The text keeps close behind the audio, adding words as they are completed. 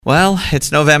Well,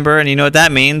 it's November, and you know what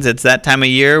that means. It's that time of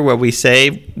year where we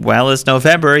say, well, it's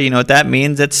November. You know what that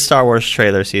means. It's Star Wars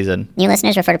trailer season. New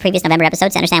listeners refer to previous November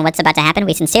episodes to understand what's about to happen.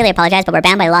 We sincerely apologize, but we're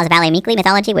bound by the laws of Allie Meekly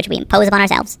mythology, which we impose upon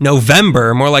ourselves.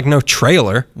 November? More like no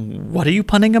trailer. What are you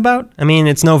punning about? I mean,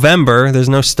 it's November. There's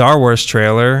no Star Wars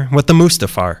trailer. What the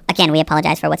Mustafar? Again, we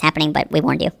apologize for what's happening, but we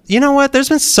warned you. You know what? There's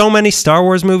been so many Star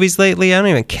Wars movies lately, I don't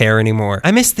even care anymore. I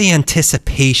miss the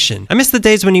anticipation. I miss the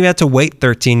days when you had to wait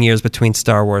 13 years between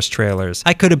Star Wars trailers.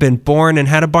 I could have been born and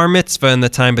had a bar mitzvah in the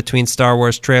time between Star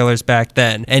Wars trailers back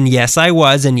then. And yes, I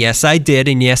was, and yes, I did,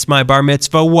 and yes, my bar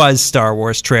mitzvah was Star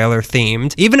Wars trailer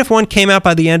themed. Even if one came out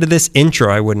by the end of this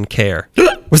intro, I wouldn't care.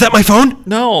 Was that my phone?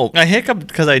 No, I hiccuped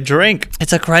because I drink.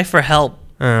 It's a cry for help.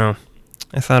 Oh,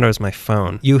 I thought it was my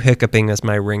phone. You hiccuping is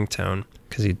my ringtone.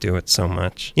 Because you do it so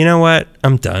much. You know what?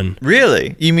 I'm done.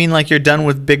 Really? You mean like you're done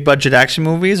with big budget action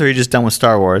movies, or are you just done with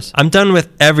Star Wars? I'm done with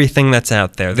everything that's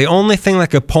out there. The only thing that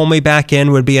could pull me back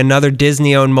in would be another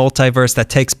Disney-owned multiverse that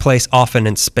takes place often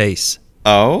in space.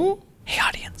 Oh? Hey,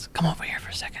 audience, come over here for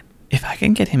a second. If I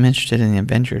can get him interested in the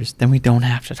Avengers, then we don't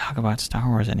have to talk about Star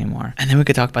Wars anymore. And then we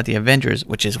could talk about the Avengers,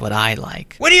 which is what I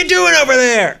like. What are you doing over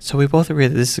there? So we both agree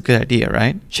that this is a good idea,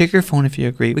 right? Shake your phone if you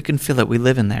agree. We can feel it. We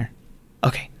live in there.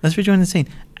 Okay, let's rejoin the scene.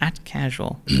 At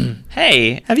casual.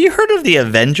 Hey, have you heard of the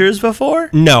Avengers before?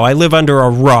 No, I live under a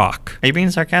rock. Are you being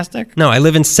sarcastic? No, I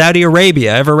live in Saudi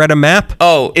Arabia. Ever read a map?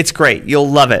 Oh, it's great. You'll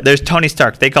love it. There's Tony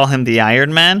Stark. They call him the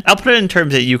Iron Man. I'll put it in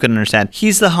terms that you can understand.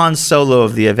 He's the Han Solo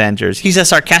of the Avengers. He's a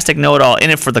sarcastic know-it-all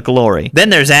in it for the glory. Then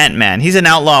there's Ant-Man. He's an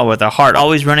outlaw with a heart,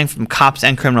 always running from cops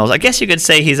and criminals. I guess you could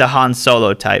say he's a Han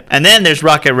Solo type. And then there's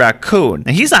Rocket Raccoon.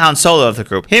 And he's the Han Solo of the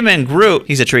group. Him and Groot,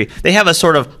 he's a tree. They have a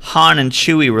sort of Han and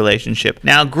Chewie relationship.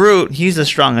 Now, Groot, he's a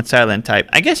strong and silent type.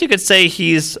 I guess you could say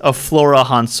he's a Flora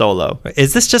Han Solo.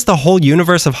 Is this just a whole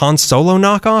universe of Han Solo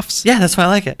knockoffs? Yeah, that's why I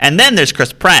like it. And then there's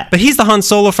Chris Pratt. But he's the Han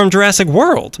Solo from Jurassic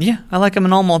World. Yeah, I like him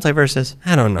in all multiverses.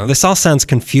 I don't know. This all sounds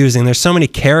confusing. There's so many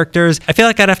characters. I feel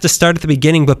like I'd have to start at the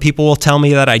beginning, but people will tell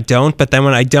me that I don't. But then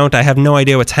when I don't, I have no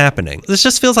idea what's happening. This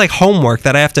just feels like homework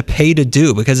that I have to pay to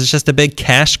do because it's just a big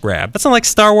cash grab. That's not like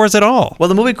Star Wars at all. Well,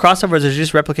 the movie crossovers is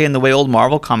just replicating the way old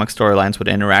Marvel comic storylines would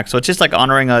interact. So it's just like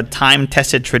honoring a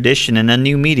time-tested tradition in a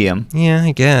new medium. Yeah,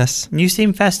 I guess. You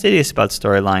seem fastidious about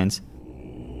storylines.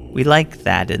 We like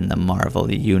that in the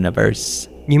Marvel universe.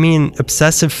 You mean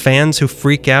obsessive fans who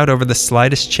freak out over the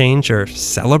slightest change are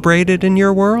celebrated in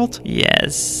your world?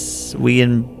 Yes, we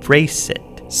embrace it.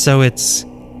 So it's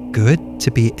good to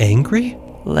be angry?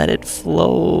 Let it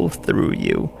flow through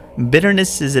you.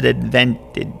 Bitterness is an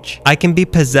advantage. I can be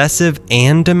possessive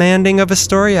and demanding of a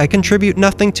story I contribute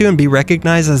nothing to and be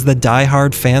recognized as the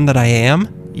diehard fan that I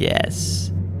am?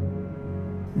 Yes.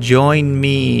 Join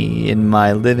me in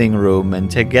my living room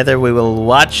and together we will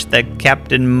watch the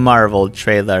Captain Marvel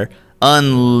trailer,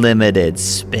 Unlimited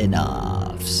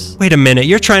Spin-Offs. Wait a minute,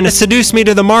 you're trying to seduce me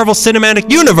to the Marvel Cinematic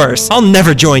Universe! I'll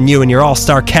never join you and your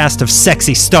all-star cast of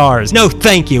sexy stars. No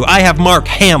thank you, I have Mark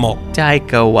Hamill.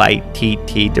 Taika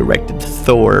Waititi directed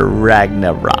Thor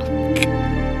Ragnarok.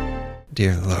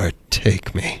 Dear Lord,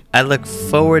 take me. I look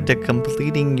forward to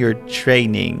completing your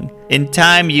training. In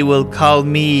time, you will call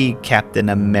me Captain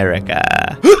America.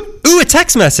 Ooh, a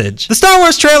text message! The Star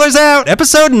Wars trailer's out!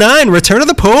 Episode 9, Return of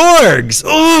the Porgs!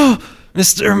 Oh,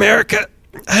 Mr. America,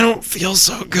 I don't feel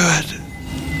so good.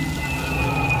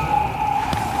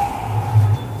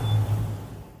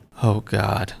 Oh,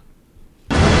 God.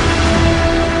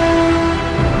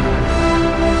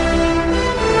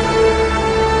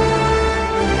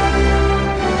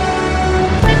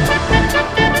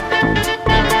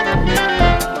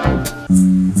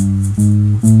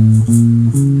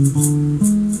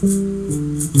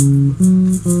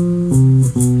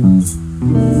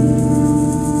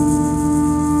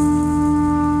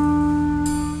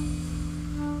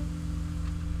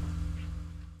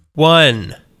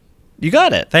 One. You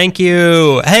got it. Thank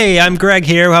you. Hey, I'm Greg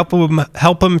here. Help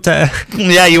him to...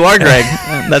 Yeah, you are Greg.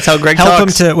 That's how Greg help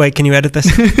talks. Him to... Wait, can you edit this?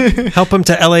 Help him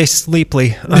to L.A.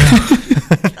 Sleeply.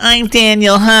 I'm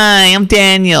Daniel. Hi, I'm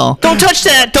Daniel. Don't touch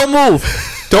that. Don't move.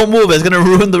 Don't move. It's going to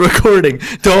ruin the recording.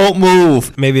 Don't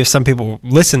move. Maybe if some people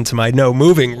listen to my no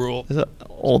moving rule. There's an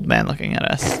old man looking at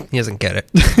us. He doesn't get it.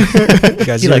 You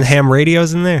guys doing ham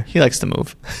radios in there? He likes to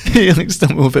move. He likes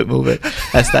to move it.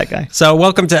 That's that guy. So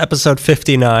welcome to episode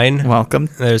 59. Welcome.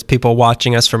 There's people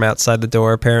watching us from outside the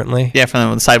door, apparently. Yeah,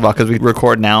 from the sidewalk, because we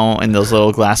record now in those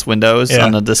little glass windows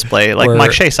on the display, like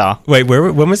Mike Shea saw. Wait,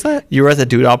 when was that? You were at the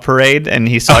Doodle Parade, and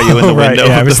he saw you in the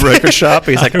window of the record shop.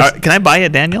 He's like, can I buy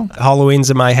it, Daniel?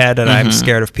 Halloween's in my head, and I'm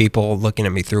scared of people looking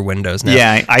at me through windows now.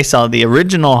 Yeah, I saw the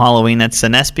original Halloween at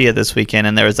Cinespia this weekend,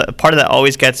 And there was a part of that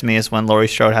always gets me is when Laurie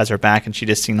Strode has her back and she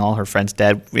just seen all her friends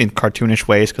dead in cartoonish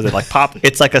ways because they like pop.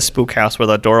 It's like a spook house where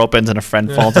the door opens and a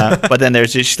friend falls out. But then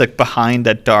there's just like behind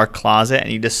a dark closet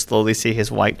and you just slowly see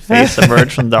his white face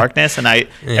emerge from the darkness. And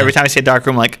every time I see a dark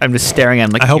room, like I'm just staring at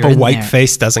him. Like, I hope "You're a in white there."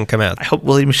 face doesn't come out. I hope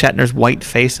William Shatner's white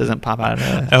face doesn't pop out of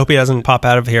it. I hope he doesn't pop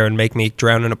out of here and make me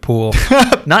drown in a pool.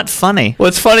 Not funny.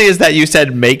 What's funny is that you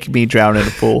said make me drown in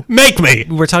a pool. Make me.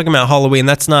 We're talking about Halloween.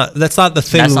 That's not the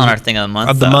thing. That's not our thing of the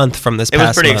month. Month from this It past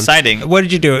was pretty month. exciting. What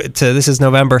did you do? This is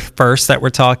November 1st that we're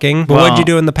talking. But what did you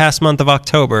do in the past month of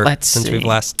October? We've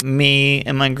last? Me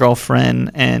and my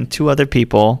girlfriend and 2 other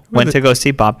people went to go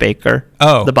see Bob Baker.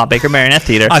 Oh. The Bob Baker Marionette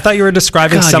Theater. I thought you were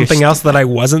describing God, something you're else that I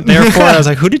wasn't there for. I was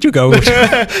like, who did you go with?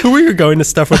 Who were you going to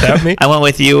stuff without me? I went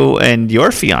with you and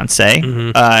your fiance,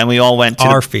 and we all went to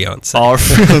Our fiance. Our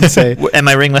fiance. And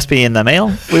my ring must be in the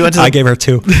mail. We went to I gave her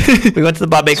 2. we went to the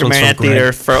Bob Baker This one's Marionette from Greg.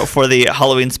 Theater for the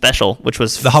Halloween special, which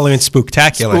was The Halloween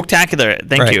Spooktacular. Spooktacular.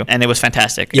 Thank Right. you. And it was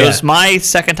fantastic. Yeah. It was my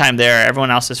second time there,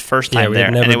 everyone else's first Yeah, time we had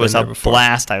there, never and it was been a there before.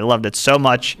 blast. I loved it so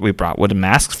much. We brought wooden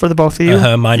masks for the both of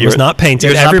you. Mine was not painted.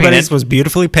 yours not Everybody's painted. was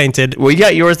beautifully painted. We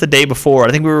got yours the day before.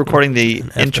 I think we were recording the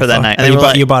intro that night. And they you, were bought,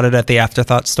 like- you bought it at the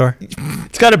Afterthought store.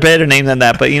 It's got a better name than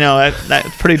that, but you know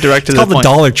that's pretty direct to It's the called the point.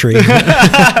 Dollar Tree.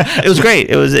 It was great.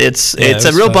 It's it a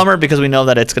was real fun. bummer because we know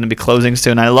that it's going to be closing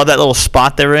soon. I love that little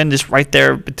spot they're in, just right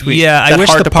there between. Yeah, I that wish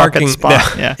hard the to park at parking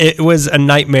spot. Yeah. It was a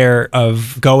nightmare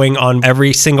of going on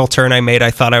every single turn I made.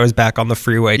 I thought I was back on the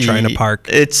freeway trying to park.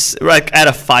 It's like at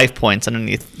a 5 points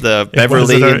underneath the It was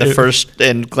Beverly a- and the it- first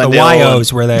and The Glendale.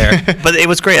 YOs were there. But it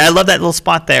was great. I love that little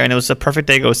spot there, and it was a perfect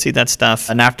day to go see that stuff.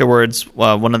 And afterwards,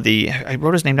 one of the I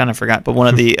wrote his name down. I forgot, but one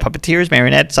of the puppeteers,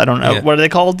 marionettes. I don't know Yeah. what are they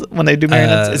called when they do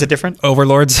marionettes. Is it different?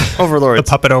 Overlords. Overlords. The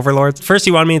puppet overlords. First,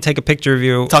 you wanted me to take a picture of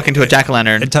you. Talking to a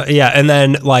jack-o'-lantern. Yeah, and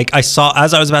then like I saw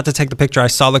as I was about to take the picture, I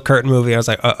saw the curtain movie. I was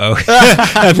like,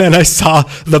 and then I saw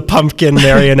the pumpkin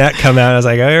marionette come out. I was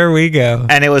like, oh, here we go.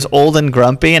 And it was old and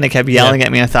grumpy, and it kept yelling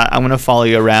at me. I thought, I'm going to follow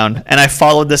you around. And I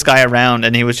followed this guy around,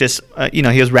 and he was just, he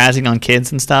was razzing on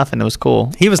kids and stuff, and it was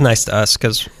cool. He was nice to us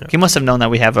because He must have known that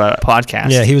we have a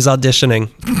podcast. yeah, he was auditioning,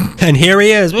 and here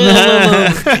he is.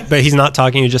 But he's not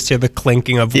talking. You just hear the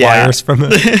clinking of Yeah. wires from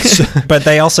it. But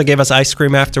they also gave us ice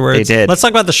cream afterwards. They did. Let's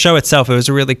talk about the show itself. It was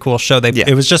a really cool show. Yeah.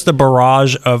 It was just a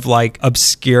barrage of like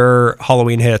obscure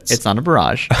Halloween hits. It's not a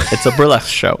barrage. It's a burlesque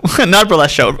show. Not a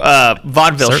burlesque show.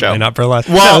 Vaudeville certainly show. not burlesque.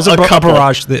 Well, No, it was a couple.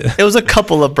 barrage. It was a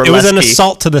couple of It burlesque. was an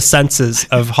assault to the senses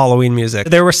of Halloween music.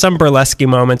 There were some burlesque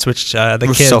moments, which the It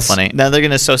was kids so funny. Now they're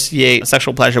going to associate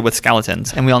sexual pleasure with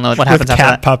skeletons, and we all know what with happens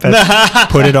cat after that.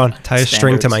 puppets. Put it on. Tie a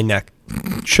string to Standards. my neck.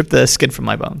 Strip the skin from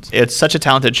my bones. It's such a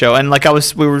talented show, and like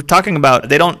we were talking about,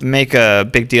 they don't make a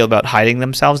big deal about hiding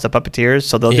themselves, the puppeteers.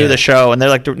 So they'll do Yeah. the show, and they're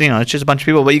like, it's just a bunch of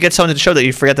people. But you get someone to the show that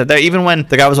you forget that they're. Even when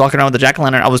the guy was walking around with the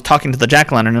jack-o'-lantern, I was talking to the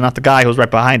jack-o'-lantern and not the guy who was right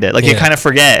behind it. Like you Yeah. kind of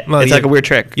forget. Well, It's like a weird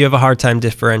trick. You have a hard time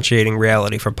differentiating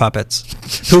reality from puppets.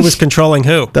 Who was controlling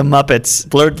who? The Muppets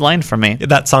blurred the line for me.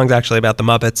 That song's actually about the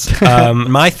Muppets.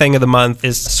 My thing of the month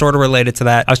is sort of related to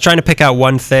that. I was trying to pick out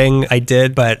one thing I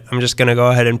did, but I'm just going to go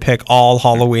ahead and pick all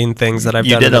Halloween things that I've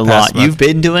You done. did in a the past lot. month. You've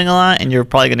been doing a lot, and you're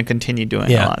probably going to continue doing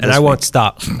a Yeah, lot. and this I week. won't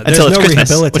stop. Until it's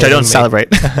Christmas, which I don't celebrate.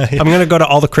 I'm going to go to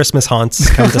all the Christmas haunts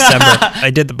come December.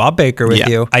 I did the Bob Baker with Yeah.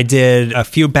 you. I did a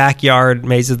few backyard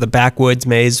mazes, the Backwoods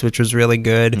maze, which was really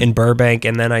good in Burbank.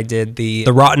 And then I did the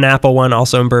Rotten Apple one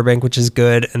also in Burbank, which is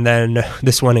good. And then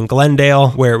this one in Glendale,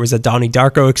 where it was a Donnie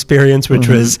Darko experience, which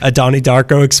was a Donnie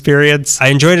Darko experience. I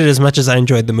enjoyed it as much as I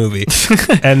enjoyed the movie.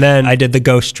 And then I did the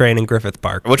Ghost Train in Griffith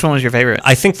Park. Which one was your favorite?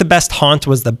 I think the best haunt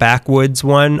was the Backwoods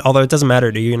one, although it doesn't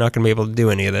matter to you. You're not going to be able to do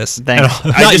any of this. Thanks.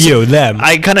 Not you, them.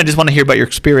 I kind of just want to hear about your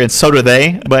experience. So do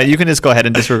they, but you can just go ahead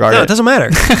and disregard No, it. it doesn't matter.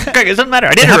 It doesn't matter.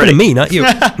 I did It it happened already. to me, not you.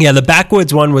 Yeah, the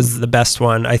Backwoods one was the best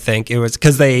one, I think. It was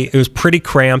because it was pretty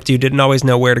cramped. You didn't always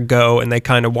know where to go, and they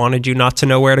kind of wanted you not to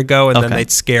know where to go, and then Okay.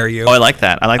 they'd scare you. Oh, I like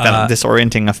that. I like that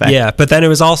disorienting effect. Yeah, but then it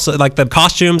was also like the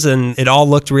costumes, and it all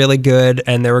looked really good,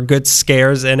 and there were good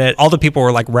scares in it. All the people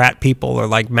were like rat people or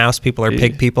like mouse people or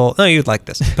pig people. No, you'd like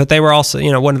this. But they were also,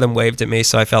 one of them waved at me,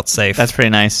 so I felt safe. That's pretty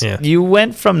nice. Yeah. You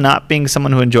went from not being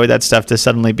someone who enjoyed that stuff to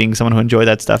suddenly being someone who enjoyed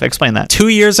that stuff. Explain that. 2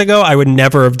 years ago, I would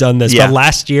never have done this. Yeah. But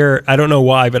last year, I don't know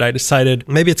why, but I decided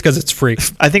maybe it's because it's free.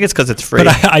 I think it's because it's free.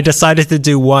 But I decided to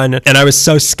do one, and I was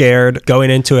so scared going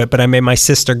into it, but I made my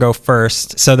sister go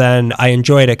first. So then I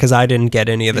enjoyed it because I didn't get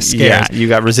any of the yeah, scares. you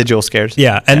got residual scares.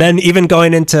 Yeah, and then even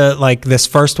going into like this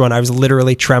first one, I was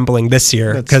literally trembling this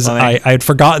year That's because funny. I had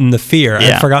forgotten forgotten the fear.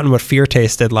 Yeah. I'd forgotten what fear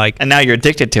tasted like. And now you're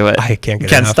addicted to it. I can't get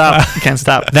Can't enough. stop. Can't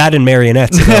stop. That and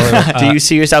marionettes. You know? Do you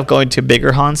see yourself going to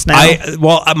bigger haunts now?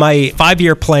 My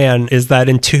 5-year plan is that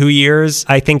in 2 years,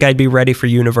 I think I'd be ready for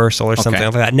Universal or something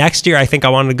like that. Next year, I think I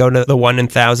wanted to go to the one in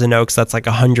Thousand Oaks. That's like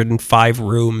 105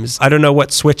 rooms. I don't know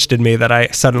what switched in me that I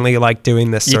suddenly like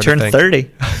doing this sort of thing. You turned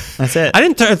 30. That's it. I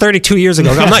didn't turn 32 years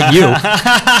ago. I'm not you.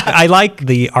 I like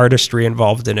the artistry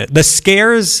involved in it. The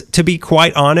scares, to be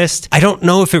quite honest, I don't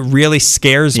know if it really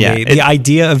scares me. The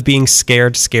idea of being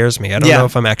scared scares me. I don't know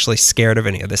if I'm actually scared of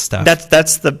any of this stuff.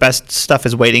 That's the best stuff,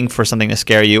 is waiting for something to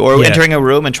scare you, or entering a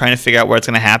room and trying to figure out where it's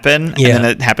going to happen, and then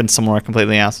it happens somewhere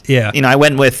completely else. Yeah. I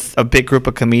went with a big group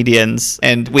of comedians,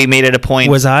 and we made it a point.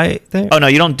 Was I there? Oh, no,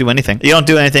 you don't do anything. You don't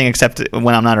do anything except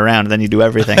when I'm not around, and then you do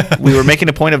everything. We were making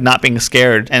a point of not being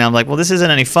scared, and I'm like, well, this isn't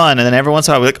any fun. And then every once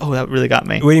in a while, we're like, oh, that really got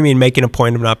me. What do you mean making a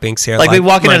point of not being scared? Like we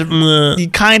walk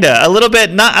in, kind of, a little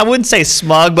bit, not, I wouldn't say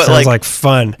smug, but sounds like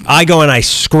fun. I go and I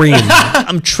scream.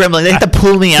 I'm trembling. They have to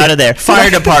pull me out of there. Fire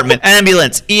department,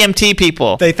 ambulance, EMT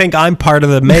people. They think I'm part of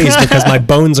the maze because my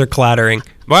bones are clattering.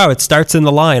 Wow, it starts in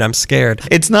the line. I'm scared.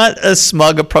 It's not a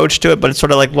smug approach to it, but it's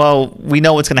sort of like, well, we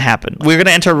know what's going to happen. We're going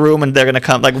to enter a room and they're going to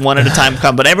come, like one at a time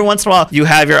come. But every once in a while, you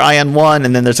have your eye on one,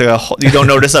 and then there's you don't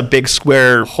notice a big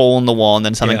square hole in the wall, and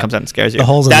then something comes out and scares you. The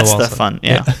holes in the wall. That's the fun.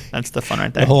 Yeah, that's the fun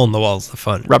right there. The hole in the wall is the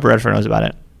fun. Robert Redford knows about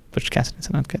it. Butch Cassidy and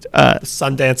Sundance Kids.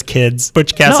 Sundance Kids.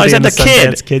 Butch No, I Cassidy said and the the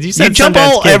Sundance Kids. You jump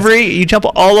you jump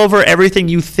all over everything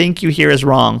you think you hear is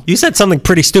wrong. You said something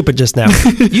pretty stupid just now.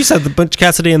 You said the Butch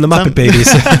Cassidy and the Muppet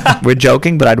Babies. We're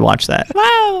joking, but I'd watch that.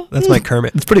 Wow. That's my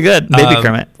Kermit. It's pretty good. Baby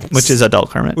Kermit, which is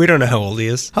adult Kermit. We don't know how old he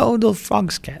is. How old the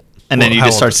frog's cat? And then you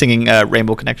just start singing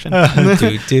Rainbow Connection.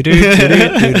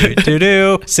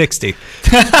 60. You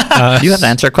have to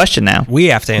answer a question now. We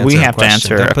have to answer We have to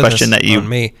answer a question that you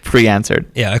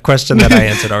pre-answered. Yeah, a question that I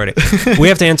answered already. We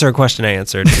have to answer a question I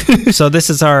answered. So this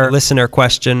is our listener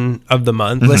question of the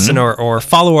month. Listener or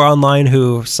follower online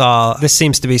who saw, this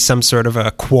seems to be some sort of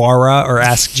a Quora or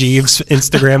Ask Jeeves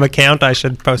Instagram account. I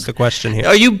should post a question here.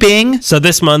 Are you Bing? So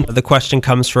this month, the question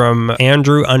comes from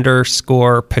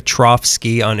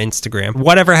Andrew_Petrovsky on Instagram.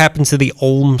 Whatever happened to the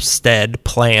Olmsted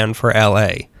plan for LA?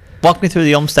 Walk me through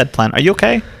the Olmsted plan. Are you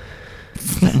okay?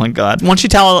 Oh my God. Why don't you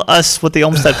tell us what the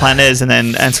Olmsted plan is and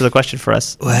then answer the question for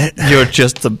us? What? You're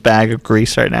just a bag of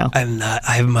grease right now. I'm not.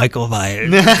 I'm Michael Myers.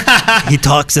 He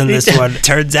talks in this one.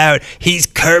 Turns out he's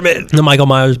Kermit. The Michael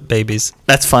Myers babies.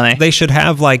 That's funny. They should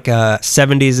have like a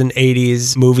 70s and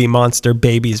 80s movie monster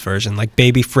babies version, like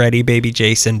Baby Freddy, Baby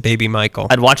Jason, Baby Michael.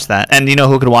 I'd watch that. And you know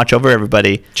who could watch over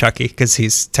everybody? Chucky, because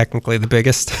he's technically the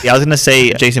biggest. Yeah, I was going to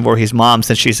say Jason Voorhees' mom,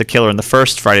 since she's a killer in the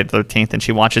first Friday the 13th, and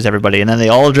she watches everybody, and then they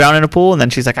all drown in a pool, and then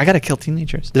she's like, I got to kill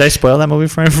teenagers. Did I spoil that movie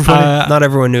for everybody? Not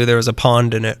everyone knew there was a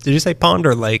pond in it. Did you say pond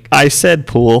or lake? I said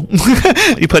pool.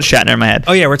 You put Shatner in my head.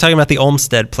 Oh, yeah, we're talking about the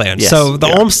Olmsted plan. Yes, so the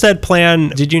Olmsted plan,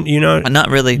 did you know? Not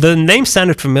really. The name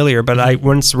sounded familiar, but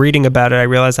once reading about it, I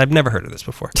realized I've never heard of this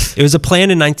before. It was a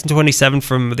plan in 1927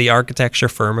 from the architecture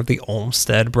firm of the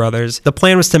Olmsted Brothers. The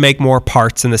plan was to make more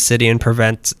parks in the city and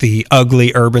prevent the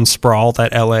ugly urban sprawl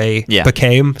that LA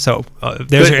became. So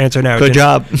there's your answer now. Good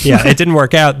job. Yeah, it didn't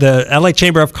work out. The LA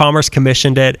Chamber of Commerce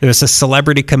commissioned it. There was a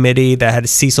celebrity committee that had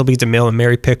Cecil B. DeMille and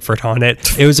Mary Pickford on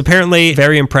it. It was apparently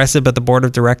very impressive, but the board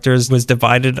of directors was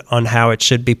divided on how it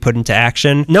should be put into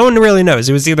action. No one really knows.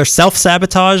 It was either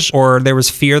self-sabotage or there was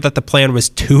fear that the plan was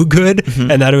too good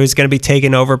and that it was going to be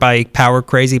taken over by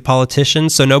power-crazy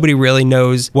politicians. So nobody really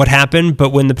knows what happened.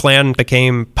 But when the plan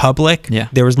became public,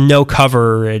 there was no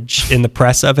coverage in the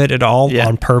press of it at all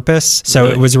on purpose. So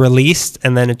it was released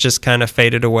and then it just kind of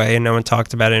faded away and no one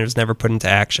talked about it and it was never put into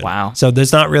action. Wow. So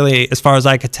there's not really, as far as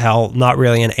I could tell, not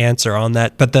really an answer on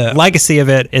that. But the legacy of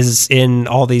it is in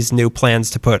all these new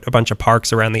plans to put a bunch of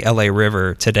parks around the LA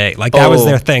River today. Like that was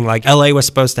their thing. Like LA was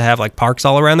supposed to have like parks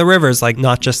all around the rivers, like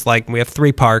not just like we have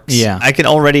 3 parks. Yeah. I can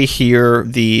already hear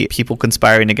the people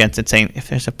conspiring against it saying, if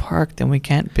there's a park, then we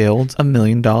can't build $1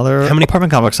 million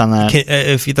apartment complex on that.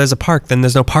 If there's a park, then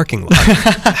there's no parking lot.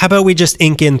 How about we just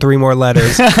ink in 3 more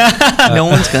letters? No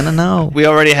one's gonna know. We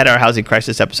already had our housing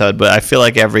crisis episode, but I feel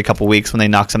like every couple weeks when they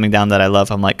knock something down that I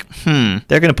love, I'm like,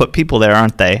 they're gonna put people there,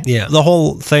 aren't they? Yeah. The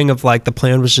whole thing of like the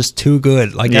plan was just too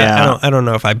good. Like I don't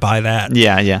know if I buy that.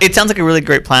 Yeah. It sounds like a really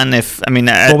great plan.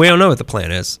 Well, we don't know what the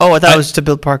plan is. Oh, I thought it was to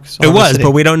build parks. It was,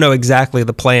 but we don't know exactly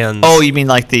the plans. Oh, you mean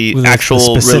like the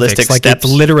actual realistic like steps?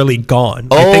 It's literally gone.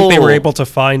 I think they were able to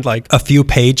find like a few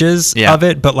pages of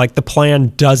it, but like the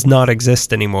plan does not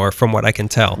exist anymore from what I can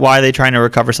tell. Why are they trying to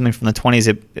recover something from the 20s?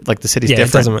 Like the city's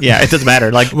different. It doesn't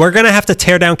matter. Like we're we're going to have to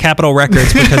tear down Capitol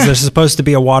Records because there's supposed to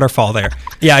be a waterfall there.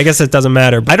 Yeah, I guess it doesn't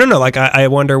matter. I don't know. Like, I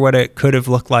wonder what it could have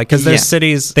looked like because there's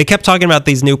cities. They kept talking about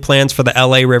these new plans for the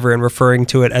LA River and referring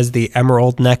to it as the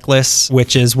Emerald Necklace,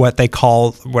 which is what they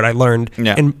call, what I learned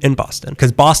in Boston.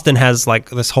 Because Boston has like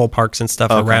this whole parks and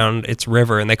stuff around its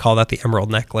river, and they call that the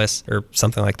Emerald Necklace or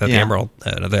something like that.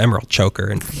 The Emerald Choker.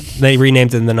 And they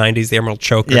renamed it in the 90s the Emerald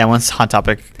Choker. Yeah, once Hot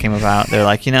Topic came about, they're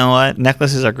like, you know what?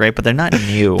 Necklaces are great, but they're not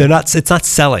new. It's not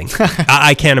selling.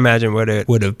 I can't imagine what it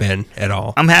would have been at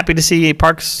all. I'm happy to see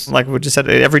parks, like we just said,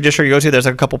 every district you go to, there's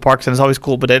like a couple parks, and it's always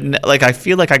cool. But I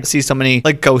feel like I see so many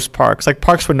like ghost parks, like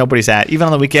parks where nobody's at, even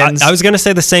on the weekends. I was going to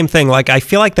say the same thing. Like, I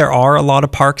feel like there are a lot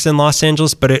of parks in Los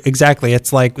Angeles, but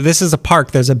it's like, this is a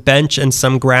park. There's a bench and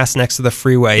some grass next to the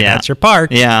freeway. Yeah. That's your park.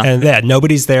 Yeah. And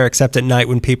nobody's there except at night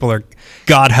when people are,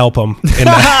 God help them.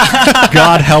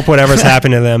 God help whatever's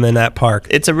happening to them in that park.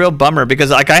 It's a real bummer because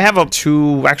like I have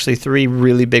three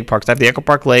really big parks. I have the Echo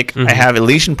Park Lake. I have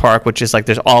Elysian Park, which is like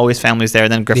there's always families there.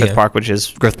 And then Griffith Park, which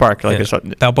is Griffith Park. Like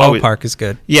Balboa Park is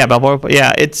good. Yeah, Balboa.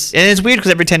 Yeah, it's weird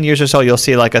because every 10 years or so you'll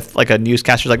see like a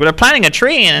newscaster's like, we're planting a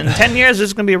tree and in 10 years this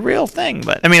is going to be a real thing.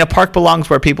 But I mean, a park belongs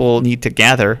where people need to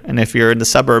gather, and if you're in the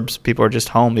suburbs, people are just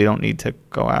home. You don't need to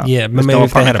go out. Yeah, but maybe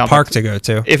if they had a park to go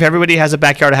to. If everybody has a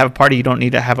backyard to have a party, you don't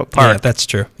need to have a park. Yeah, that's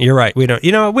true. You're right. We don't.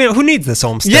 who needs this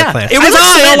Olmsted plan? It was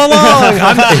all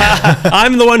along.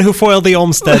 I'm the one who foiled the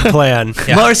Olmsted plan.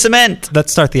 Yeah. More cement.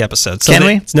 Let's start the episode. So Can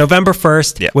we? It's November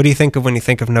 1st. Yeah. What do you think of when you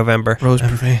think of November? Rose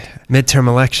Parade. Midterm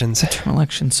elections.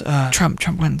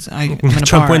 Trump wins.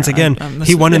 Trump wins again.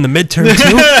 He won in the midterm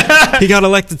too. He got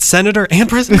elected senator and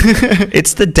president.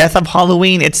 It's the death of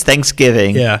Halloween. It's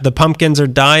Thanksgiving. Yeah. The pumpkins are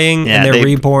dying and they're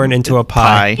reborn into a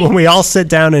pie. When we all sit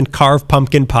down and carve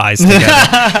pumpkin pies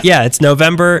together. Yeah, it's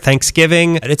November,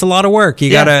 Thanksgiving. It's a lot of work.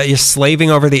 You're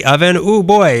slaving over the oven. Ooh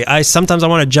boy, sometimes I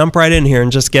want to jump right in here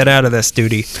and just get out of this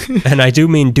duty. And I do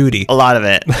mean duty. A lot of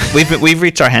it. We've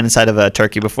reached our hand inside of a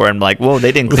turkey before and like, whoa,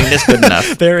 they didn't clean this good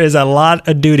enough. There is a lot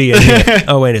of duty in here.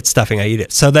 Oh wait, it's stuffing. I eat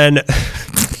it. So then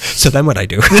what I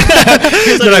do?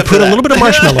 Then I put a little bit of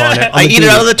marshmallow on it. I eat it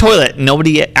out of the toilet.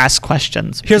 Nobody asks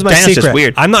questions. Here's my secret. Just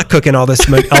weird. I'm not cooking all this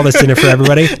dinner for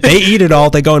everybody. They eat it all.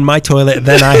 They go in my toilet.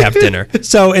 Then I have dinner.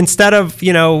 So instead of,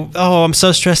 I'm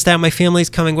so stressed out. My family's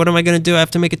coming. What am I going to do? I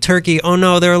have to make a turkey. Oh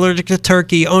no, they're allergic to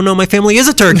turkey. Oh no, my family is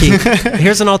a turkey.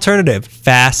 Here's an alternative.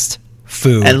 Fast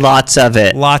food. And lots of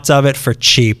it. Lots of it for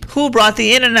cheap. Who brought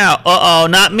the In-N-Out? Uh-oh,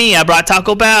 not me. I brought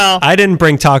Taco Bell. I didn't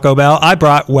bring Taco Bell. I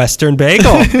brought Western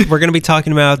Bagel. We're going to be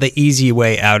talking about the easy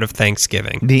way out of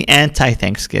Thanksgiving. The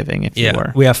anti-Thanksgiving, if you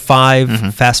were. We have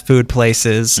 5 fast food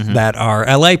places that are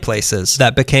LA places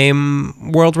that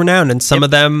became world-renowned, and some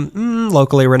of them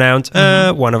locally renowned.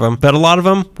 One of them. But a lot of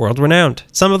them, world-renowned.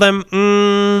 Some of them,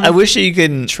 I wish that you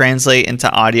could translate into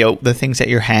audio the things that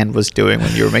your hand was doing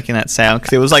when you were making that sound,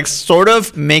 because it was like sort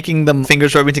of making the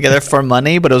fingers rubbing together for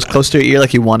money, but it was close to your ear,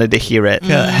 like you wanted to hear it.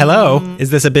 Hello, is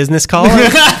this a business call?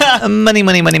 Money,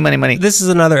 money, money, money, money. This is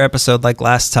another episode like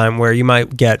last time where you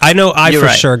might get, I know I You're for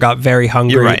right. sure got very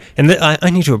hungry. You're right. And I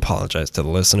need to apologize to the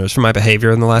listeners for my behavior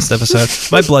in the last episode.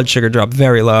 My blood sugar dropped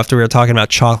very low after we were talking about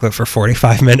chocolate for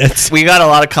 45 minutes. We got a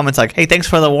lot of comments like, hey, thanks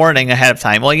for the warning ahead of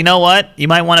time. Well, you know what? You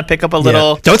might want to pick up a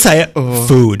little... Don't say it.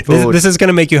 Food. This is going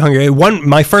to make you hungry.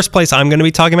 My first place I'm going to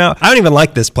be talking about, I don't even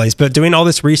like this place, but doing all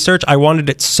this research, I wanted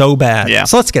it so bad. Yeah.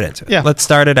 So let's get into it. Yeah. Let's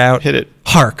start it out. Hit it.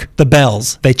 Hark, the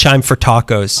bells. They chime for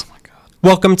tacos.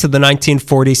 Welcome to the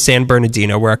 1940s San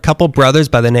Bernardino, where a couple brothers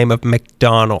by the name of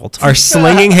McDonald are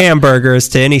slinging hamburgers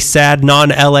to any sad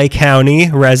non-LA County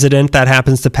resident that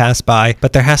happens to pass by.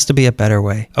 But there has to be a better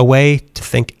way, a way to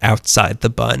think outside the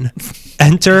bun.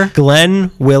 Enter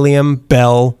Glenn William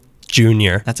Bell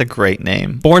Jr. That's a great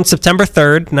name. Born September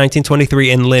 3rd, 1923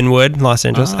 in Linwood, Los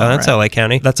Angeles. That's right. LA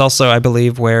County. That's also, I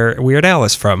believe, where Weird Al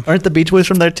is from. Aren't the Beach Boys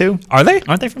from there too? Are they?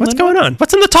 Aren't they from What's Linwood? going on?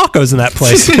 What's in the tacos in that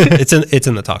place? It's in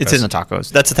the tacos. It's in the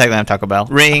tacos. That's the tagline of Taco Bell.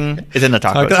 Ring is in the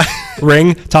tacos.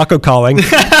 Ring, taco calling.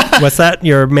 What's that?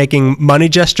 You're making money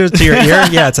gestures to your ear?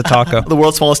 Yeah, it's a taco. The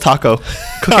world's smallest taco.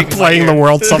 I'm playing the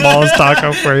world's smallest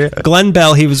taco for you. Glenn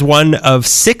Bell, he was one of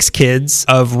 6 kids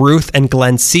of Ruth and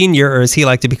Glenn Sr., or as he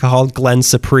liked to be called, Glenn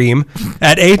Supreme.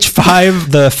 At age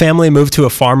 5, the family moved to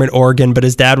a farm in Oregon, but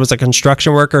his dad was a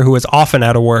construction worker who was often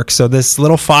out of work. So this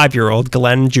little 5-year-old,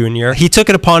 Glenn Jr., he took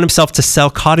it upon himself to sell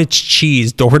cottage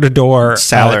cheese door to door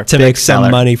to make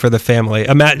some money for the family.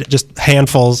 Imagine just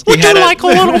handfuls. Would you like a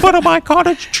little bit of my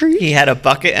cottage cheese? sorry. He had a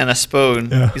bucket and a spoon.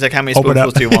 Yeah. He's like, how many Open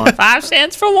spoonfuls up. do you want? 5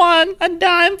 cents for one, a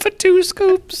dime for 2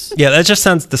 scoops. Yeah, that just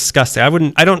sounds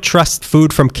disgusting. I don't trust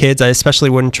food from kids. I especially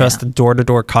wouldn't trust a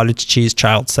door-to-door cottage cheese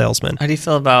child salesman. How do you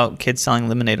feel about kids selling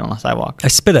lemonade on the sidewalk? I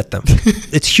spit at them.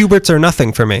 It's Hubert's or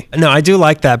nothing for me. No, I do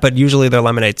like that, but usually their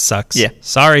lemonade sucks. Yeah.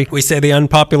 Sorry, we say the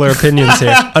unpopular opinions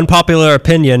here. Unpopular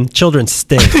opinion, children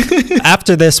stink.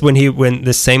 After this, when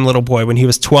this same little boy, when he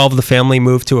was 12, the family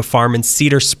moved to a farm in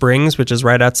Cedar Springs, which is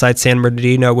right outside San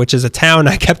Bernardino, which is a town,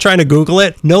 I kept trying to Google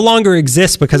it, no longer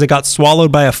exists because it got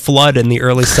swallowed by a flood in the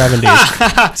early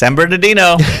 70s. San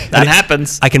Bernardino. That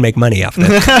happens. I can make money off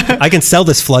it. I can sell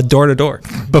this flood door to door.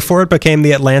 Before it became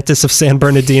the Atlantis of San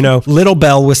Bernardino, Little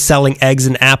Bell was selling eggs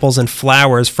and apples and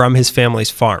flowers from his family's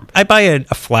farm. I buy a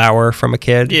flower from a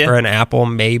kid or an apple,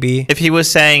 maybe. If he was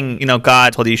saying,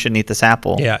 God told you shouldn't eat this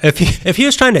apple. Yeah, if he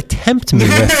was trying to tempt me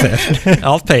with it,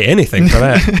 I'll pay anything for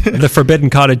that. The forbidden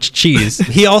cottage cheese.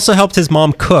 He also helped his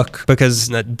mom cook because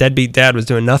deadbeat dad was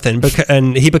doing nothing.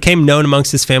 And he became known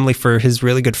amongst his family for his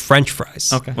really good French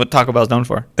fries. Okay. What Taco Bell's known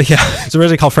for? Yeah, it's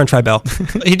originally called French Fry Bell.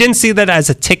 He didn't see that as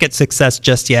a ticket success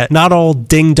just yet. Not old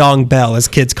Ding Dong Bell, as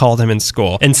kids called him in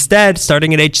school. Instead,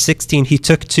 starting at age 16, he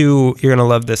took to, you're going to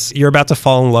love this, you're about to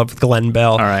fall in love with Glenn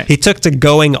Bell. All right. He took to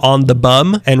going on the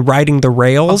bum and riding the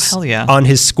rails on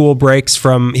his school breaks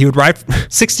he would ride,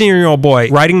 16-year-old boy,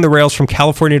 riding the rails from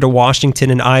California to Washington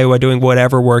and Iowa, doing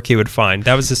whatever work he would find.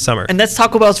 That was his summer. And that's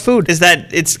Taco Bell's food, is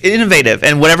that it's innovative,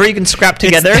 and whatever you can scrap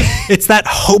together. It's that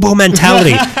hobo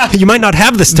mentality. You might not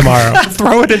have this tomorrow.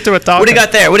 Throw it into a taco. What do you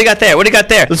got there? What do you got there? What do you got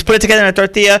there? Let's put it together in a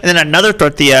tortilla, and then another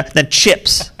tortilla, then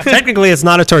chips. Technically, it's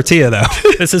not a tortilla,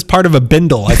 though. This is part of a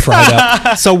bindle I fried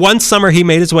up. So one summer, he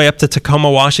made his way up to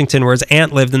Tacoma, Washington, where his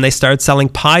aunt lived, and they started selling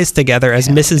pies together as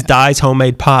Mrs. Dye's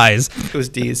homemade pies. It was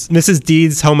D's. Mrs.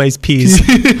 D's homemade peas.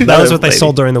 That was what they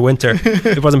sold during the winter.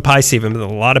 It wasn't pie season, but a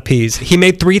lot of peas. He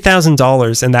made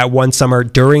 $3,000 in that one summer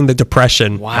during the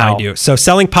Depression, mind you. So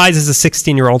selling pies as a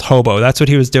 16-year-old hobo. That's what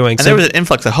he was doing. And there was an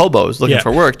influx of hobos looking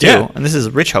for work, too. Yeah. And this is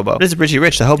a rich hobo. This is Richie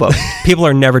Rich, the hobo. People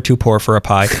are never too poor for a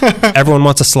pie. Everyone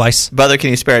wants a slice. Brother, can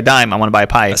you spare a dime? I want to buy a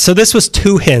pie. So this was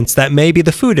 2 hints that maybe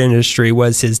the food industry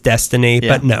was his destiny,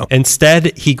 but no.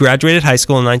 Instead, he graduated high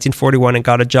school in 1941 and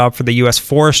got a job for the U.S.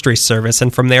 Forestry Service,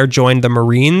 and from there joined the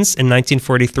Marines in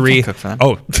 1943. He can cook for them.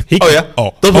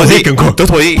 Those boys he can cook. Those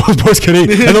boys eat. Those boys can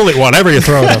eat. And they'll eat whatever you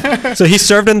throw at them. So he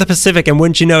served in the Pacific, and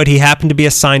wouldn't you know it, he happened to be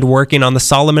assigned working on the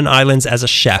Solomon Islands as a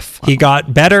chef. He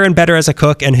got better and better as a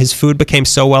cook, and his food became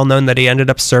so well known that he ended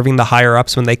up serving the higher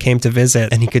ups when they came to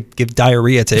visit, and he could give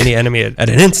diarrhea to any enemy at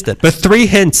an instant. But 3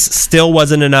 hints still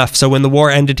wasn't enough. So when the war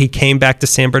ended, he came back to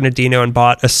San Bernardino and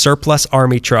bought a surplus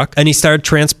army truck, and he started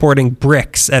transporting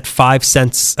bricks at 5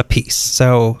 cents a piece.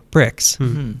 So bricks,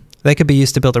 they could be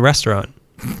used to build a restaurant.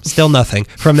 Still nothing.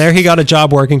 From there, he got a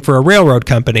job working for a railroad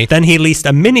company. Then he leased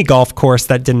a mini golf course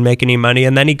that didn't make any money,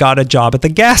 and then he got a job at the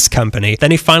gas company.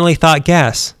 Then he finally thought,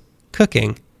 gas,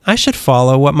 cooking. I should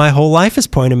follow what my whole life has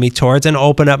pointed me towards and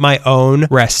open up my own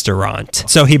restaurant.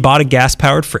 So he bought a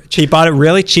gas-powered fridge. He bought it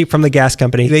really cheap from the gas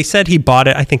company. They said he bought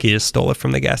it. I think he just stole it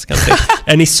from the gas company.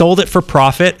 And he sold it for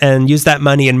profit and used that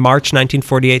money in March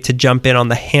 1948 to jump in on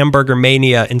the hamburger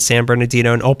mania in San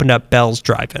Bernardino and opened up Bell's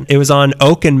Drive-In. It was on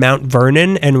Oak and Mount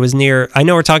Vernon and was near, I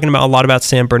know we're talking about a lot about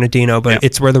San Bernardino, but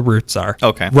it's where the roots are.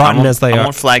 Okay. Rotten as they are. I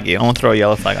won't flag you. I won't throw a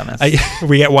yellow flag on this.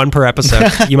 We get 1 per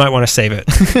episode. You might want to save it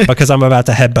because I'm about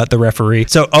to headbutt the referee.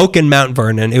 So Oak and Mount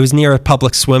Vernon, it was near a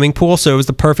public swimming pool, so it was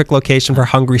the perfect location for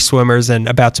hungry swimmers and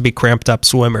about to be cramped up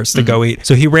swimmers to go eat.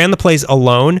 So he ran the place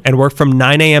alone and worked from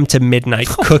 9 a.m. to midnight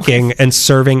cooking and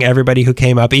serving everybody who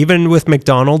came up. Even with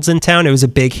McDonald's in town, it was a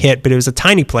big hit, but it was a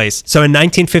tiny place. So in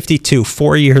 1952,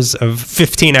 4 years of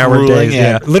 15-hour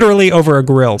days, literally over a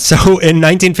grill. So in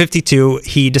 1952,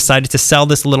 he decided to sell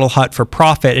this little hut for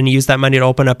profit, and he used that money to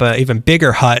open up an even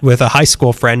bigger hut with a high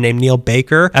school friend named Neil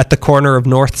Baker at the corner of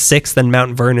North 6th and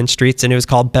Mount Vernon Streets, and it was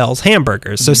called Bell's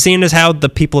Hamburgers. So seeing as how the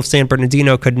people of San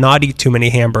Bernardino could not eat too many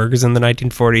hamburgers in the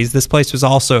 1940s, this place was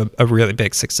also a really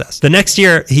big success. The next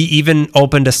year, he even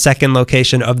opened a second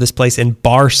location of this place in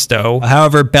Barstow.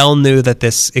 However, Bell knew that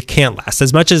it can't last.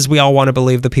 As much as we all want to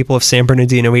believe the people of San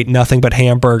Bernardino eat nothing but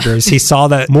hamburgers, he saw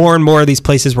that more and more of these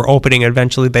places were opening, and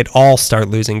eventually they'd all start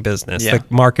losing business. The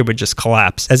market would just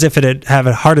collapse, as if it had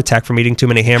a heart attack from eating too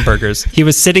many hamburgers. He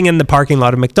was sitting in the parking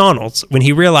lot of McDonald's when he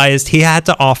he realized he had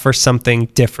to offer something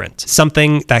different,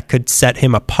 something that could set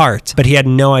him apart, but he had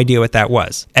no idea what that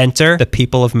was. Enter the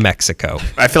people of Mexico.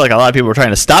 I feel like a lot of people were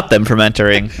trying to stop them from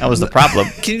entering. That was the problem.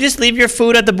 Can you just leave your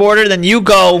food at the border, then you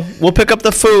go, we'll pick up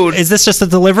the food. Is this just a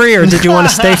delivery, or did you want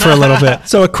to stay for a little bit?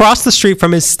 So across the street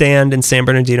from his stand in San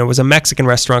Bernardino was a Mexican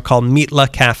restaurant called Mitla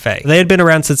Cafe. They had been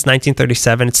around since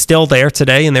 1937. It's still there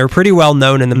today, and they were pretty well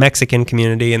known in the Mexican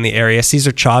community in the area.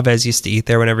 Cesar Chavez used to eat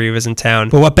there whenever he was in town.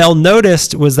 But what Bell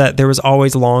noticed was that there was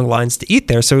always long lines to eat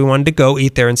there, so he wanted to go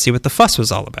eat there and see what the fuss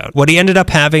was all about. What he ended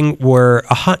up having were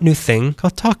a hot new thing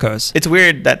called tacos. It's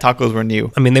weird that tacos were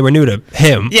new. I mean, they were new to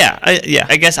him. Yeah.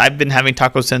 I guess I've been having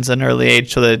tacos since an early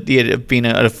age, so the idea of being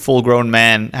a full-grown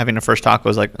man having a first taco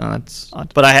is like, oh, that's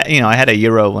odd. But I had a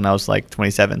gyro when I was like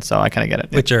 27, so I kind of get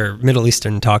it. Which are Middle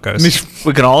Eastern tacos.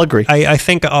 We can all agree. I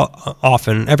think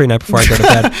often, every night before I go to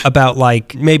bed, about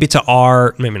like maybe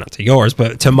not to yours,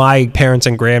 but to my parents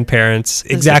and grandparents,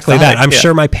 exactly that. I'm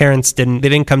sure my parents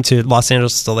didn't come to Los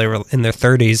Angeles till they were in their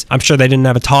 30s. I'm sure they didn't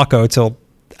have a taco till,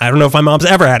 I don't know if my mom's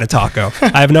ever had a taco.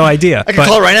 I have no idea. I can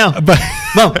call it right now. But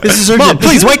Mom, this is urgent. Mom,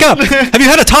 please wake up. Have you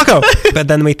had a taco? But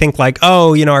then we think like,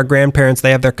 oh, our grandparents,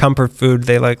 they have their comfort food.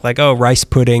 They like rice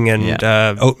pudding and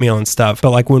oatmeal and stuff.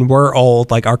 But like when we're old,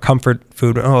 like our comfort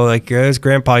food, his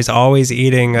grandpa's always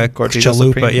eating a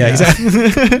chalupa. Yeah,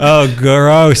 exactly. Oh,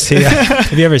 gross. Yeah.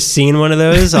 Have you ever seen one of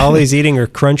those? All he's eating are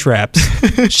Crunch Wraps.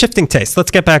 Shifting taste.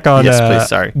 Let's get back on please,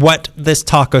 sorry. What this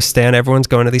taco stand, everyone's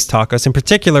going to these tacos. In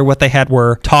particular, what they had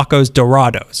were tacos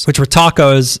dorados, which were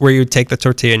tacos where you take the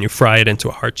tortilla and you fry it into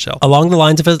a hard shell. Along the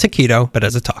lines of a taquito, but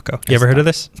as a taco. You ever heard of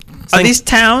this? Are these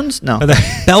towns? No.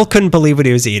 Bell couldn't believe what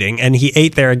he was eating, and he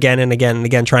ate there again and again and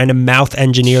again, trying to mouth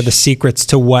engineer the secrets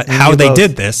to how they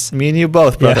did this. Me and you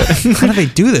both, brother. Yeah. How do they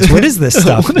do this? What is this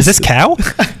stuff? Is this cow?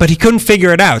 But he couldn't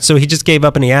figure it out, so he just gave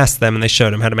up and he asked them, and they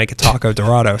showed him how to make a taco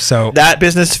dorado. So that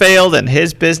business failed, and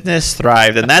his business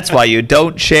thrived, and that's why you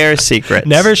don't share secrets.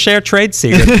 Never share trade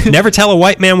secrets. Never tell a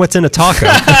white man what's in a taco.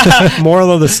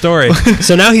 Moral of the story.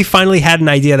 So now he finally had an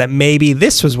idea that maybe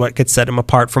this was what could set him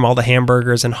apart from all the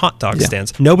hamburgers and hot dog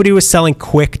stands. Nobody was selling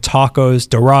quick tacos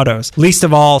dorados, least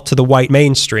of all to the white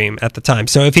mainstream at the time.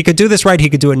 So if he could do this right, he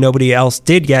could do what nobody else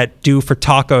did yet do for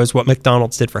tacos what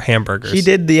McDonald's did for hamburgers. He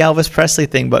did the Elvis Presley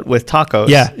thing, but with tacos.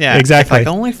 Yeah, exactly. If I could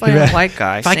only find a white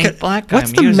guy, sing black guy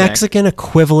what's music. The Mexican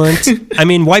equivalent? I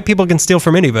mean, white people can steal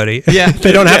from anybody. Yeah.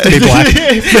 They don't have to be black.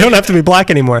 They don't have to be black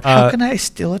anymore. How can I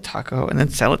steal a taco and then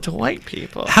sell it to white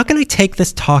people? How can I take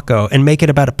this taco and make it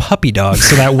about a puppy dog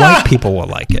so that white people will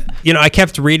like it? I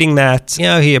kept reading that,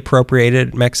 he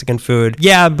appropriated Mexican food.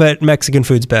 Yeah, but Mexican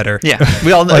food's better. Yeah.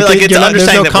 We all know, there's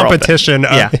no competition.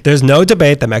 There's no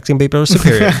debate that Mexican people are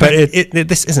superior, but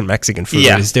this isn't Mexican food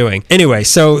that he's doing. Anyway,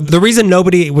 so the reason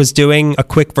nobody was doing a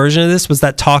quick version of this was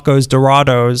that tacos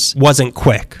dorados wasn't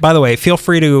quick. By the way, feel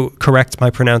free to correct my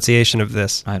pronunciation of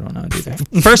this. I don't know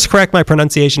either. First, correct my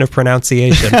pronunciation of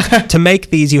pronunciation. To make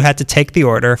these, you had to take the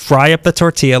order, fry up the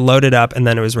tortilla, load it up, and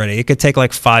then it was ready. It could take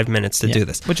like 5 minutes to do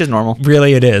this. Which is normal.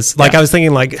 Really, it is. Like, I was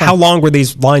thinking, like, how long were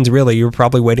these lines really? You were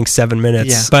probably waiting 7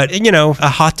 minutes. Yeah. But, a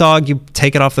hot dog, you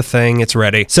take it off the thing, it's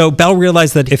ready. So Bell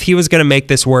realized that if he was going to make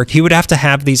this work, he would have to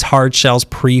have these hard shells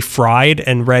pre-fried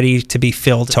and ready to be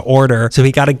filled to order. So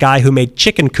he got a guy who made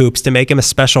chicken coops to make him a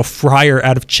special fryer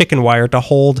out of chicken wire to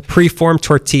hold pre-formed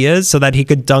tortillas so that he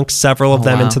could dunk several of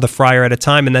them into the fryer at a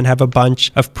time and then have a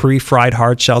bunch of pre-fried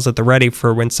hard shells at the ready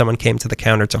for when someone came to the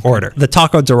counter to order. The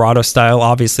taco dorado style,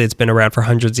 obviously it's been around for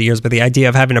hundreds of years, but the idea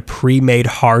of having a pre-made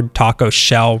hard taco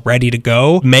shell ready to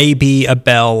go may be a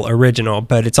Bell original,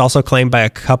 but it's also claimed by a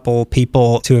couple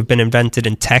people to have been invented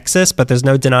in Texas, but there's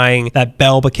no denying that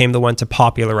Bell became the one to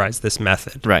popularize this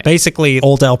method. Right. Basically,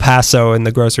 old El Paso in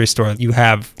the grocery store, you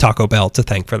have Taco Bell to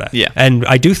thank for that. Yeah. And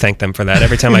I do thank them for that.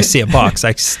 Every time I see a box,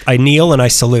 I kneel and I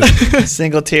salute.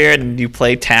 Single tier and you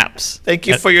play taps. Thank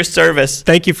you for your service.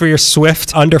 Thank you for your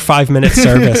swift, under 5 minute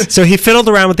service. So he fiddled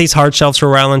around with these hard shells for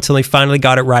a while until he finally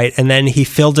got it right. And then he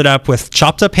filled it up with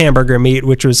chopped up hamburger meat,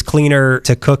 which was cleaner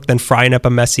to cook than frying up a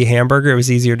messy hamburger. It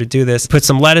was easier to do this. Put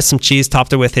some lettuce, some cheese,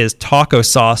 topped it with his taco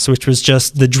sauce, which was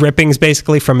just the drippings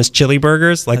basically from his chili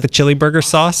burgers, like the chili burger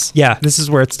sauce. Yeah, this is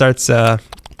where it starts.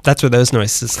 That's where those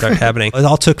noises start happening. It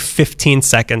all took 15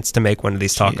 seconds to make one of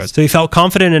these tacos. Jeez. So he felt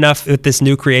confident enough with this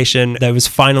new creation that it was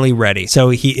finally ready.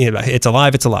 So it's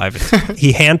alive, it's alive.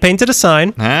 He hand painted a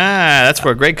sign. That's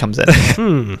where Greg comes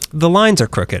in. The lines are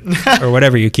crooked, or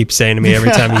whatever you keep saying to me every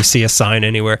time you see a sign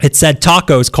anywhere. It said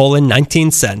tacos,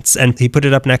 19 cents. And he put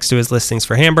it up next to his listings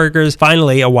for hamburgers.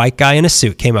 Finally, a white guy in a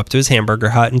suit came up to his hamburger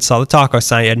hut and saw the taco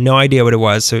sign. He had no idea what it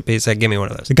was. So he said, give me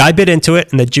one of those. The guy bit into it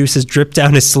and the juices dripped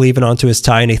down his sleeve and onto his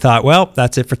tie. And he thought, well,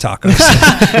 that's it for tacos.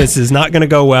 This is not going to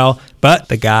go well. But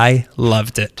the guy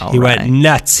loved it. He went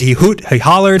nuts. He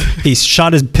hollered. He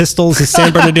shot his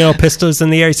San Bernardino pistols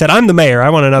in the air. He said, I'm the mayor. I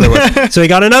want another one. So he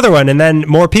got another one. And then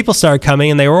more people started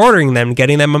coming and they were ordering them,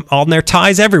 getting them on their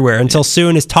ties everywhere until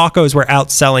soon his tacos were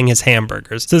outselling his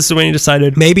hamburgers. So this is when he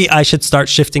decided, maybe I should start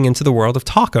shifting into the world of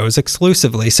tacos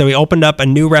exclusively. So he opened up a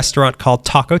new restaurant called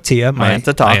Taco Tia, my Aunt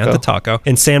the Taco,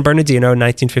 in San Bernardino in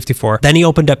 1954. Then he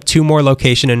opened up 2 more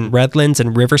locations in Redlands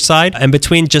and Riverside. And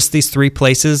between just these 3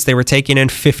 places, they were taking in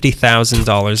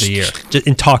 $50,000 a year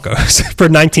in tacos for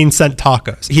 19-cent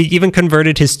tacos. He even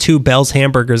converted his 2 Bell's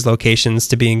Hamburgers locations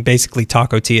to being basically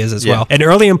Taco Tias as well. An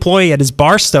early employee at his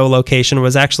Barstow location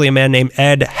was actually a man named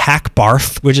Ed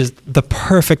Hackbarth, which is the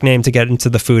perfect name to get into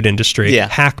the food industry. Yeah.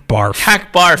 Hackbarth.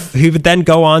 Hackbarth. He would then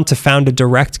go on to found a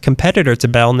direct competitor to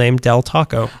Bell named Del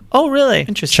Taco. Oh, really?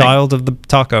 Interesting. Child of the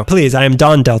taco. Please, I am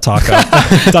Don Del Taco.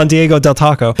 Don Diego Del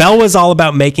Taco. Bell was all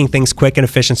about making things quick and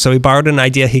efficient, so he borrowed an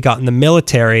idea he got in the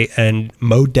military and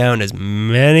mowed down as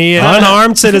many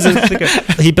unarmed citizens.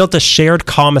 He built a shared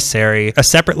commissary, a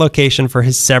separate location for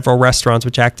his several restaurants,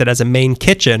 which acted as a main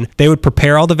kitchen. They would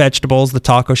prepare all the vegetables, the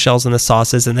taco shells, and the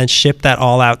sauces, and then ship that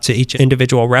all out to each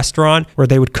individual restaurant where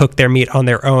they would cook their meat on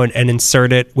their own and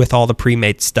insert it with all the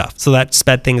pre-made stuff. So that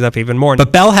sped things up even more.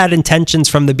 But Bell had intentions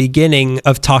from the beginning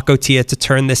of Taco Tia to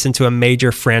turn this into a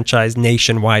major franchise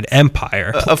nationwide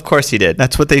empire. Of course he did.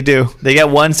 That's what they do. They get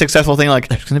one successful thing like,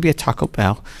 there's going to be a Taco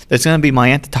Bell. There's going to be my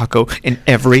Aunt the Taco in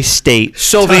every state.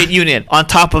 Soviet Union on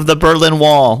top of the Berlin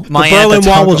Wall. The Berlin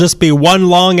Wall will just be one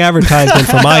long advertisement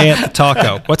for my Aunt the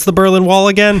Taco. What's the Berlin Wall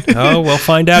again? Oh, we'll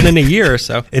find out in a year or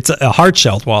so. It's a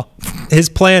hard-shelled wall. His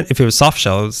plan, if it was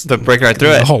soft-shell, the break right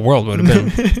through it. The whole world would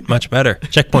have been much better.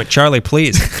 Checkpoint Charlie,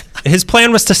 please. His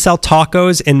plan was to sell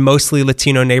tacos in mostly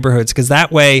Latino neighborhoods because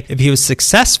that way, if he was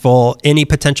successful, any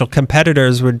potential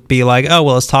competitors would be like, oh,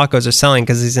 well, his tacos are selling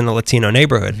because he's in a Latino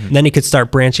neighborhood. Mm-hmm. Then he could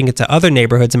start branching into other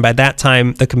neighborhoods. And by that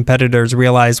time, the competitors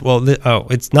realized, well,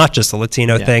 it's not just a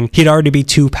Latino thing. He'd already be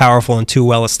too powerful and too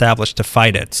well established to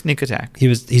fight it. Sneak attack.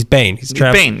 He's Bane. He's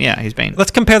Bane. Yeah, he's Bane.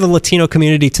 Let's compare the Latino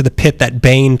community to the pit that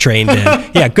Bane trained in.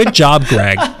 Yeah, good job,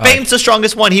 Greg. Bane's the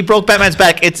strongest one. He broke Batman's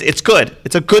back. It's good.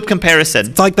 It's a good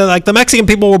comparison. It's like the Mexican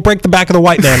people will break the back of the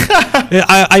white man.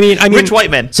 I mean, rich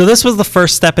white men. So this was the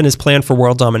first step in his plan for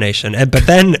world domination. But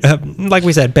then, like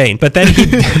we said, Bane. But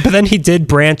then he did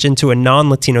branch into a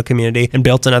non-Latino community and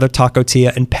built another Taco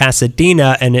Tia in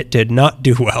Pasadena, and it did not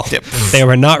do well. Yep. They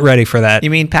were not ready for that. You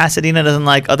mean Pasadena doesn't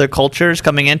like other cultures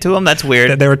coming into them? That's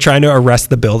weird. They were trying to arrest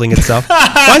the building itself.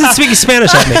 Why is it speaking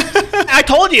Spanish at me? I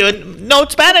told you, no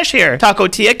Spanish here. Taco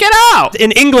Tia, get out.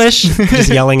 In English, just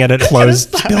yelling at a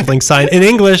closed building sign. In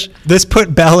English, this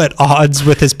put Bell at odds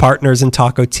with his partners in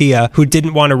Taco Tia, who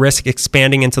didn't want to risk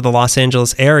expanding into the Los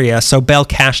Angeles area. So Bell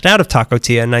cashed out of Taco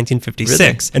Tia in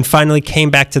 1956 and finally came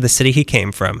back to the city he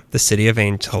came from, the city of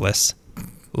Angeles.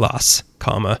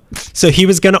 So he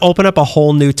was going to open up a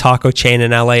whole new taco chain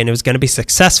in LA, and it was going to be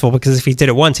successful because if he did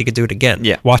it once, he could do it again.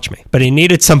 Yeah. Watch me. But he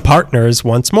needed some partners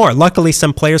once more. Luckily,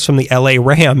 some players from the LA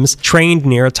Rams trained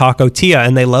near a Taco Tia,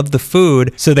 and they loved the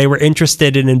food, so they were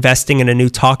interested in investing in a new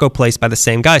taco place by the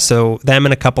same guy. So them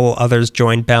and a couple others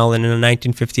joined Bell, and in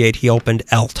 1958, he opened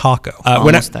El Taco.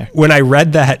 When I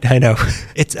read that, I know.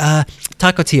 It's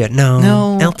Taco Tia.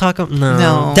 No. El Taco.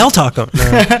 No. Del Taco.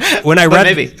 No. When I read...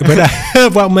 maybe.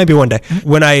 Well, maybe one day.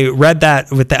 When I read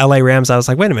that with the LA Rams, I was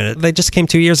like, wait a minute. They just came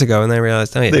 2 years ago, and I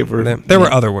realized, oh, yeah, there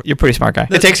were other words. You're a pretty smart guy.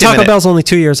 It takes Taco Bell's only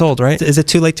 2 years old, right? Is it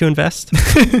too late to invest?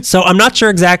 So I'm not sure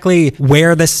exactly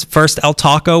where this first El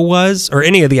Taco was, or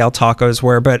any of the El Tacos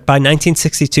were, but by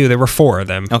 1962, there were 4 of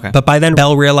them. Okay. But by then,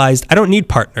 Bell realized, I don't need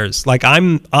partners. Like,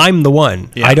 I'm the one.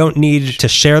 Yeah. I don't need to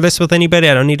share this with anybody.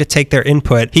 I don't need to take their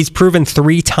input. He's proven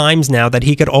 3 times now that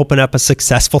he could open up a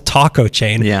successful taco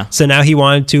chain. Yeah. So now he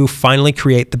wanted to finally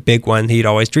create the big one he'd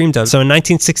always dreamed of. So in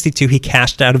 1962, he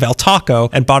cashed out of El Taco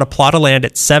and bought a plot of land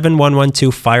at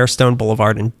 7112 Firestone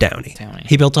Boulevard in Downey.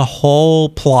 He built a whole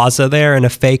plaza there in a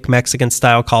fake Mexican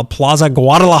style called Plaza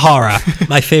Guadalajara.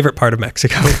 My favorite part of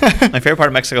Mexico. My favorite part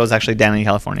of Mexico is actually Downey,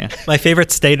 California. My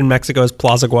favorite state in Mexico is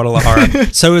Plaza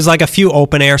Guadalajara. So it was like a few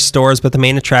open air stores, but the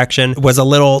main attraction was a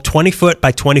little 20-foot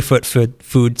by 20-foot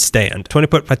food stand.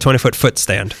 20-foot by 20-foot foot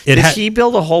stand. Did he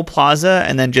build a whole plaza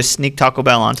and then just sneak Taco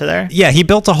Bell onto there? Yeah, he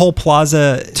built a whole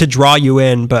plaza to draw you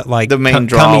in, but like the main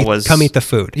draw was come eat the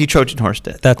food. He Trojan horsed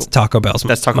it. That's Taco Bell's.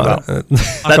 That's Taco Bell.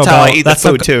 That's how I eat the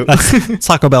food too. That's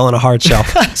Taco Bell on a hard shell.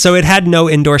 So it had no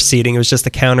indoor seating. It was just a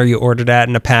counter you ordered at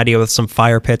and a patio with some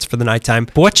fire pits for the nighttime.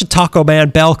 But what should Taco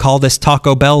Man Bell call this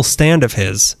Taco Bell stand of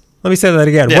his? Let me say that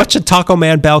again. Yeah. What should Taco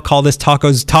Man Bell call this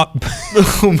taco's top?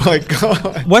 Oh my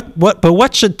God.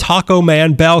 What should Taco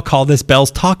Man Bell call this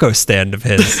Bell's taco stand of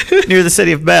his? Near the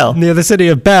city of Bell. Near the city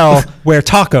of Bell, where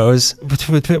tacos.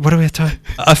 What are we talking?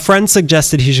 A friend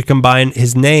suggested he should combine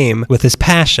his name with his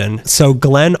passion, so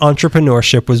Glenn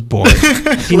Entrepreneurship was born.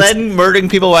 Glenn murdering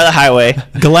people by the highway.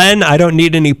 Glenn, I don't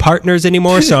need any partners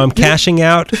anymore, so I'm cashing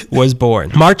out, was born.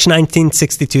 March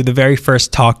 1962, the very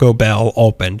first Taco Bell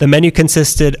opened. The menu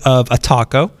consisted of a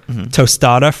taco,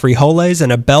 tostada, frijoles,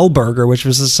 and a Bell burger, which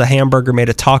was just a hamburger made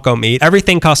of taco meat.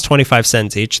 Everything cost 25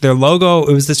 cents each. Their logo,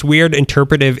 it was this weird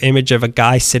interpretive image of a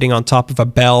guy sitting on top of a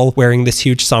bell wearing this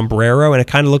huge sombrero, and it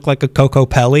kind of looked like a Coco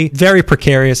Pelli. Very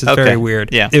precarious. It's very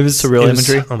weird. Yeah. It was surreal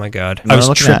imagery. Oh my God. No, I was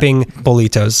look at that. tripping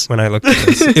bolitos when I looked at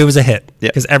this. It was a hit Yeah.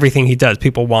 because everything he does,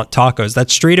 people want tacos. That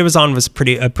street it was on was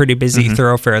a pretty busy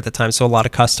thoroughfare at the time, so a lot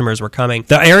of customers were coming.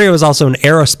 The area was also an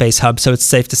aerospace hub, so it's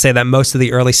safe to say that most of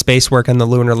the early space work on the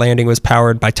lunar landing was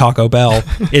powered by Taco Bell.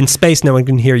 In space, no one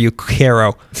can hear you,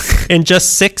 Caro. In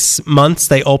just 6 months,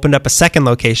 they opened up a second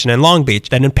location in Long Beach,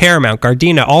 then in Paramount,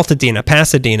 Gardena, Altadena,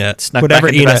 Pasadena, Snuck whatever.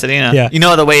 back into Pasadena. Yeah. You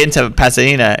know, the way into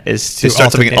Pasadena is to To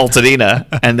start something Altadena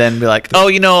and then be like, oh,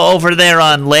 you know, over there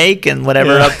on Lake and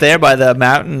whatever Yeah. up there by the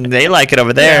mountain, they like it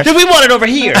over there. We want it over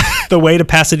here. The way to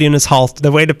Pasadena's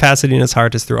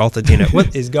heart is through Altadena.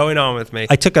 What is going on with me?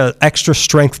 I took an extra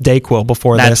strength Dayquil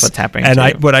before That's this. what's happening And to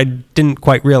you. what I didn't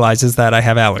quite realize is that I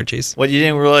have allergies. What you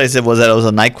didn't realize was that it was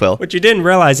a NyQuil. What you didn't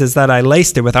realize is that I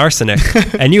laced it with arsenic,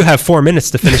 and you have 4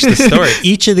 minutes to finish the story.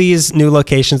 Each of these new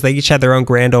locations, they each had their own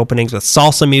grand openings with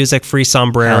salsa music, free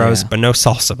sombreros, Hell yeah. but no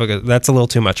salsa because that's a little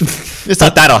too much. It's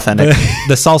not that authentic.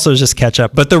 The salsa is just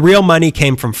ketchup. But the real money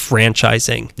came from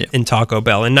franchising in Taco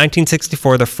Bell. In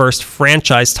 1964, the first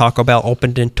franchise Taco Bell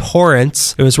opened in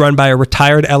Torrance. It was run by a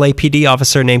retired LAPD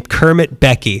officer named Kermit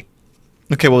Becky.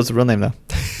 Okay, what was the real name, though?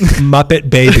 Muppet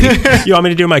Baby. You want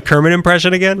me to do my Kermit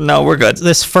impression again? No, we're good.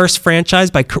 This first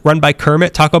franchise run by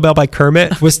Kermit, Taco Bell by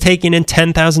Kermit, was taking in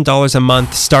 $10,000 a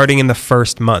month starting in the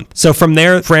first month. So from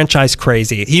there, franchise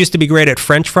crazy. He used to be great at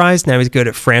French fries. Now he's good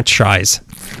at franchise.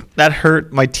 That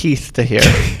hurt my teeth to hear.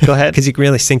 Go ahead. Because you can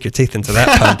really sink your teeth into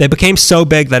that pun. They became so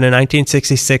big that in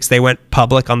 1966, they went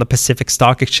public on the Pacific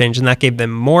Stock Exchange, and that gave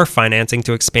them more financing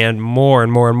to expand more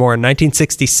and more and more. In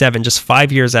 1967, just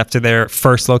 5 years after their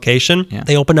first location,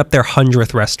 they opened up their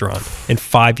 100th restaurant in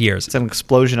 5 years. It's an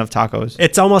explosion of tacos.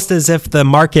 It's almost as if the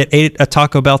market ate a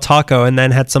Taco Bell taco and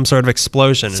then had some sort of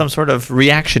explosion. Some sort of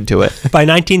reaction to it. By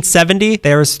 1970,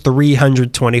 there was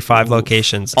 325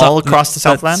 locations. All across the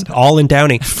Southland? All in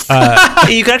Downey.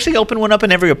 You could actually open one up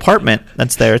in every apartment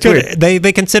that's there. It's Dude, weird.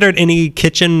 they considered any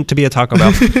kitchen to be a Taco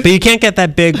Bell. But you can't get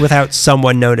that big without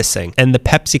someone noticing. And the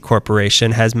Pepsi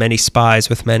Corporation has many spies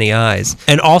with many eyes.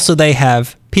 And also they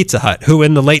have Pizza Hut, who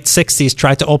in the late 60s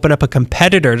tried to open up a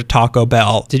competitor to Taco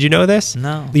Bell. Did you know this?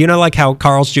 No. You know like how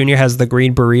Carl's Jr. has the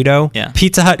green burrito? Yeah.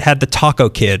 Pizza Hut had the Taco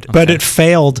Kid, but it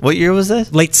failed. What year was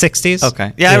this? Late 60s.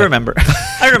 Okay. Yeah, I remember.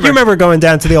 I remember. You remember going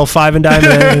down to the old Five and Dime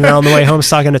and on the way home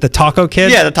talking at the Taco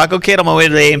Kid? Yeah, the Taco Kid on my way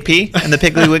to the A&P and the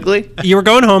Piggly Wiggly. You were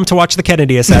going home to watch the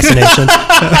Kennedy assassination.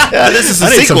 Yeah, this is a I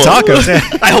need some sequel.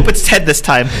 tacos. I hope it's Ted this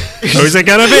time. Who's it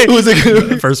gonna be? Who's it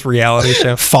gonna be? First reality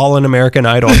show. Fallen American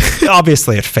Idol.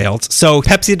 Obviously it failed. So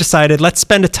Pepsi decided, let's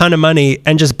spend a ton of money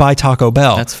and just buy Taco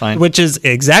Bell. That's fine. Which is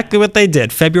exactly what they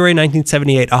did. February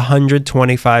 1978,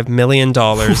 $125 million.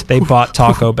 They bought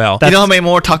Taco Bell. You know how many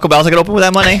more Taco Bells I could open with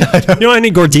that money? You know how many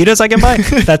gorditas I can buy?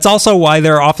 That's also why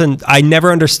they're often, I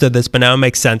never understood this, but now it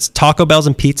makes sense. Taco Bells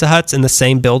and Pizza Huts in the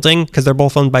same building because they're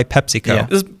both owned by PepsiCo. Yeah.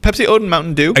 Does Pepsi own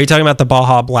Mountain Dew? Are you talking about the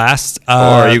Baja Blast? Or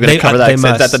are you going to cover that? They Is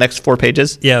must. that the next 4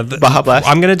 pages? Yeah. Baja Blast?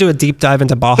 I'm going to do a deep dive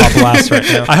into Baja Blast right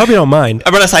now. I hope you don't mind. I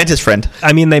brought a scientist friend.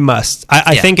 I mean, they must.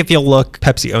 I Yeah. think if you look,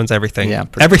 Pepsi owns everything. Yeah,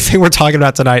 pretty Everything we're talking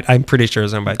about tonight, I'm pretty sure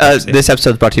is owned by Pepsi. This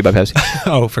episode is brought to you by Pepsi.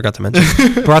 Oh, forgot to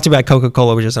mention. Brought to you by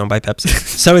Coca-Cola, which is owned by Pepsi.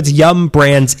 So it's Yum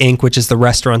Brands, Inc., which is the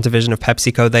restaurant division of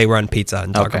PepsiCo. They run pizza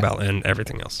and Taco Okay. Bell and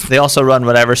everything else. They also run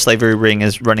whatever slavery ring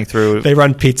is running through. They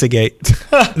run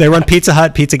Pizzagate. They run Pizza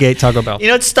Hut, Pizzagate, Taco Bell. You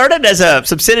know, it started as a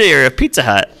subsidiary of Pizza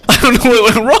Hut. I don't know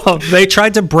what went wrong. They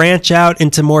tried to branch out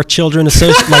into more children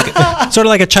like sort of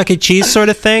like a Chuck E. Cheese sort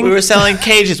of thing. We were selling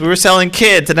cages. We were selling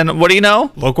kids. And then what do you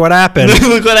know? Look what happened.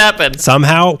 Look what happened.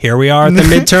 Somehow, here we are at the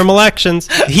midterm elections.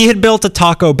 He had built a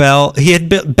Taco Bell.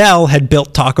 Bell had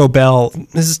built Taco Bell.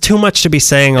 This is too much to be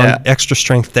saying on Yeah. extra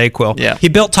strength Dayquil. Yeah. He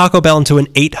built Taco Bell into an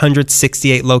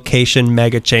 868 location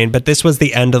mega chain, but this was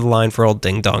the end of the line for old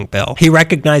Ding Dong Bell. He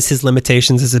recognized his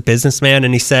limitations as a businessman,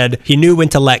 and he said he knew when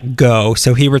to let go.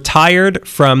 So he retired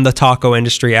from the taco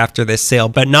industry after this sale,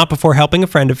 but not before helping a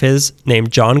friend of his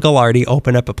named John Gallardi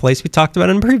open up a place we talked about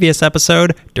in a previous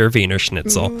episode, Der Wiener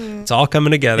Schnitzel. It's all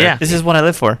coming together. Yeah, this is what I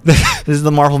live for. This is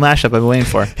the Marvel mashup I've been waiting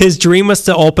for. His dream was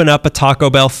to open up a Taco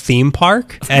Bell theme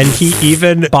park, and he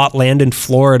even bought land in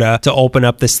Florida to open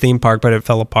up this theme park, but it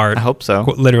fell apart. I hope so.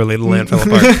 Literally, the land fell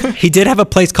apart. He did have a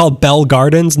place called Bell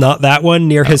Gardens, not that one,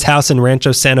 near his house in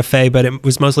Rancho Santa Fe, but it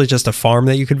was mostly just a farm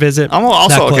that you could visit. I'm also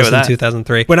That okay closed with that. in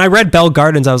 2003. When I read Bell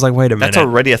Gardens, I was like, wait a minute. That's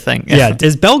already a thing. Yeah,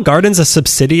 is Bell Gardens a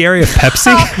subsidiary of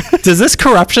Pepsi? Does this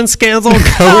corruption scandal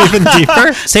go even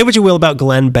deeper? Say what you will about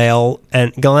Glenn Bale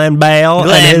and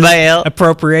his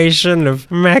appropriation of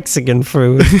Mexican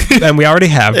food, and we already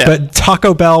have. Yeah. But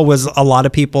Taco Bell was a lot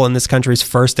of people in this country's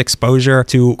first exposure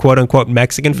to quote unquote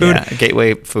Mexican food. Yeah,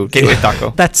 gateway food, gateway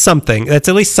taco. That's something. That's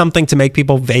at least something to make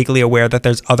people vaguely aware that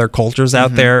there's other cultures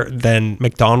out there than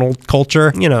McDonald's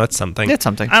culture. You know, it's something. It's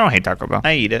something. I don't hate Taco Bell.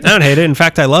 I eat it. I don't hate it. In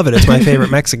fact, I love it. It's my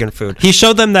favorite Mexican food. He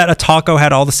showed them that a taco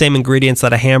had all the same ingredients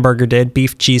that a hamburger did: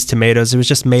 beef, cheese, tomatoes. It was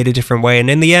just made a different way. And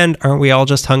in the end, aren't we all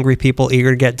just hungry people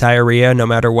eager to get diarrhea no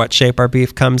matter what shape our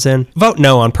beef comes in? Vote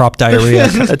no on Prop Diarrhea.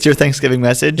 That's your Thanksgiving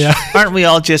message? Yeah. Aren't we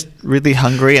all just really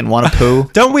hungry and want to poo?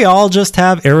 Don't we all just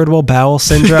have irritable bowel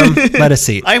syndrome? Let us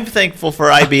eat. I'm thankful for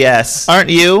IBS. Aren't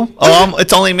you? Oh,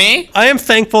 it's only me? I am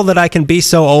thankful that I can be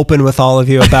so open with all of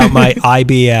you about my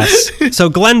IBS. So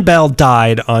Glenn Bell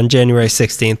died on January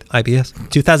 16th. IBS?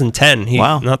 2010.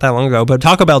 Wow. Not that long ago. But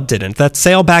Taco Bell didn't. That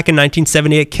sale back in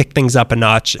 1978 kicked things up a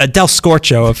notch. A Del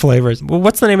Scorcho of flavors. Well,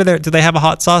 what's the name of their... Do they have a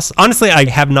hot sauce? Honestly, I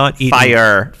have not eaten...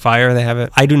 Fire, they have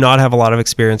it. I do not have a lot of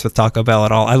experience with Taco Bell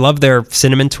at all. I love their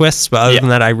cinnamon twists, but other than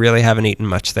that, I really haven't eaten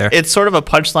much there. It's sort of a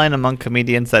punchline among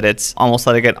comedians that it's almost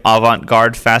like an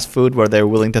avant-garde fast food where they're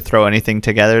willing to throw anything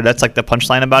together. That's like the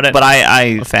punchline about it. But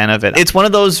I'm a fan of it. It's one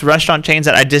of those restaurant chains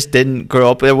that I just didn't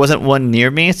grow up. There wasn't one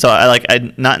near me, so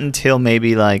I not until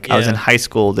maybe I was in high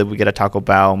school did we get a Taco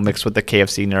Bell mixed with the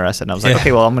KFC near us, and I was like,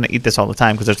 okay, well, I'm gonna eat this all the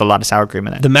time because there's a lot of sour cream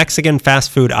in it. The Mexican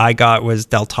fast food I got was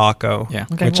Del Taco. Yeah.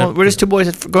 Okay. Well, we're just two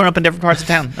boys growing up in different parts of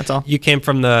town. That's all. You came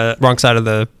from the wrong side of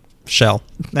the shell.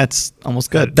 That's almost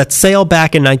good. That sale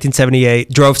back in 1978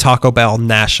 drove Taco Bell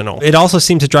national. It also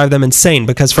seemed to drive them insane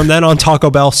because from then on, Taco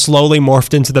Bell slowly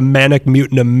morphed into the manic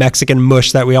mutant of Mexican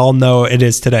mush that we all know it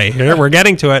is today. Here, we're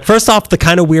getting to it. First off, the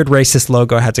kind of weird racist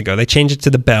logo had to go. They changed it to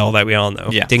the bell that we all know.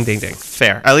 Yeah. Ding, ding, ding.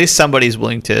 Fair. At least somebody's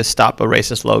willing to stop a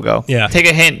racist logo. Yeah. Take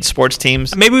a hint, sports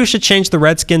teams. Maybe we should change the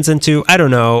Redskins into, I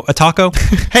don't know, a taco?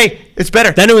 Hey, it's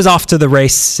better. Then it was off to the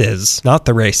races, not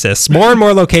the racists. More and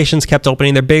more locations kept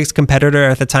opening. Their biggest competitor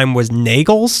at the time was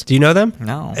Nagel's. Do you know them?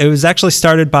 No. It was actually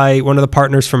started by one of the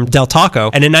partners from Del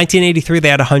Taco. And in 1983, they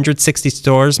had 160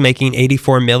 stores making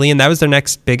 $84 million. That was their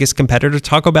next biggest competitor.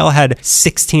 Taco Bell had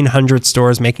 1,600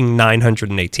 stores making $918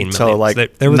 million. So,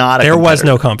 there was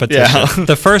no competition. Yeah.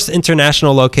 The first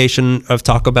international location of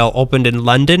Taco Bell opened in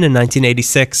London in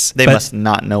 1986. They must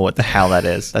not know what the hell that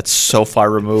is. That's so far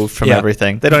removed from Yeah.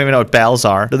 everything. They don't even know what bells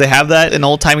are. Do they have that in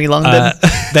old-timey London?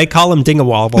 They call them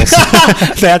dingawobbles.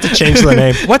 They had to change the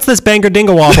name. What's this banger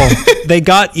dingawobble? They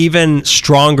got even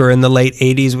stronger in the late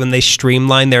 80s when they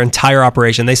streamlined their entire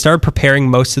operation. They started preparing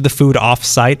most of the food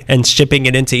off-site and shipping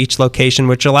it into each location,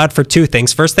 which allowed for two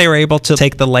things. First, they were able to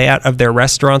take the layout of their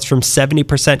restaurants from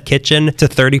 70% kitchen to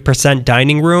 30%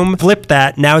 dining room. Flip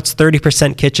that, now it's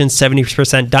 30% kitchen,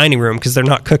 70% dining room because they're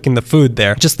not cooking the food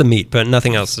there. Just the meat, but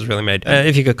nothing else is really made,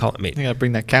 if you could call it meat. You gotta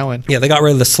bring that cow in. Yeah, they got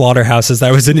rid of the slaughterhouses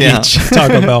that was in each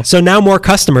Taco Bell. So now more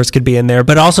customers could be in there,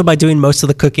 but also by doing most of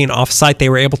the cooking off-site, they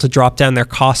were able to drop down their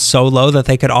costs so low that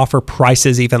they could offer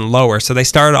prices even lower. So they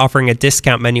started offering a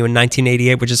discount menu in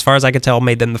 1988, which as far as I could tell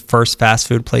made them the first fast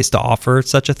food place to offer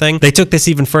such a thing. They took this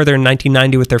even further in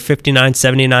 1990 with their 59,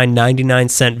 79, 99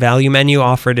 cent value menu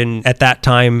offered in, at that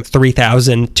time,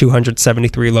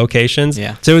 3,273 locations.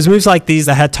 Yeah. So it was moves like these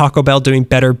that had Taco Bell doing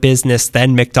better business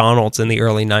than McDonald's in the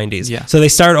early 90s. Yeah. So they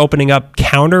started opening up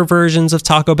counter versions of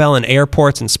Taco Bell in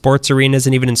airports and sports arenas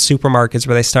and even in supermarkets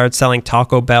where they started selling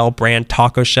Taco Bell brand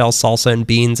taco shell, salsa, and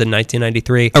beans in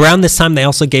 1993. Around this time, they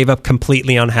also gave up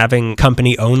completely on having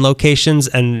company-owned locations,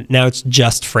 and now it's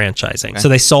just franchising. Okay. So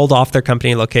they sold off their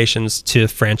company locations to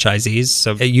franchisees.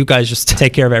 So you guys just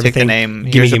take care of everything. Take the name.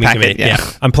 Give me. Yeah.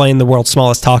 I'm playing the world's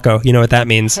smallest taco. You know what that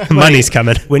means. Money's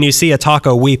coming. When you see a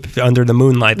taco weep under the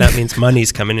moonlight, that means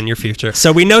money's coming in your future.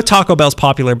 So we know Taco Bell's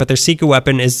popular, but their secret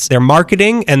weapon is their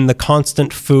marketing and the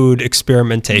constant food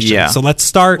experimentation. Yeah. So let's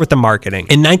start with the marketing.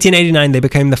 In 1989, they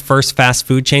became the first fast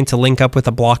food chain to link up with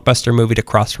a blockbuster movie to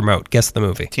cross-promote. Guess the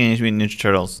movie. Teenage Mutant Ninja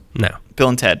Turtles. No. Bill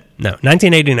and Ted. No.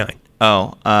 1989.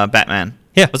 Oh, Batman.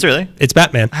 Yeah. Was it really? It's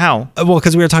Batman. How? Well,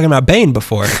 because we were talking about Bane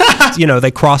before.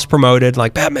 They cross-promoted,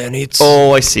 like, Batman eats...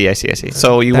 Oh, I see.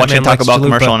 So you watch a Batman Taco likes Bell chalupa.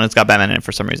 commercial and it's got Batman in it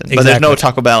for some reason. But there's no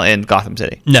Exactly. Taco Bell in Gotham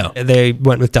City. No, they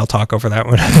went with Del Taco for that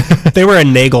one. They were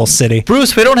in Nagel City.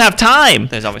 Bruce, we don't have time.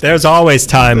 There's always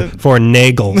time for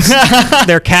Nagels.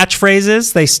 Their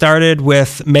catchphrases, they started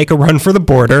with "Make a run for the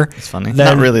border." It's funny.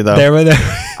 Not really, though.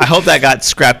 I hope that got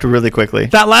scrapped really quickly.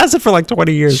 That lasted for like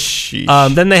 20 years.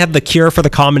 Sheesh. Then they had "The Cure for the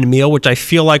Common Meal," which I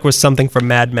feel like was something from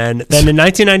Mad Men. Then in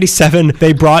 1997,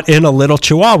 they brought in a little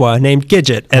chihuahua named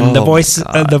Gidget, and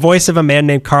the voice of a man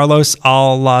named Carlos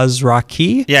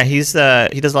Alazraqui. Yeah, he does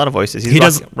a lot of voices. He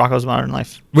does Rocco's Modern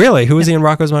Life. Really? Who was he in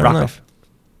Rocco's Modern Rocco. Life?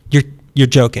 You're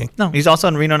joking. No, he's also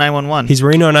in Reno 911. He's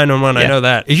Reno 911. Yeah. I know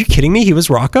that. Are you kidding me? He was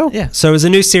Rocco? Yeah. So it was a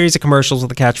new series of commercials with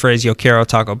the catchphrase "Yo quiero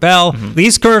Taco Bell." Mm-hmm.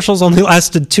 These commercials only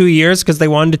lasted 2 years because they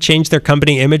wanted to change their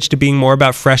company image to being more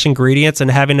about fresh ingredients,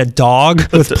 and having a dog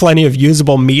with plenty of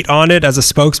usable meat on it as a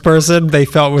spokesperson they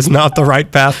felt was not the right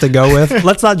path to go with.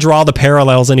 Let's not draw the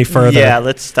parallels any further. Yeah,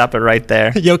 let's stop it right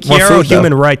there. Yo More quiero food, though.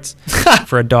 human rights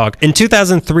for a dog. In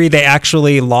 2003, they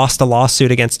actually lost a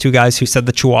lawsuit against two guys who said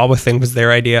the Chihuahua thing was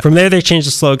their idea. From there, they changed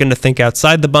the slogan to "Think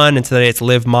outside the bun," and today it's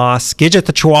 "Live Moss." Gidget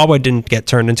the Chihuahua didn't get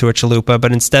turned into a chalupa,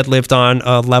 but instead lived on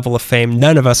a level of fame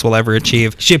none of us will ever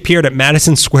achieve. She appeared at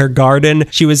Madison Square Garden.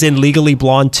 She was in Legally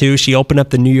Blonde 2. She opened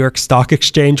up the New York Stock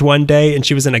Exchange one day, and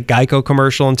she was in a Geico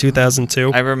commercial in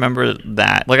 2002. I remember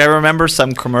that. Like, I remember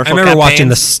some commercial I remember watching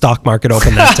the campaigns. stock market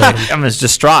open that day. I was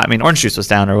distraught. I mean, orange juice was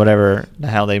down or whatever the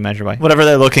hell they measure by. Whatever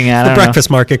they're looking at. I The don't know. breakfast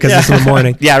market, because it's in the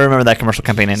morning. Yeah, I remember that commercial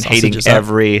campaign and hating Sausages up.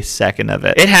 every second of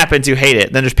it. It happens, you hate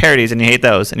it. Then there's parodies and you hate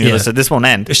those. And you're Yeah. just like, this won't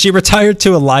end. She retired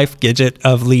to a life, Gidget,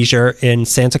 of leisure in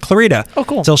Santa Clarita. Oh,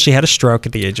 cool. Until she had a stroke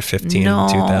at the age of 15 No.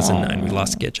 in 2009. We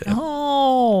lost Gidget.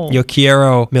 Oh. Yo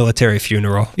quiero military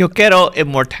funeral. Yo quiero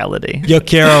immortality. Yo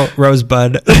quiero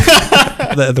rosebud.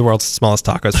 The world's smallest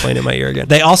tacos playing in my ear again.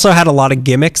 They also had a lot of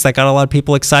gimmicks that got a lot of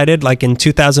people excited. Like in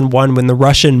 2001, when the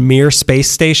Russian Mir space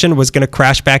station was going to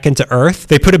crash back into Earth,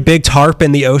 they put a big tarp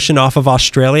in the ocean off of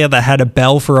Australia that had a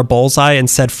bell for a bullseye and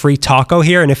said "Free taco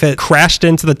here." And if it crashed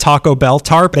into the Taco Bell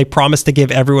tarp, they promised to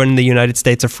give everyone in the United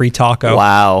States a free taco.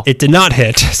 Wow. It did not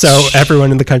hit, so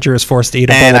everyone in the country was forced to eat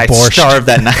a And bowl I of borscht. starved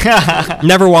that night.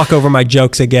 Never walk over my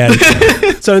jokes again.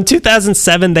 So in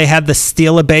 2007, they had the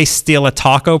Steal a Base, Steal a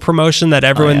Taco promotion that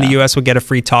everyone in the yeah. U.S. would get a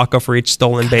free taco for each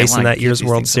stolen base in wanna that keep year's these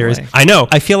World things Series. away. I know.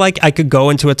 I feel like I could go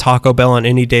into a Taco Bell on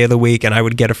any day of the week and I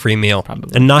would get a free meal.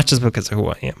 Probably. And not just because of who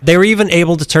I am. They were even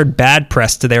able to turn bad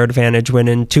press to their advantage when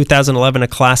in 2011, a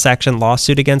class action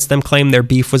lawsuit against them claimed their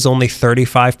beef was only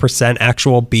 35%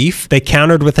 actual beef. They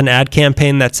countered with an ad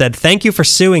campaign that said, "Thank you for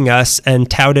suing us," and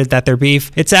touted that their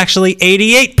beef, it's actually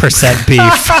 88%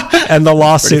 beef. And the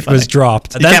lawsuit was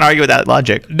dropped. You can't argue with that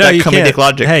logic. No, that you comedic can't.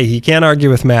 logic. Hey, you can't argue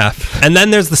with math. And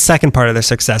then there's the second part of their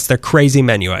success, their crazy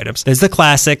menu items. There's the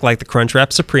classic, like the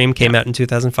Crunchwrap Supreme came out in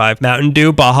 2005, Mountain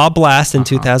Dew Baja Blast in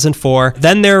 2004.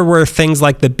 Then there were things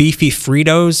like the Beefy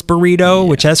Fritos burrito,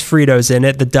 which has Fritos in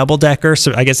it, the Double Decker,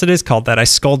 so I guess it is called that. I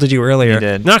scolded you earlier. You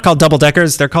did. They're not called Double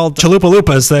Deckers, they're called Chalupa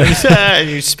Lupas. And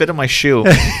you spit on my shoe.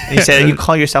 And you said, "You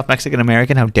call yourself Mexican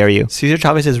American? How dare you?" Cesar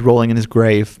Chavez is rolling in his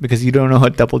grave because you don't know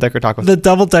what double decker taco is. The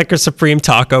Double Decker Supreme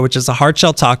Taco, which is a hard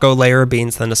shell taco, layer of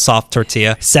beans, then a soft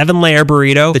tortilla. 7-layer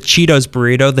burrito, the Cheetos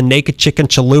burrito, the Naked Chicken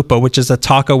Chalupa, which is a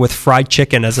taco with fried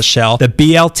chicken as a shell. The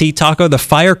BLT taco, the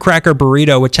Firecracker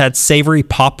burrito, which had savory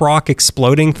pop rock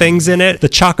exploding things in it. The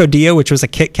Chocodillo, which was a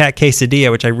Kit Kat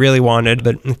quesadilla, which I really wanted,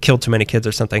 but killed too many kids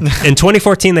or something. In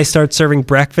 2014, they started serving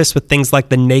breakfast with things like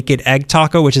the Naked Egg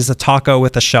Taco, which is a taco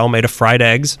with a shell made of fried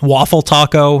eggs. Waffle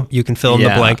Taco, you can fill in the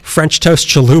Yeah. blank. French Toast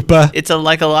Chalupa. It's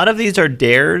like a lot of these are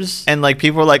dares, and like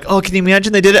people are like, "Oh, can you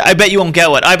imagine they did it? I bet you won't get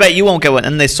one. I bet you won't get one."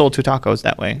 And they sold 2 tacos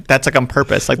that way. That's like on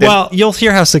purpose. Like, Well, you'll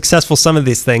hear how successful some of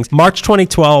these things. March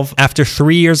 2012, after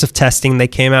 3 years of testing, they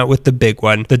came out with the big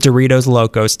one, the Doritos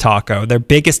Locos Taco. Their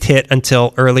biggest hit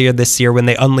until earlier this year when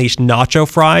they unleashed nacho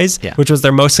fries, Yeah. which was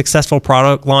their most successful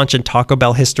product launch in Taco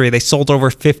Bell history. They sold over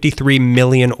 53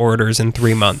 million orders in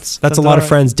 3 months. That's a lot of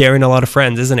friends daring a lot of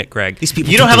friends, isn't it, Greg? These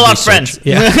people You don't have a lot of friends.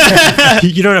 Yeah.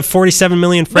 You don't have 47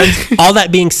 million friends. All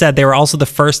that being said, they were also the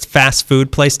first fast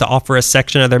food place to offer a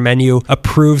section of their menu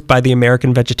approved by the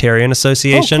American Vegetarian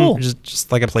Association, Oh, cool. which is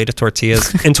just like a plate of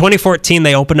tortillas. In 2014,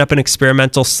 they opened up an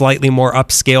experimental, slightly more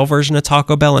upscale version of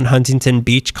Taco Bell in Huntington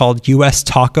Beach called US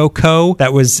Taco Co.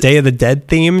 That was Day of the Dead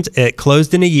themed. It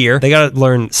closed in a year. They got to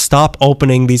learn, stop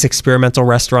opening these experimental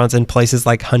restaurants in places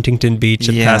like Huntington Beach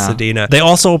and Yeah. Pasadena. They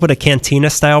also opened a cantina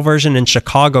style version in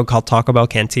Chicago called Taco Bell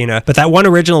Cantina. But that one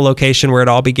original location where it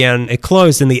all began, it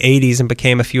closed in the 80s and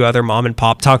became a few other mom and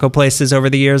pop taco places over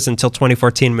the years until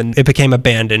 2014 when it became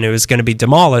abandoned. It was going to be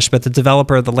demolished, but the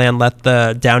developer of the land let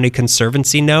the Downey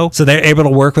Conservancy know. So they're able to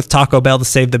work with Taco Bell to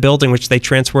save the building, which they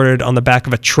transported on the back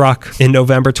of a truck in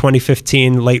November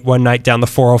 2015, late one night down the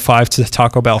 405 to the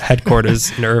Taco Bell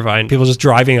headquarters in Irvine. People just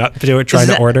driving up to it, trying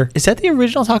to order. Is that the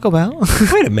original Taco Bell?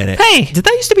 Wait a minute. Hey! Did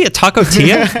that used to be a Taco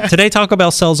Tia? Today, Taco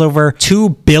Bell sells over 2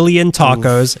 billion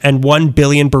tacos and 1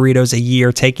 billion burritos a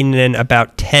year, taking in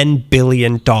about $10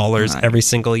 billion every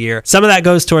single year. Some of that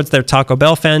goes towards their Taco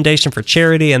Bell Foundation for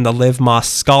charity and the Liv Moss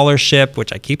Scholarship,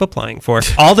 which I keep applying for.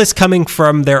 All this coming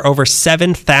from their over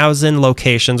 7,000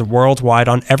 locations worldwide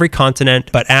on every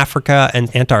continent but Africa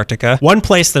and Antarctica. One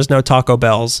place there's no Taco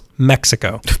Bells,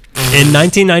 Mexico. In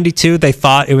 1992, they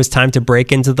thought it was time to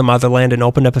break into the motherland and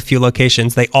opened up a few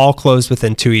locations. They all closed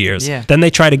within 2 years. Yeah. Then they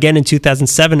tried again in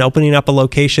 2007, opening up a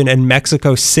location in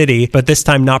Mexico City, but this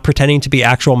time not pretending to be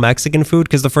actual Mexican food,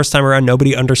 because the first time around,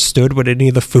 nobody understood what any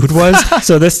of the food was.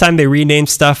 So this time they renamed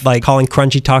stuff like calling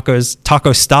crunchy tacos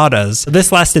tacostadas.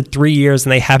 This lasted 3 years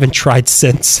and they haven't tried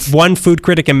since. One food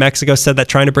critic in Mexico said that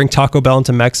trying to bring Taco Bell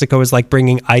into Mexico is like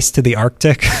bringing ice to the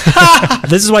Arctic.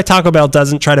 This is why Taco Bell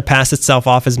doesn't try to pass itself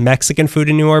off as Mexican food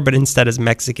anymore, but instead as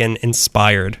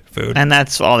Mexican-inspired food. And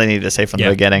that's all they needed to say from the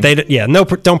beginning.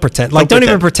 Don't pretend. Don't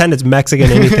even pretend it's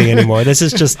Mexican anything anymore. This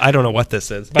is just, I don't know what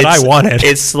this is, but I want it.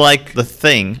 It's like The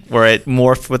Thing, where it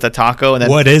morphed with a taco. And then,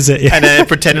 what is it? Yeah. And then it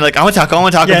pretended like, I want a taco, I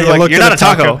want a taco. Yeah, People are like, look you're at not a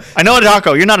the taco. taco. I know a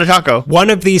taco. You're not a taco. One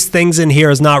of these things in here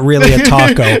is not really a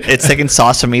taco. It's taking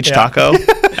sauce from each taco.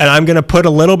 And I'm going to put a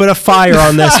little bit of fire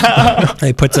on this.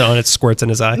 He puts it on, it squirts in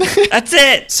his eye. That's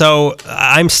it. So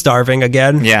I'm starving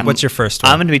again. Yeah. What's your first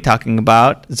one? I'm going to be talking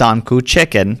about Zanku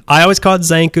chicken. I always call it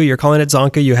Zanku. You're calling it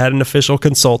Zonku. You had an official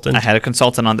consultant. I had a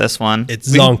consultant on this one. It's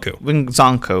Zonku.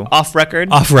 Zanku. Off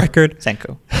record? Off record?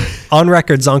 Zanku. On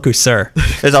record, Zonku, sir.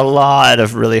 There's a lot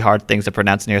of really hard things to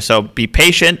pronounce in here, so be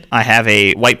patient. I have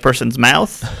a white person's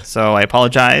mouth, so I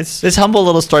apologize. This humble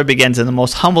little story begins in the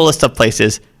most humblest of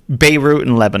places, Beirut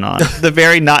in Lebanon, the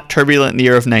very not turbulent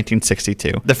year of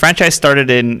 1962. The franchise started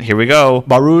in, here we go,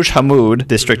 Barouj Hamoud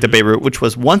district of Beirut, which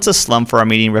was once a slum for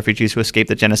Armenian refugees who escaped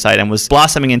the genocide and was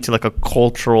blossoming into like a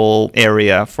cultural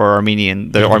area for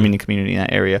Armenian community in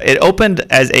that area. It opened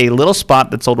as a little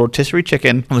spot that sold rotisserie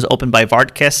chicken and was opened by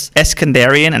Vartkes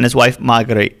Eskandarian and his wife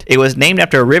Margaret. It was named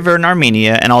after a river in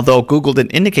Armenia, and although Google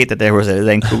didn't indicate that there was a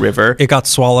Zanku river, It got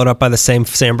swallowed up by the same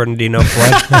San Bernardino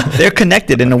flood. they're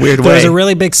connected in a weird way. There was a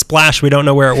really big splash. We don't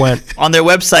know where it went. On their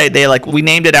website, we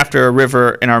named it after a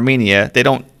river in Armenia. They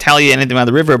don't tell you anything about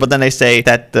the river, but then they say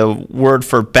that the word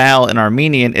for bell in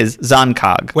Armenian is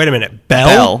Zankag. Wait a minute. Bell?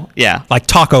 Bell, yeah. Like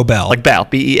Taco Bell. Like bell,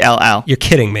 Bell. You're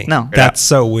kidding me. No. That's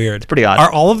so weird. It's pretty odd.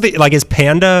 Are all of the, like, is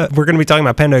Panda, we're going to be talking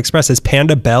about Panda Express, is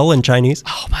Panda Bell in Chinese?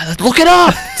 Oh my, let's look it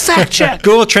up. Fact check.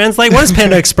 Google Translate. What does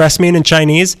Panda Express mean in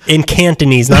Chinese? In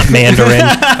Cantonese, not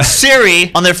Mandarin.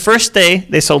 Siri, on their first day,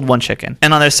 they sold one chicken.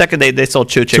 And on their second day, they sold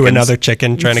two chickens. To another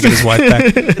chicken trying to get his wife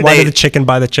back. Why did the chicken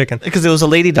buy the chicken? Because it was a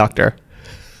lady doctor.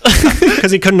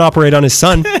 Because he couldn't operate on his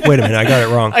son. Wait a minute, I got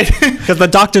it wrong. Because the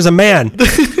doctor's a man.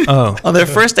 Oh. On their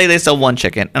first day, they sold one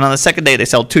chicken. And on the second day, they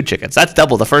sold two chickens. That's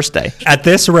double the first day. At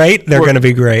this rate, they're going to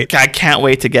be great. I can't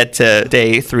wait to get to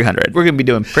day 300. We're going to be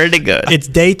doing pretty good. It's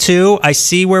day 2. I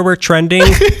see where we're trending.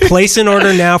 Place an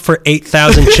order now for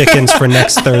 8,000 chickens for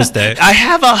next Thursday. I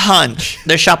have a hunch.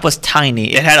 Their shop was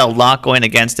tiny. It had a lot going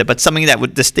against it, but something that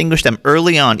would distinguish them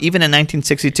early on, even in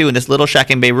 1962, in this little shack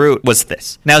in Beirut, was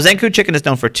this. Now, Zanku chicken is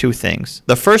known for two things.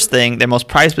 The first thing, their most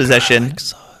prized possession,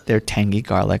 their tangy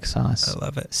garlic sauce. I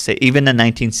love it. Even in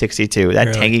 1962,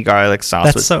 that tangy garlic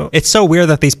sauce It's so weird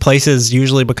that these places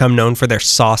usually become known for their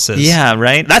sauces. Yeah,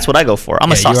 right? That's what I go for.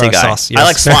 I'm a saucy guy. I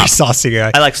like slop. Saucy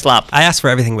guy. I like slop. I ask for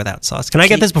everything without sauce. Can I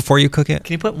get this before you cook it?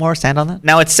 Can you put more sand on that?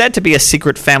 Now, it's said to be a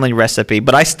secret family recipe,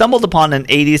 but I stumbled upon an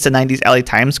 80s to 90s LA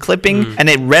Times clipping, and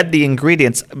it read the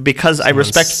ingredients because I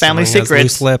respect family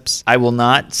secrets. Lips. I will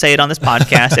not say it on this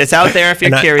podcast. It's out there if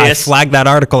you're curious. I flagged that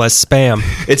article as spam.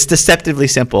 It's deceptively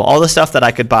simple. All the stuff that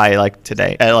I could buy like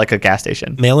today at like a gas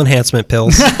station. Male enhancement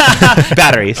pills.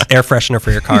 Batteries. Air freshener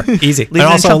for your car. Easy. Leave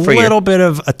and it also in a for you. little bit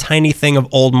of a tiny thing of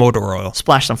old motor oil.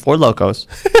 Splash some Four Locos.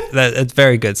 It's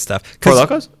very good stuff. Four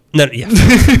Locos? No, yeah.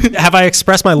 Have I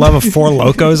expressed my love of Four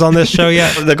Locos on this show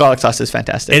yet? The garlic sauce is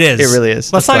fantastic. It is. It really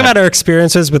is. Let's talk about our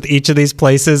experiences with each of these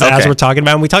places as we're talking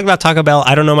about them. We talked about Taco Bell.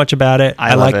 I don't know much about it.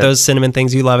 I like those cinnamon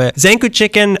things. You love it. Zanku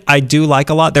chicken, I do like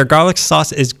a lot. Their garlic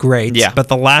sauce is great. Yeah. But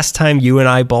the last time you and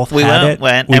I both had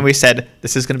went and we said,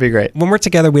 this is going to be great. When we're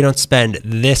together, we don't spend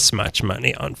this much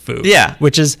money on food. Yeah.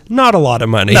 Which is not a lot of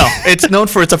money. No, it's known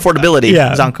for its affordability,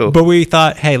 Zanku. But we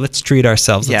thought, hey, let's treat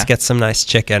ourselves. Let's get some nice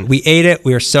chicken. We ate it.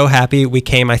 We were so so happy. We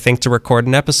came, I think, to record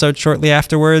an episode shortly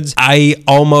afterwards. I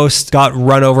almost got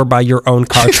run over by your own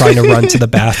car trying to run to the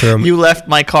bathroom. You left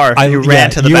my car. You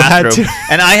ran to the bathroom.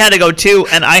 And I had to go too,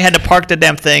 and I had to park the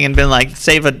damn thing and been like,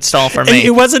 save a stall for me.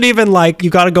 It wasn't even like,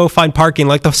 you got to go find parking.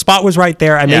 Like, the spot was right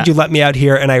there. I made you let me out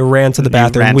here, and I ran to the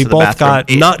bathroom. We both got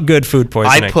not good food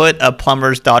poisoning. I put a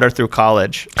plumber's daughter through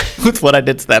college. That's what I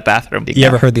did to that bathroom. You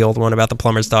ever heard the old one about the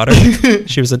plumber's daughter?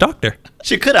 She was a doctor.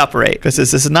 She could operate, because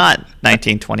this is not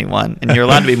 1921, and you're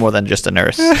allowed to be more than just a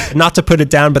nurse. Not to put it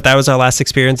down, but that was our last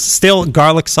experience. Still,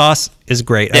 garlic sauce is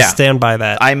great. I stand by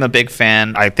that. I'm a big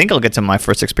fan. I think I'll get to my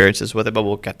first experiences with it, but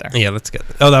we'll get there. Yeah, let's get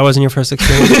there. Oh, that wasn't your first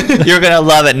experience? You're going to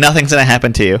love it. Nothing's going to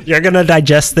happen to you. You're going to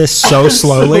digest this so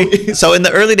slowly. So in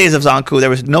the early days of Zankou, there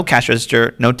was no cash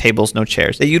register, no tables, no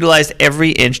chairs. They utilized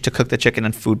every inch to cook the chicken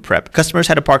and food prep. Customers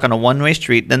had to park on a one-way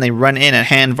street, then they run in and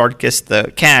hand Vargas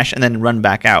the cash and then run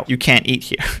back out. You can't eat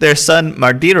here. Their son,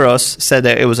 Mardiros, said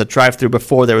that it was a drive-thru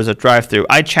before there was a drive-thru.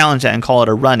 I challenge that and call it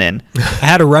a run-in. I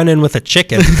had a run-in with a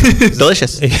chicken.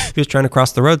 Delicious. He was trying to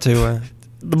cross the road to...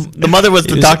 The mother was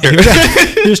the doctor.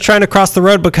 He was trying to cross the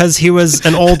road because he was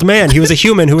an old man. He was a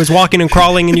human who was walking and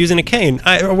crawling and using a cane.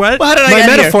 What? Well, how did I my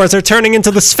get metaphors are turning into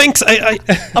the Sphinx.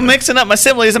 I'm mixing up my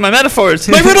similes and my metaphors.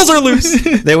 My riddles are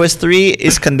loose. There was 3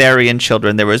 Iskandarian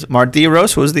children. There was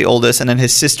Mardiros, who was the oldest, and then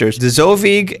his sisters,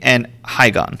 Dzovig and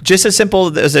Hygon. Just as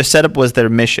simple as their setup was their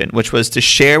mission, which was to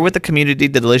share with the community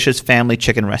the delicious family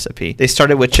chicken recipe. They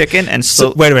started with chicken and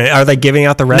wait a minute. Are they giving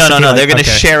out the recipe? No. They're going to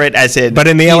share it as in. But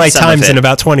in the LA Times in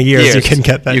about 20 years, you can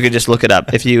get that. You can just look it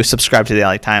up. If you subscribe to the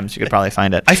LA Times, you could probably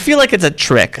find it. I feel like it's a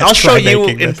trick. I'll show you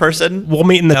in person. We'll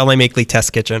meet in the LA Makeley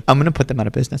test kitchen. I'm going to put them out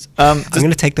of business. I'm going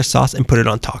to take their sauce and put it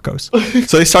on tacos.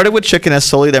 So they started with chicken as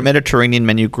slowly their Mediterranean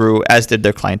menu grew, as did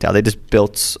their clientele. They just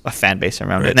built a fan base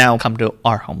around it. Now come to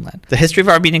our homeland. The history of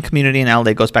our Armenian community in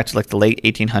LA goes back to like the late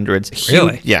 1800s.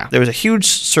 Really? Yeah. There was a huge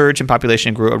surge in population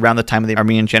and grew around the time of the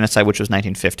Armenian genocide, which was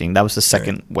 1915. That was the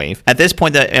second wave. At this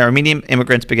point, the Armenian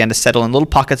immigrants began to settle in little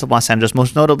pockets of Los Angeles,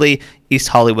 most notably East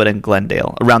Hollywood and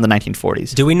Glendale, around the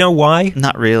 1940s. Do we know why?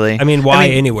 Not really. I mean, why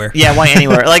anywhere? Yeah, why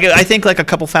anywhere? Like, I think like a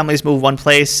couple families moved one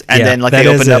place, and then like they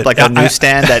opened up like a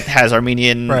newsstand that has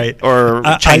Armenian or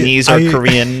Chinese or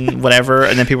Korean, whatever,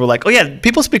 and then people were like, oh yeah,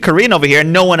 people speak Korean over here,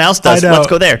 and no one else does. Let's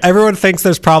go there. Everyone thinks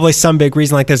there's probably some big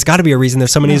reason. Like, there's got to be a reason.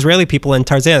 There's so many Israeli people in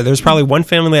Tarzana. There's probably one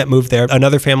family that moved there.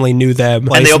 Another family knew them.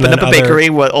 And they opened up a bakery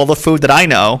with all the food that I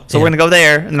know. So we're going to go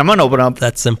there, and I'm going to open up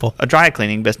a dry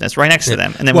cleaning business right next to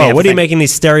them. And then what are you making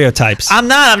these stereotypes? I'm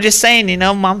not. I'm just saying,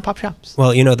 mom and pop shops.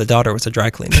 Well, the daughter was a dry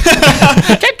cleaner.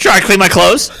 I can't dry clean my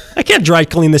clothes. I can't dry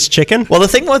clean this chicken. Well, the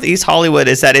thing with East Hollywood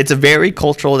is that it's a very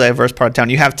cultural, diverse part of town.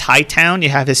 You have Thai town, you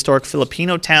have historic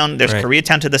Filipino town, there's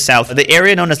Koreatown to the south. The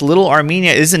area known as Little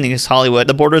Armenia is in East Hollywood.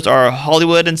 The borders are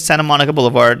Hollywood and Santa Monica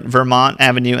Boulevard, Vermont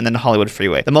Avenue, and then the Hollywood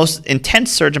Freeway. The most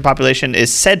intense surge in population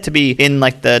is said to be in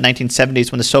like the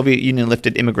 1970s when the Soviet Union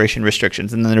lifted immigration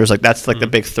restrictions. And then there was that's the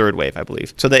big third wave, I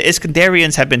believe. So the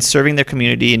Iskandarians have been serving their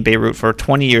community in Beirut for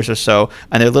 20 years or so,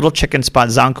 and their little chicken spot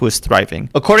Zankou is thriving.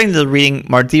 According to the reading,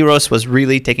 Mardiros was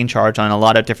really taking charge on a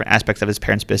lot of different aspects of his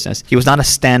parents' business. He was not a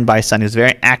standby son. He was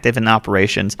very active in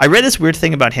operations. I read this weird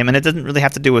thing about him, and it doesn't really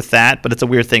have to do with that, but it's a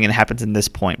weird thing, and it happens in this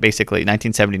point, basically,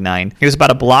 1979. He was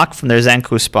about a block from their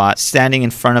Zankou spot, standing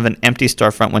in front of an empty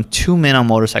storefront when 2 men on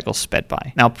motorcycles sped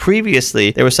by. Now,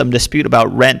 previously, there was some dispute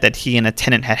about rent that he and a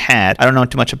tenant had. I don't know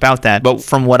too much about that, but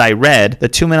from what I read, the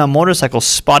 2 men on motorcycles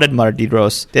spotted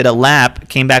Mardiros, did a lap,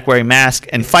 came back wearing masks,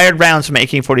 and fired rounds from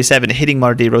AK-47, hitting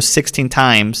Mardiros 16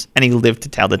 times, and he lived to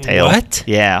tell the tale. What?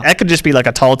 Yeah. That could just be like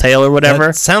a tall tale or whatever.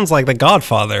 That sounds like The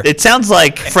Godfather. It sounds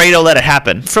like Fredo let it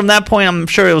happen. From that point, I'm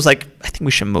sure it was like, I think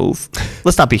we should move.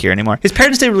 Let's not be here anymore. His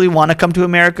parents didn't really want to come to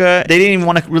America. They didn't even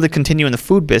want to really continue in the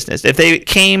food business. If they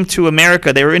came to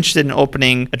America, they were interested in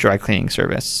opening a dry cleaning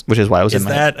service, which is why I was in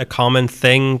my head. Is that a common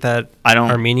thing that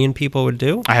Armenian people would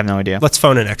do? I have no idea. Let's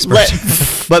phone an expert.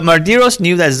 But Mardiros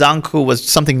knew that Zankou was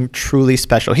something truly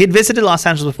special. He had visited Los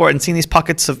Angeles before and seen these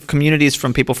pockets of communities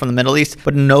from people from the Middle East,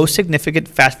 but no significant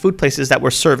fast food places that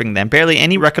were serving them. Barely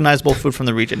any recognizable food from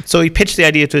the region. So he pitched the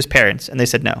idea to his parents, and they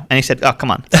said no. And he said, oh, come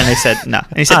on. And they said no.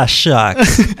 And he said,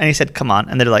 shucks. And he said, come on.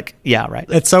 And they're like, yeah, right.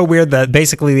 It's so weird that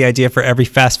basically the idea for every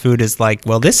fast food is like,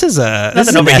 well, this is an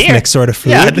ethnic sort of food.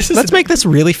 Yeah, let's make this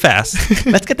really fast.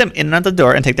 Let's get them in and out the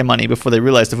door and take their money before they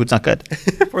realize the food's not good.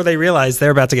 Before they realize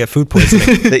they're about to get food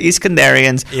poisoning. The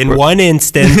Iskandarians. In one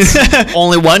instance.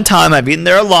 Only one time. I've eaten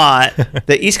there a lot.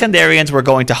 The Iskandarians were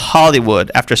going to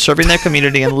Hollywood after serving their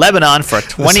community in Lebanon for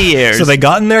 20 years. So they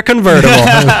got in their convertible.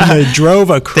 They drove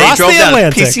across the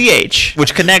Atlantic. PCH,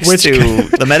 which connects to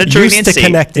to the Mediterranean Used to Sea.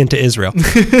 connect into Israel.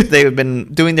 They've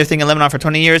been doing their thing in Lebanon for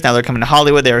 20 years. Now they're coming to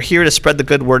Hollywood. They're here to spread the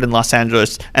good word in Los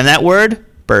Angeles. And that word?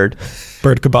 Bird.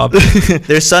 Bird kebab.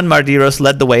 Their son Mardiros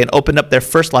led the way and opened up their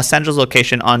first Los Angeles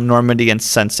location on Normandy and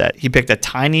Sunset. He picked a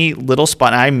tiny little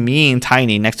spot, and I mean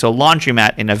tiny, next to a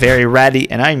laundromat in a very ratty,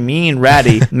 and I mean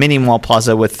ratty, mini mall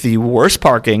plaza with the worst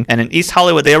parking. And in East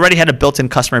Hollywood, they already had a built-in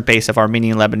customer base of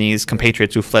Armenian Lebanese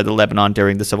compatriots who fled to Lebanon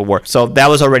during the Civil War. So that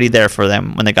was already there for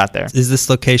them when they got there. Is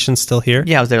this location still here?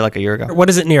 Yeah, I was there like a year ago. What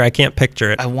is it near? I can't picture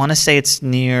it. I want to say it's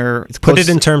near... It's Put close-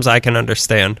 it in terms I can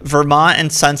understand. Vermont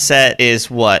and Sunset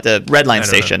is what? The Red Line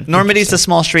station. Normandy's the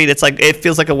small street. It's like, it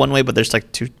feels like a one-way, but there's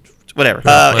like two... Whatever.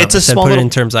 Well, It's a I said small put little... it in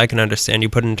terms I can understand. You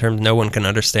put it in terms no one can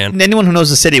understand. Anyone who knows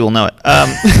the city will know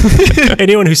it.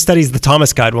 Anyone who studies the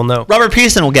Thomas Guide will know. Robert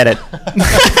Peterson will get it.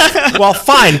 Well,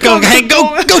 fine. Go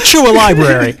chew a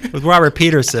library with Robert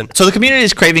Peterson. So the community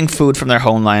is craving food from their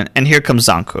homeland, and here comes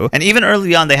Zanku. And even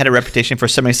early on, they had a reputation for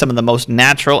serving some of the most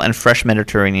natural and fresh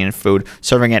Mediterranean food,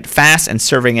 serving it fast and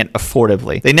serving it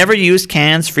affordably. They never used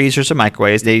cans, freezers, or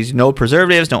microwaves. They used no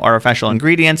preservatives, no artificial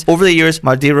ingredients. Over the years,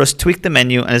 Mardiros tweaked the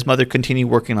menu, and his mother continued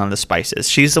working on the spices.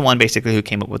 She's the one basically who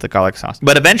came up with the garlic sauce.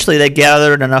 But eventually, they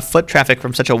gathered enough foot traffic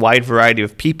from such a wide variety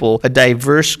of people, a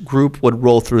diverse group would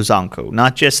roll through Zanku.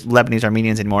 Not just Lebanese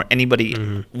Armenians anymore.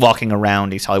 Anybody walking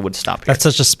around East Hollywood would stop here. That's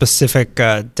such a specific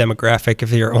demographic.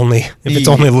 If it's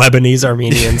only Lebanese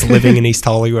Armenians living in East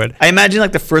Hollywood. I imagine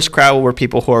like the first crowd were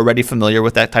people who are already familiar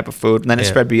with that type of food, and then it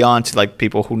spread beyond to like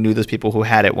people who knew those people who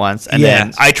had it once. And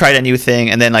then I tried a new thing,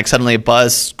 and then like suddenly a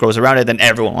buzz grows around it, then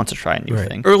everyone wants to try a new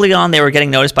thing. Early on, they were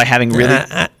getting noticed by having really...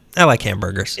 I like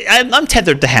hamburgers. I'm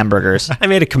tethered to hamburgers. I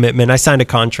made a commitment. I signed a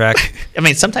contract. I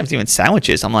mean, sometimes even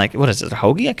sandwiches. I'm like, what is it, a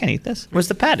hoagie? I can't eat this. Where's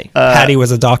the patty? Patty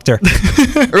was a doctor.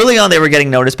 Early on, they were getting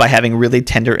noticed by having really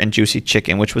tender and juicy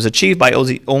chicken, which was achieved by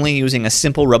only using a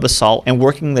simple rub of salt and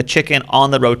working the chicken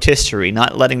on the rotisserie,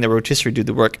 not letting the rotisserie do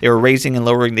the work. They were raising and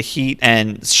lowering the heat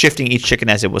and shifting each chicken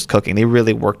as it was cooking. They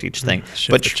really worked each thing.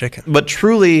 But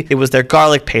truly, it was their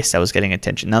garlic paste that was getting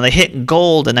attention. Now, they hit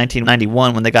gold in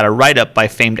 1991 when they got a write-up by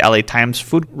famed LA Times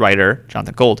food writer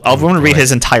Jonathan Gold. I'll want to read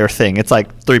his entire thing. It's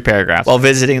like 3 paragraphs. While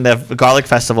visiting the Garlic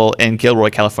Festival in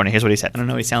Gilroy, California, here's what he said. I don't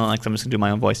know. He sounded like I'm just gonna do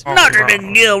my own voice. Nothing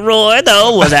in Gilroy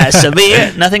though was as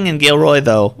severe. Nothing in Gilroy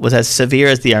though was as severe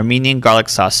as the Armenian garlic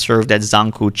sauce served at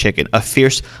Zanku Chicken, a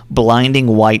fierce, blinding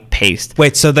white paste.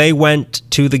 Wait, so they went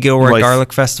to the Gilroy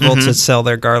Garlic Festival to sell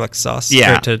their garlic sauce?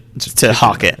 Yeah, to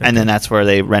hawk it. Okay. And then that's where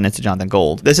they ran into Jonathan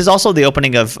Gold. This is also the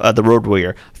opening of The Road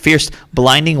Warrior. Fierce,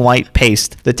 blinding white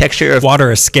paste. The texture of...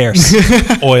 Water is scarce.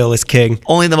 Oil is king.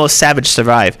 Only the most savage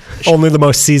survive. Only the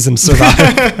most seasoned survive.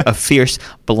 A fierce,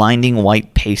 blinding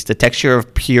white paste. The texture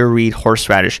of pureed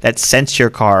horseradish that scents your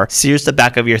car, sears the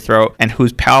back of your throat, and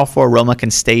whose powerful aroma can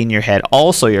stay in your head,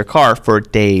 also your car, for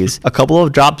days. A couple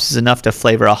of drops is enough to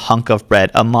flavor a hunk of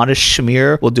bread. A modest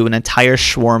schmear will do an entire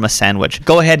shawarma sandwich.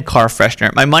 Go ahead, car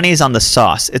freshener. My money is on the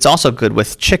sauce. It's also good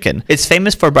with chicken. It's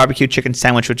famous for a barbecue chicken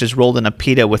sandwich, which is rolled in a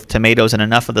pita with tomatoes and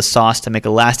enough of the sauce to make a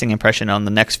lasting impression on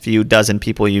the next few dozen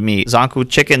people you meet. Zanku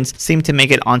chickens seem to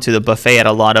make it onto the buffet at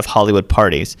a lot of Hollywood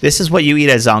parties. This is what you eat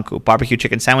at Zanku. Barbecue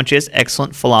chicken sandwiches,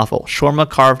 excellent falafel. Shawarma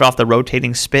carved off the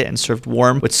rotating spit and served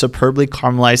warm with superbly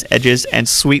caramelized edges and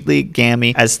sweetly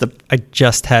gammy as the... I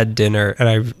just had dinner and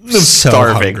I'm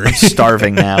starving. Hungry. I'm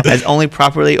starving now. As only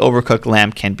properly overcooked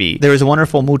lamb can be. There is a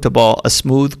wonderful mutabal, a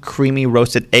smooth, creamy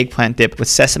roasted eggplant dip with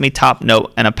sesame top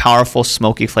note and a powerful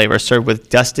smoky flavor served with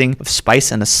dusting of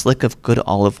spice and a slick of good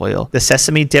olive oil. The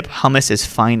sesame dip hummus is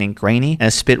fine and grainy,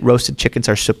 and spit roasted chickens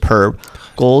are superb.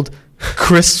 Gold,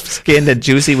 crisp skinned and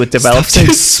juicy with developed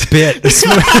spit.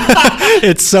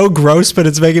 It's so gross, but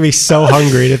it's making me so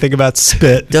hungry to think about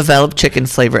spit. Developed chicken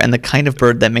flavor and the kind of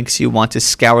bird that makes you want to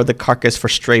scour the carcass for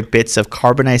stray bits of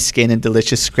carbonized skin and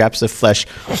delicious scraps of flesh.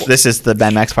 This is the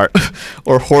Mad Max part.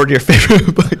 Or hoard your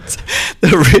favorite bites.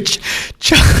 The rich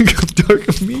chunk of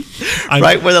dark meat,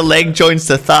 right where the leg joins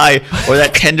the thigh, or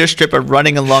that tender strip of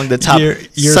running along the top.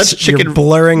 You're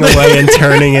blurring away and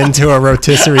turning into a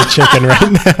rotisserie chicken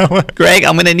right now. Greg,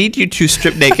 I'm going to need you to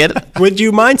strip naked. Would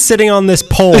you mind sitting on this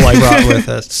pole I brought with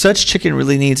us? Such chicken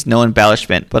really needs no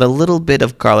embellishment, but a little bit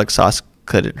of garlic sauce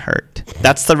couldn't hurt.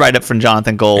 That's the write-up from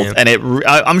Jonathan Gold, and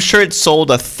I'm sure it sold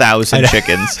 1,000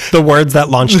 chickens. The words that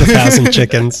launched 1,000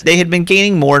 chickens. They had been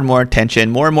gaining more and more attention,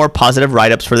 more and more positive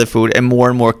write-ups for the food, and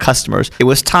more customers. It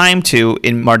was time to,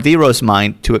 in Mardiro's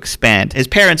mind, to expand. His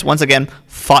parents, once again,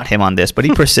 fought him on this, but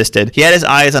he persisted. He had his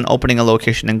eyes on opening a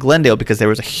location in Glendale because there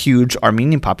was a huge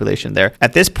Armenian population there.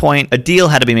 At this point, a deal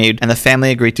had to be made, and the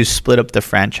family agreed to split up the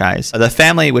franchise. The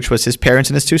family, which was his parents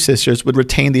and his two sisters, would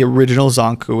retain the original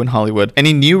Zanku in Hollywood.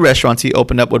 Any new restaurants he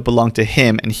opened up would belong to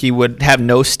him, and he would have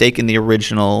no stake in the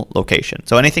original location.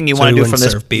 So anything you want to do from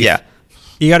this, beef. yeah.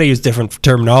 You got to use different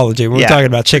terminology. We're talking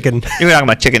about chicken. You were talking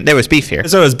about chicken. There was beef here.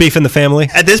 So it was beef in the family?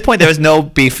 At this point, there was no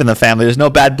beef in the family. There's no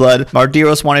bad blood.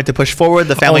 Mardiros wanted to push forward.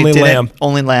 The family Only didn't. lamb.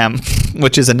 Only lamb,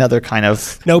 which is another kind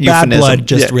of No euphemism. bad blood,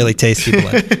 just really tasty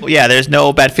blood. Yeah, there's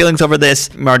no bad feelings over this.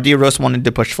 Mardiros wanted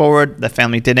to push forward. The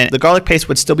family didn't. The garlic paste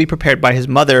would still be prepared by his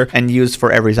mother and used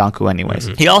for every Zanku anyways.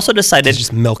 He also decided...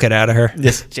 Just milk it out of her.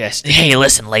 hey,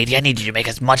 listen, lady, I need you to make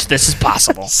as much of this as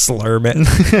possible. Slurp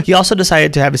it. He also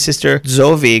decided to have his sister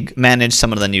Zovig manage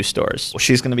some of the new stores.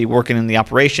 She's going to be working in the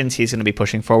operations. He's going to be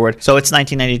pushing forward. So it's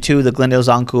 1992. The Glendale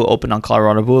Zanku opened on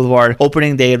Colorado Boulevard.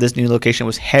 Opening day of this new location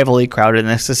was heavily crowded, and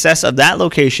the success of that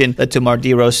location led to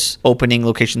Mardiros opening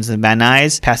locations in Van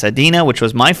Nuys, Pasadena, which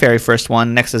was my very first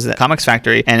one. Next is the Comics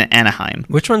Factory, and Anaheim.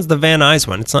 Which one's the Van Nuys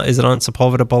one? It's not. Is it on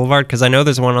Sepulveda Boulevard? Because I know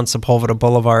there's one on Sepulveda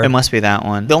Boulevard. It must be that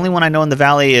one. The only one I know in the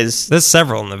valley is... There's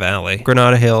several in the valley.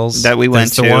 Granada Hills. That we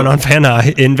went There's to. the one on Van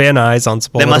Nuys on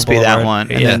Sepulveda Boulevard. That must be that one.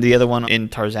 And Yeah. then the other one in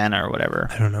Tarzana or whatever.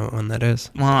 I don't know what one that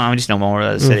is. Well, I just know more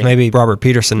of the city. Maybe Robert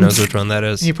Peterson knows which one that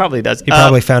is. He probably does. He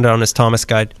probably found it on his Thomas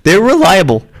guide. They're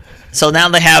reliable. So now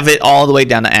they have it all the way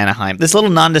down to Anaheim. This little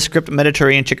nondescript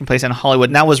Mediterranean chicken place in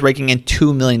Hollywood now was raking in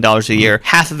 $2 million a year,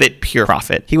 half of it pure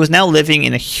profit. He was now living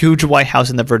in a huge white house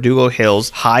in the Verdugo Hills,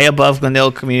 high above Glendale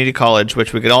Community College,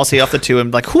 which we could all see off the two,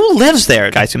 and like, who lives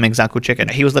there? Guys who make Zanku chicken.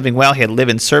 He was living well. He had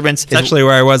live-in servants. It's actually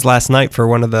where I was last night for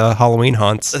one of the Halloween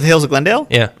haunts. The Hills of Glendale?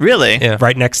 Yeah. Really? Yeah,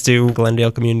 right next to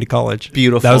Glendale Community College.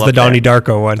 Beautiful That was the up there. Donnie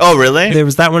Darko one. Oh, really? There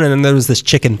was that one, and then there was this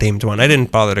chicken-themed one. I didn't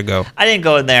bother to go. I didn't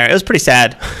go in there. It was pretty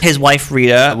sad. His wife,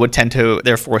 Rita, would tend to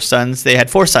their 4 sons. They had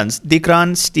 4 sons,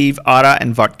 Dikran, Steve, Ara,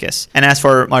 and Vartkis. And as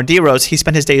for Mardiros, he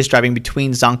spent his days driving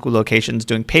between Zanku locations,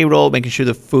 doing payroll, making sure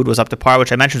the food was up to par,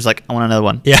 which I mentioned was like, I want another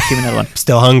one. Yeah. Give me another one.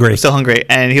 Still hungry. Still hungry.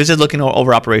 And he was just looking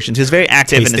over operations. He was very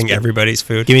active in Tasting his everybody's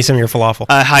food. Give me some of your falafel.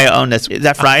 Haya owned this. Is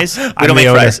that fries? We I'm don't make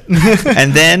the owner. fries.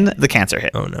 And then the cancer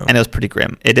hit. Oh, no. And it was pretty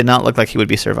grim. It did not look like he would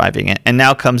be surviving it. And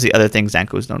now comes the other thing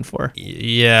Zanku is known for.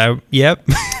 Yeah. Yep.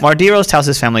 Mardiros tells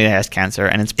his family that he has cancer,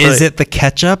 and it's Is it the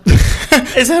ketchup?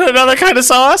 Is it another kind of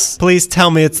sauce? Please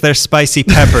tell me it's their spicy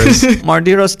peppers.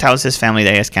 Mardiros tells his family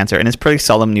that he has cancer, and it's pretty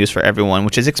solemn news for everyone,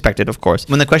 which is expected, of course.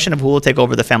 When the question of who will take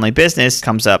over the family business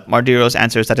comes up, Mardiros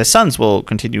answers that his sons will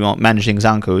continue managing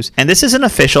Zankus. And this isn't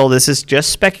official, this is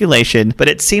just speculation, but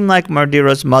it seemed like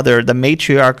Mardiros' mother, the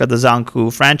matriarch of the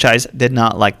Zanku franchise, did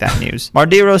not like that news.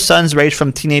 Mardiros' sons ranged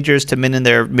from teenagers to men in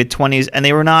their mid-20s, and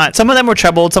they were not, some of them were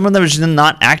troubled, some of them were just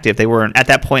not active. They weren't, at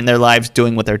that point in their lives,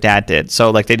 doing what their dad did.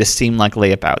 So, like, they just seemed like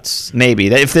layabouts. Maybe,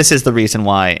 if this is the reason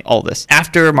why all this.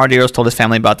 After Mardiros told his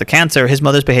family about the cancer, his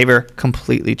mother's behavior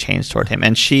completely changed toward him,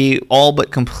 and she all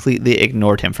but completely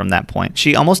ignored him from that point.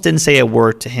 She almost didn't say a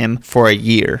word to him for a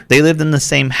year. They lived in the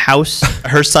same house.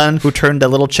 Her son, who turned a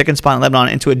little chicken spot in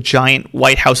Lebanon into a giant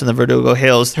white house in the Verdugo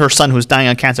Hills, her son, who's dying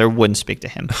of cancer, wouldn't speak to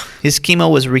him. His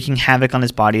chemo was wreaking havoc on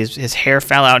his body. His hair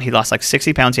fell out. He lost like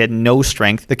 60 pounds. He had no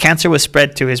strength. The cancer was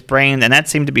spread to his brain, and that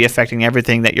seemed to be affecting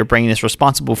everything that your brain is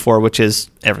responsible for, which is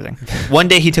everything. One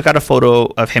day, he took out a photo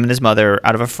of him and his mother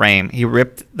out of a frame. He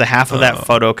ripped the half of that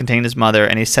photo containing his mother,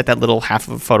 and he set that little half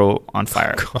of a photo on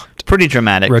fire. It's pretty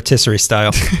dramatic. Rotisserie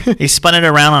style. He spun it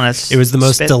around on his It was the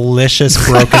most spit. delicious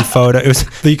broken photo. It was.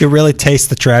 You could really taste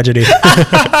the tragedy.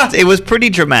 It was pretty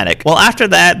dramatic. Well, after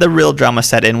that, the real drama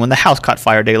set in when the house caught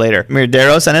fire a day later.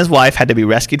 Mardiros and his wife had to be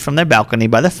rescued from their balcony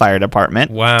by the fire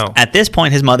department. Wow. At this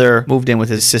point, his mother moved in with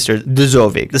his sister,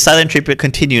 Dzovig. The silent treatment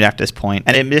continued after this point,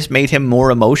 and it just made him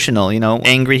more emotional,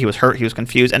 angry, he was hurt, he was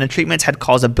confused, and the treatments had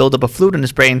caused a buildup of fluid in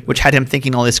his brain, which had him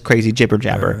thinking all this crazy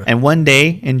jibber-jabber. And one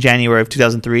day, in January of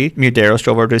 2003, Mardiros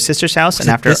drove over to his sister's house, and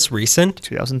after... this recent?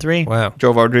 2003. Wow.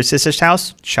 Drove over to his sister's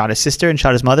house, shot his sister, and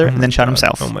shot his mother, and then shot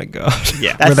himself. Oh my god.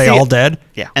 Yeah. Were That's they all dead?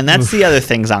 Yeah. And that's the other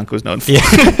thing Zanku's known for. Yeah.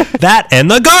 That and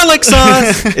the garlic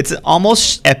sauce. It's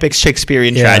almost epic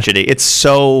Shakespearean Yeah. tragedy. It's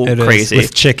so It is, crazy.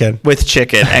 with chicken. With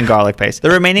chicken and garlic paste.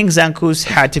 The remaining Zankus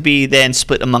had to be then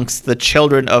split amongst the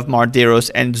children of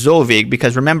Mardiros and Zovig,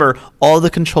 because remember, all the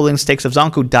controlling stakes of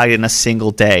Zanku died in a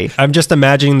single day. I'm just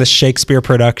imagining the Shakespeare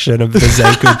production of the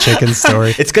Zanku chicken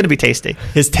story. It's going to be tasty.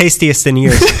 His tastiest in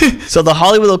years. So the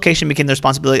Hollywood location became the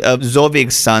responsibility of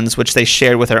Zovig's sons, which they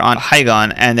shared with their aunt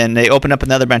Haigon, and then they opened up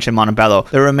another branch in Montebello.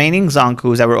 The remaining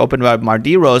Zankus that were opened by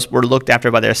Mardiros were looked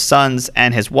after by their sons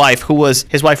and his wife, who was,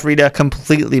 his wife Rita,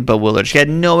 completely bewildered. She had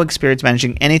no experience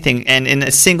managing anything, and in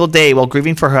a single day, while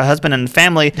grieving for her husband and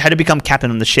family, had to become captain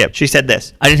of the ship. She said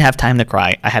this: "I didn't have time to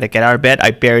cry. I had to get out of bed.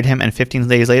 I buried him, and 15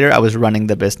 days later, I was running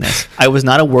the business. I was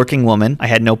not a working woman. I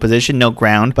had no position, no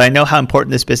ground, but I know how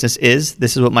important this business is.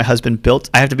 This is what my husband built.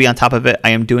 I have to be on top of it.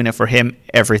 I am doing it for him,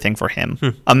 everything for him."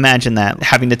 Imagine that,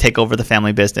 having to take over the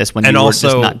family business when you were just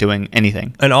not doing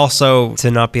anything. And also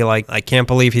to not be like, I can't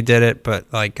believe he did it, but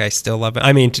like, I still love it.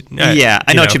 I mean,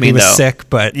 I know what you mean, he was though. sick,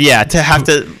 but yeah, to have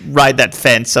to ride that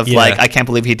fence of like, I can't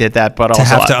believe he did that, but also to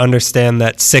have to understand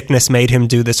that sickness made him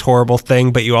do this horrible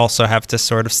thing, but you also have to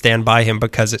sort of stand by him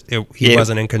because he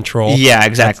wasn't in control. Yeah,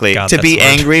 exactly. To be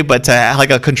angry, but to have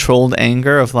like a controlled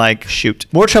anger of like, shoot.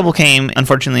 More trouble came,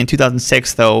 unfortunately, in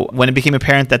 2006, though, when it became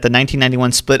apparent that the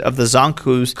 1991 split of the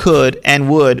Zonkus could and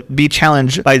would be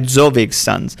challenged by Zovig's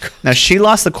sons. Now, she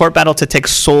lost the court battle to take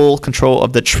sole control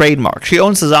of the trademark. She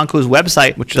owns the Zonku's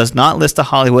website, which does not list the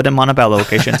Hollywood and Montebello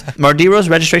locations. Mardiro's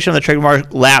registration of the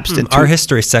trademark lapsed in our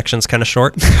history section's kind of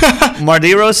short.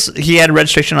 Mardiro's, he had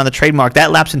registration on the trademark.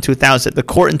 That lapsed in 2000. The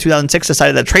court in 2006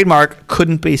 decided that trademark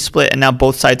couldn't be split, and now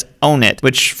both sides own it,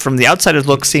 which from the outsider's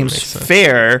look seems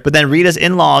fair. But then Rita's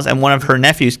in-laws and one of her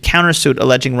nephews countersued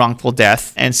alleging wrongful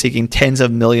death and seeking tens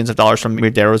of millions of dollars from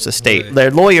Mardiro's estate. Right.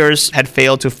 Their lawyers had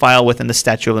failed to file within the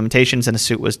statute of limitations, and the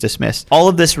suit was dismissed. All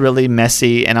of this really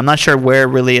messy, and I'm not sure where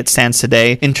really it stands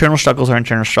today. Internal struggles are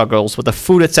internal struggles, but the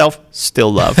food itself,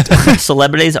 still loved.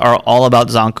 Celebrities are all about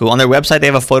Zonku. On their website, they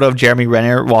have a photo of Jeremy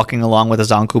Renner walking along with a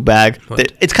Zonku bag.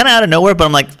 It's kind of out of nowhere, but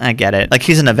I'm like, I get it. Like,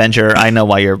 he's an Avenger. I know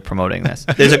why you're promoting this.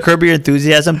 There's a Curb Your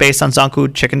Enthusiasm based on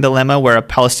Zonku Chicken Dilemma, where a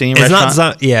Palestinian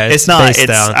restaurant... It's not. It's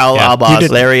Al-Abbas.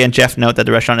 Larry and Jeff note that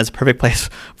the restaurant is a perfect place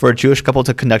for a Jewish couple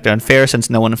to conduct an affair, since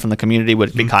no one from the community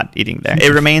would be caught eating there.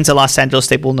 It remains a Los Angeles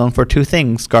staple known for two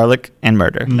things: garlic and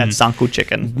murder. That's Zonku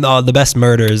Chicken. No, the best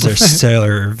murders are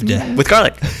served with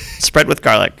garlic. Spread with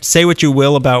garlic. Say what you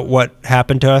will about what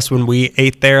happened to us when we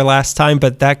ate there last time,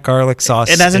 but that garlic sauce,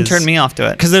 it hasn't turned me off to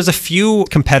it. Because there's a few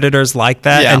competitors like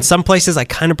that, and some places I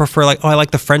kind of prefer, like, I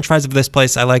like the French fries of this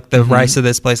place, I like the rice of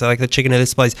this place, I like the chicken of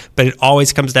this place, but it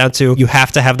always comes down to you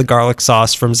have to have the garlic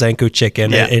sauce from Zanku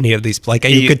Chicken at any of these. Like,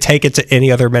 you could take it to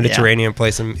any other Mediterranean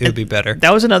place and it would be better.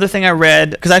 That was another thing I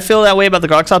read, because I feel that way about the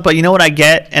garlic sauce, but you know what I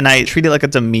get, and I treat it like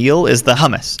it's a meal, is the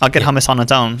hummus. I'll get hummus on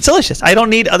its own. It's delicious. I don't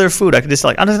need other food. I could just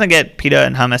I'm just going to get pita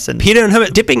and hummus. Pita and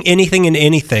hummus, dipping anything in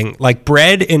anything, like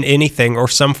bread in anything or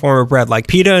some form of bread, like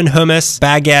pita and hummus,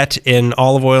 baguette in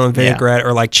olive oil and vinaigrette,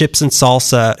 or like chips and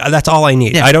salsa. That's all I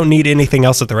need. I don't need anything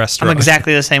else at the restaurant. I'm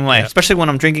exactly the same way, especially when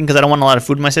I'm drinking, because I don't want a lot of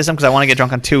food in my system, because I want to get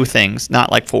drunk on two things,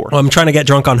 not like four. Well, I'm trying to get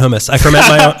drunk on hummus. I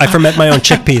ferment my own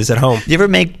chickpeas at home. You ever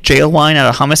make jail wine out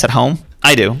of hummus at home?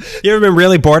 I do. You ever been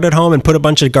really bored at home and put a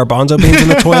bunch of garbanzo beans in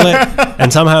the toilet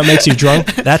and somehow it makes you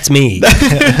drunk? That's me.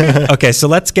 Okay, so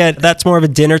that's more of a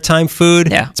dinner time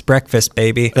food. Yeah. It's breakfast,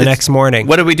 baby. Next morning.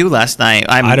 What did we do last night?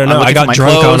 I don't know. I got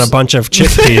drunk on a bunch of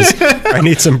chickpeas. I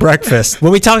need some breakfast.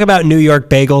 When we talk about New York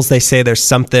bagels, they say there's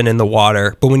something in the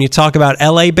water. But when you talk about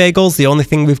LA bagels, the only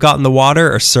thing we've got in the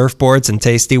water are surfboards and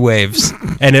tasty waves.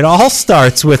 And it all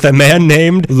starts with a man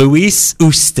named Louis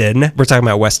Oustin. We're talking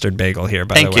about Western Bagel here,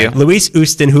 by the way. Thank you. Louis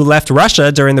Oustin, who left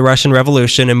Russia during the Russian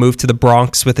Revolution and moved to the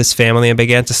Bronx with his family and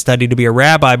began to study to be a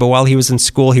rabbi, but while he was in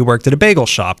school, he worked at a bagel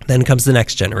shop. Then comes the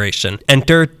next generation.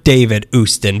 Enter David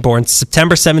Oustin, born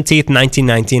September 17th,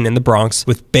 1919 in the Bronx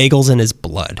with bagels in his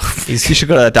blood. You should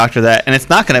go to the doctor and it's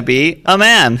not going to be a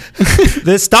man.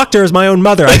 This doctor is my own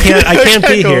mother. I can't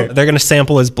be here. They're going to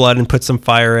sample his blood and put some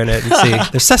fire in it and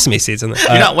see. There's sesame seeds in there.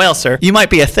 You're not well, sir. You might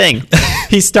be a thing.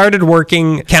 He started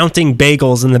working counting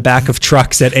bagels in the back of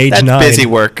trucks at age 9. Busy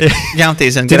work. Count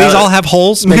these and do these all have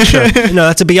holes? Make sure. No,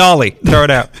 that's a Bialy. Throw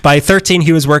it out. By 13,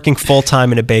 he was working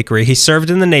full-time in a bakery. He served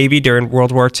in the Navy during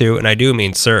World War II, and I do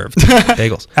mean served.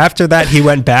 Bagels. After that, he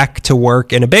went back to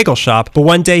work in a bagel shop, but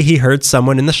one day he heard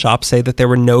someone in the shop say that there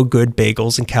were no good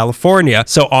bagels in California.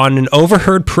 So on an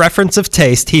overheard preference of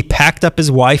taste, he packed up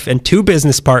his wife and 2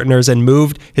 business partners and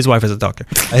moved. His wife is a doctor.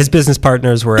 His business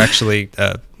partners were actually...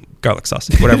 garlic sauce,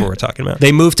 whatever we're talking about.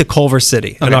 They moved to Culver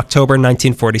City in October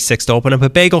 1946 to open up a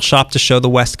bagel shop to show the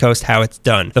West Coast how it's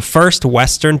done. The first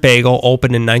Western bagel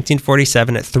opened in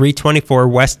 1947 at 324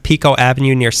 West Pico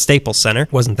Avenue near Staples Center.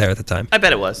 Wasn't there at the time. I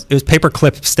bet it was. It was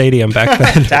Paperclip Stadium back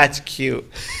then. That's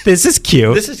cute. This is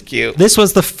cute. This is cute. This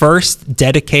was the first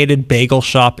dedicated bagel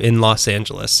shop in Los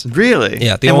Angeles. Really?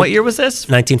 Yeah. And what year was this?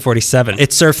 1947.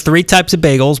 It served 3 types of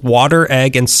bagels, water,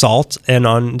 egg, and salt. And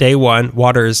on day 1,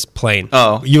 water is plain.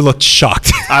 Oh. You look looked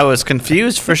shocked. I was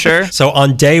confused for sure. So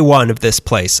on day one of this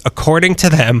place, according to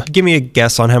them, give me a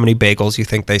guess on how many bagels you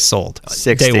think they sold.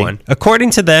 60. Day one.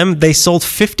 According to them, they sold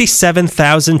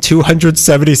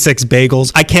 57,276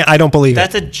 bagels. I don't believe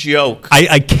That's it. a joke.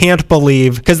 I can't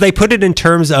believe, because they put it in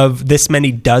terms of this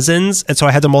many dozens, and so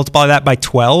I had to multiply that by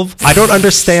 12. I don't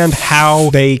understand how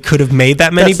they could have made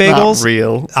that many That's bagels. not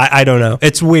real. I don't know.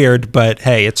 It's weird, but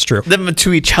hey, it's true. Them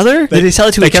to each other? Did they sell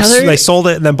it to each other? They sold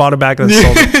it and then bought it back and then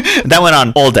sold it. That went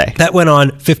on all day. That went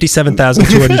on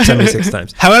 57,276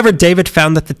 times. However, David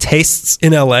found that the tastes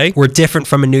in LA were different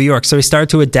from in New York, so he started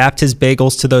to adapt his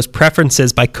bagels to those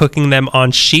preferences by cooking them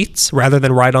on sheets rather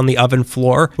than right on the oven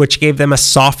floor, which gave them a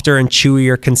softer and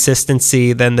chewier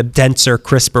consistency than the denser,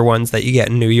 crisper ones that you get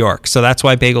in New York. So that's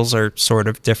why bagels are sort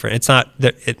of different. It's not...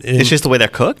 It's just the way they're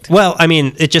cooked? Well, I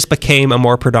mean, it just became a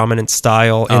more predominant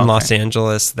style in okay. Los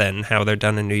Angeles than how they're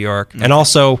done in New York. And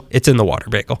also, it's in the water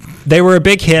bagel. They were a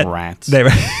big hit. Rats. They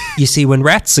were, you see, when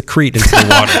rats secrete into the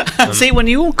water... See, when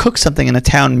you cook something in a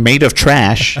town made of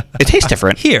trash, it tastes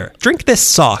different. Here, drink this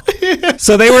sock.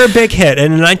 So they were a big hit.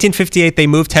 And in 1958, they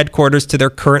moved headquarters to their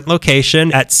current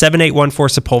location at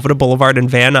 7814 Sepulveda Boulevard in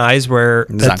Van Nuys, where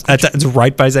it's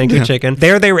right by Zanku Chicken.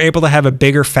 There, they were able to have a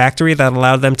bigger factory that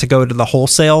allowed them to go to the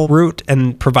wholesale route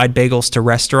and provide bagels to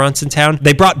restaurants in town.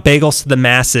 They brought bagels to the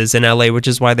masses in LA, which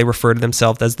is why they refer to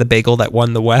themselves as the bagel that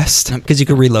won the West, because you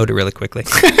can reload it really quickly.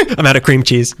 I'm out of cream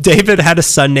cheese. David had a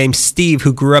son named Steve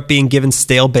who grew up being given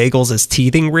stale bagels as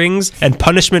teething rings, and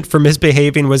punishment for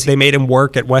misbehaving was they made him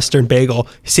work at Western Bagel.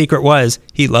 His secret was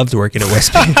he loved working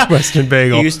at Western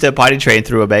Bagel. He used to potty train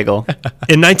through a bagel.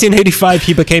 In 1985,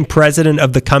 he became president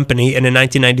of the company, and in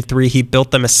 1993, he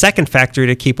built them a second factory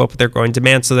to keep up with their growing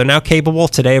demand. So they're now capable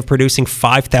today of producing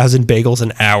 5,000 bagels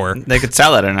an hour. They could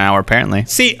sell it in an hour, apparently.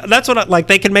 See, that's what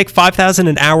they can make 5,000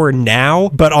 an hour now,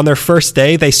 but on their first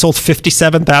day, they sold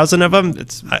 57,000 of them.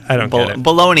 I don't get it.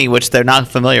 Bologna, which they're not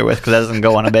familiar with because that doesn't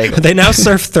go on a bagel. They now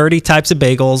serve 30 types of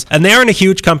bagels, and they aren't a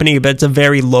huge company, but it's a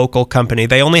very local company.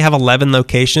 They only have 11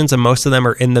 locations, and most of them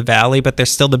are in the valley, but they're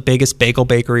still the biggest bagel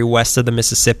bakery west of the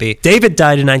Mississippi. David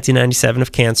died in 1997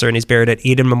 of cancer, and he's buried at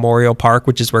Eden Memorial Park,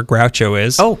 which is where Groucho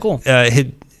is. Oh, cool.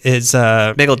 His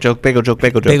bagel joke. Bagel joke. Oh,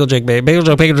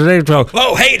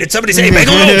 hey, did somebody say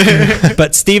bagel joke?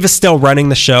 But Steve is still running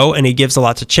the show, and he gives a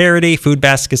lot to charity, food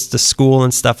baskets to school,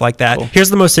 and stuff like that. Cool.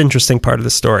 Here's the most interesting part of the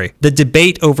story. The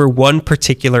debate over one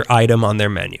particular item on their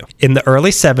menu. In the early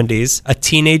 70s, a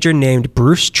teenager named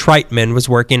Bruce Treitman was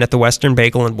working at the Western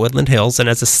Bagel in Woodland Hills, and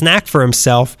as a snack for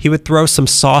himself, he would throw some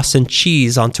sauce and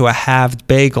cheese onto a halved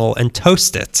bagel and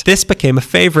toast it. This became a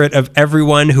favorite of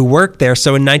everyone who worked there,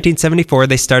 so in 1974,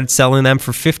 they started selling them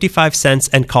for 55 cents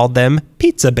and called them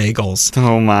pizza bagels.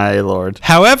 Oh my Lord.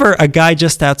 However, a guy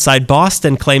just outside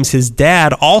Boston claims his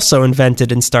dad also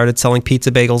invented and started selling pizza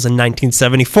bagels in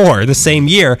 1974, the same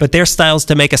year, but their style is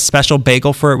to make a special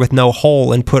bagel for it with no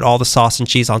hole and put all the sauce and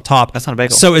cheese on top. That's not a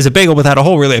bagel. So is a bagel without a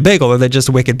hole really a bagel, or are they just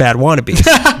wicked bad wannabes?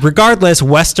 Regardless,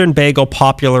 Western Bagel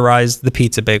popularized the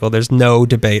pizza bagel. There's no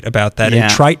debate about that. Yeah.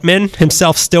 And Treitman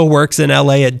himself still works in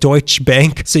LA at Deutsche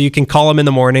Bank, so you can call him in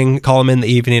the morning, call him in the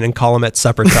evening, and call him at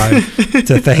supper time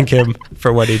to thank him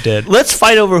for what he did. Let's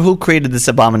fight over who created this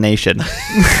abomination.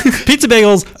 Pizza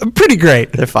bagels, pretty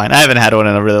great. They're fine. I haven't had one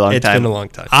in a really long time. It's been a long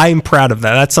time. I'm proud of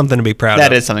that. That's something to be proud of.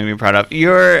 That is something to be proud of.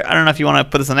 I don't know if you want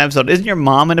to put this on an episode. Isn't your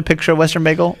mom in a picture of Western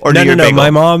Bagel? Or No. Bagel? My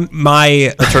mom,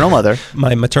 my maternal mother.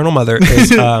 My maternal mother is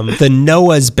the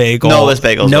Noah's Bagel. Noah's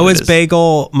Bagel. Noah's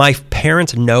Bagel. My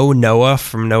parents know Noah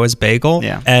from Noah's Bagel.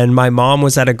 Yeah. And my mom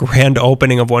was at a grand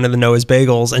opening of one of the Noah's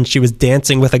Bagels, and she was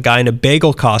dancing with a guy in a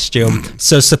bagel costume.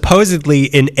 So supposedly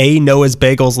in a Noah's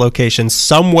Bagels location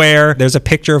somewhere, there's a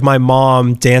picture of my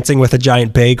mom dancing with a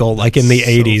giant bagel, like in the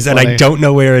 80s, and I don't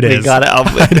know where it is. We got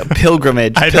it. A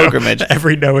pilgrimage. Pilgrimage.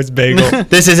 Every Noah's Bagel.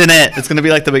 This isn't it. It's going to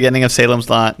be like the beginning of Salem's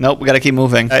Lot. Nope, we got to keep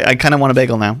moving. I kind of want a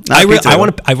bagel now.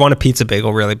 I want a pizza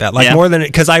bagel really bad. Like more than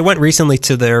because I went recently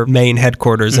to their main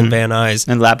headquarters in Van Nuys.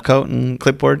 And lab coat and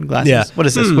clipboard and glasses. Yeah. What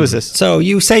is this? Who is this? So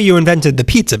you say you invented the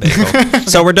pizza bagel.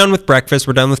 So we're done with breakfast.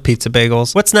 We're done with pizza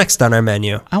bagels. What's next on our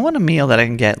menu? I want a meal that I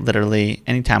can get literally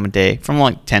any time of day from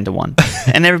like 10 to 1.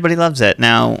 And everybody loves it.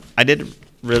 Now, I did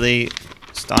really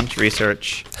staunch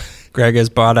research. Greg has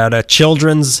brought out a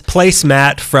children's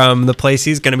placemat from the place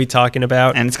he's going to be talking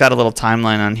about. And it's got a little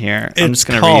timeline on here. I'm just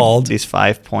going to read these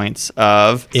 5 points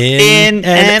of In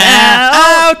and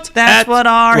Out. That's what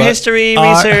our history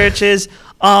research is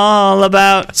all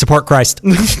about. Support Christ.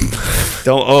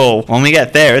 When we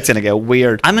get there, it's going to get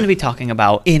weird. I'm going to be talking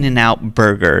about In-N-Out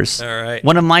Burgers. All right.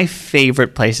 One of my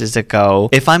favorite places to go.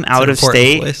 If I'm out of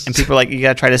state and people are like, you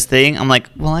got to try this thing, I'm like,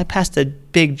 well, I passed a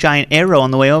big giant arrow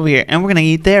on the way over here, and we're gonna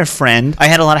eat there, friend. I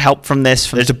had a lot of help from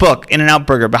this. There's a book, In-N-Out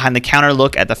Burger, Behind the Counter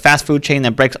Look at the Fast Food Chain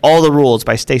That Breaks All the Rules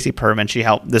by Stacy Perman.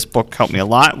 This book helped me a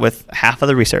lot with half of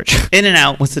the research.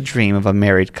 In-N-Out was the dream of a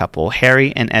married couple,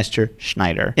 Harry and Esther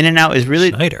Schneider. In-N-Out is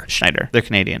really... Schneider. They're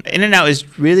Canadian. In-N-Out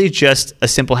is really just a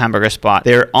simple hamburger spot.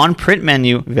 Their on-print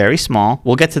menu, very small.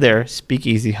 We'll get to their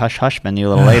speakeasy hush-hush menu a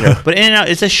little later. But In-N-Out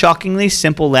is a shockingly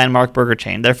simple landmark burger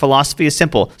chain. Their philosophy is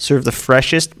simple. Serve the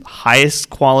freshest, highest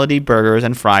quality burgers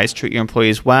and fries, treat your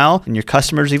employees well, and your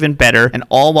customers even better, and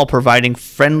all while providing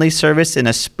friendly service in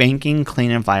a spanking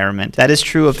clean environment. That is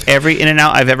true of every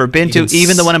In-N-Out I've ever been to,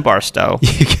 even the one in Barstow.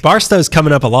 Barstow's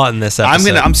coming up a lot in this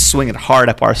episode. I'm swinging hard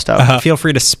at Barstow. Feel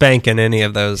free to spank in any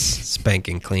of those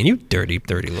spanking clean. You dirty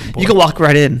little boy. You can walk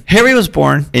right in. Harry was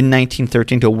born in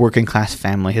 1913 to a working class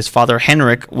family. His father,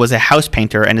 Henrik, was a house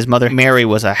painter, and his mother, Mary,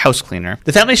 was a house cleaner.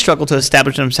 The family struggled to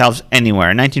establish themselves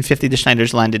anywhere. In 1950, the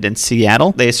Schneiders landed in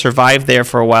Seattle. They survived there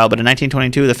for a while, but in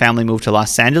 1922, the family moved to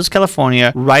Los Angeles,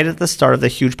 California, right at the start of the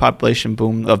huge population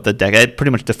boom of the decade. It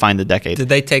pretty much defined the decade. Did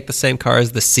they take the same car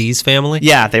as the Seas family?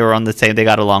 Yeah, they were on the same. They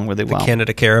got along really well. The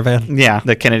Canada Caravan? Yeah,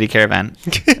 the Kennedy Caravan.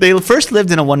 They first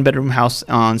lived in a one-bedroom house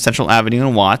on Central Avenue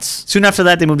in Watts. Soon after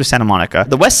that, they moved to Santa Monica.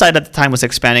 The West Side at the time was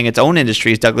expanding its own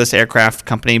industries. Douglas Aircraft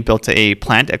Company built a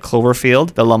plant at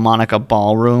Cloverfield. The La Monica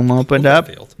Ballroom opened up.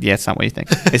 Yeah, it's not what you think.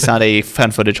 It's not a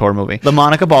fun footage horror movie. La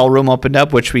Monica Ballroom opened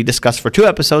up, which we discussed for 2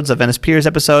 episodes, the Venice Piers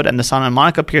episode and the Santa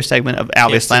Monica Pier segment of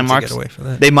Alias Landmarks. Get away from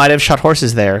that. They might have shot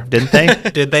horses there, didn't they?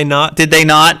 Did they not? Did they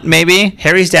not? Maybe.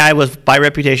 Harry's dad was, by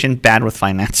reputation, bad with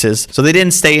finances, so they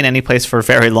didn't stay in any place for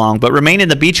very long, but remained in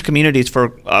the beach communities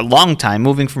for a long time,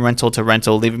 moving from rental to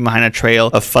rental, leaving behind a trail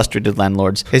of frustrated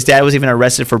landlords. His dad was even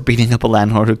arrested for beating up a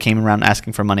landlord who came around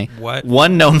asking for money. What?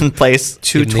 One known place,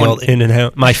 220...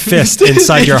 In-N-Out. My fist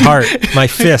inside your heart. My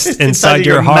fist inside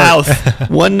your heart. Mouth.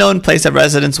 One known place of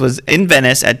residence was in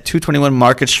Venice at 221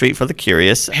 Market Street for the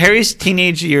curious. Harry's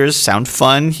teenage years sound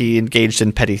fun. He engaged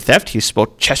in petty theft. He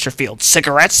smoked Chesterfield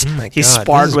cigarettes. He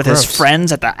sparred with his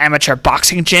friends at the amateur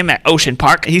boxing gym at Ocean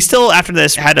Park. He still, after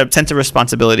this, had a sense of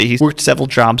responsibility. He worked several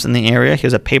jobs in the area. He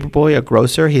was a paperboy, a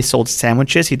grocer. He sold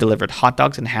sandwiches. He delivered hot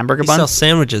dogs and hamburger buns. He sells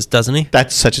sandwiches, doesn't he?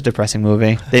 That's such a depressing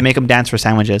movie. They make him dance for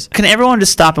sandwiches. Can everyone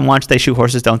just stop and watch They Shoot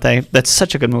Horses, Don't They? That's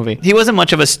such a good movie. He wasn't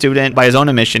much of a student by his own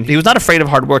admission. He was not afraid of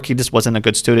hard work. He just wasn't a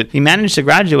good student. He managed to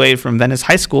graduate from Venice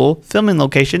High School, filming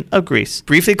location of Grease.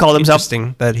 Briefly called himself...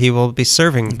 Interesting that he will be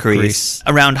serving Grease.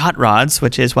 Around hot rods,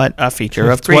 which is what a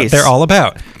feature of Grease. What they're all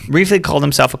about. Briefly called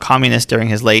himself a communist during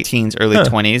his late teens, early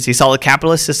 20s. He saw the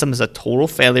capitalist system as a total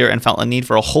failure and felt a need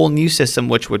for a whole new system,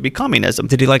 which would be communism.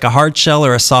 Did he like a hard shell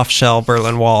or a soft shell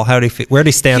Berlin Wall? Where did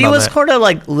he stand on that? He was sort of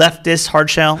like leftist hard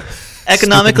shell.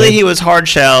 Economically, he was hard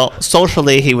shell.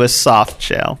 Socially, he was soft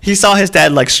shell. He saw his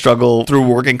dad struggle through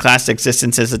working class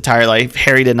existence his entire life.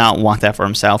 Harry did not want that for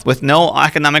himself. With no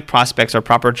economic prospects or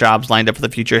proper jobs lined up for the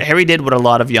future, Harry did what a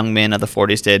lot of young men of the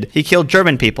 40s did. He killed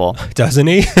German people. Doesn't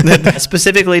he?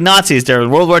 Specifically Nazis during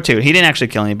World War II. He didn't actually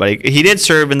kill anybody. He did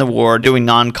serve in the war doing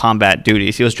non-combat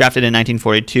duties. He was drafted in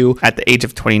 1942 at the age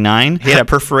of 29. He had a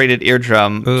perforated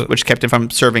eardrum, which kept him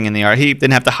from serving in the army. He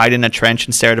didn't have to hide in a trench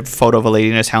and stare at a photo of a lady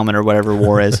in his helmet or whatever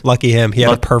war is. Lucky him. He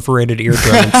had a perforated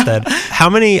eardrum instead. How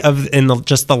many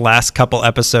just the last couple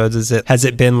episodes has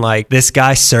it been like this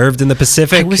guy served in the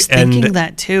Pacific? I was thinking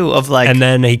that too, and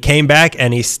then he came back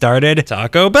and he started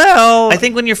Taco Bell. I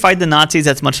think when you fight the Nazis,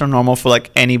 that's much more normal for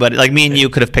anybody. Like me and you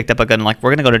could have picked up a gun we're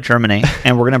going to go to Germany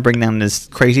and we're going to bring down this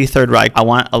crazy Third Reich. I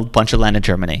want a bunch of land in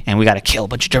Germany and we got to kill a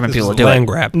bunch of German people to do land it.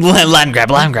 Grab. Land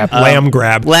grab. Lamb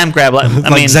grab. Lamb grab. I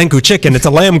mean, Zenku chicken. It's a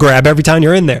lamb grab every time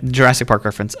you're in there. Jurassic Park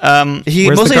reference. Where's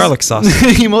the garlic sauce?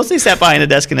 He mostly sat behind a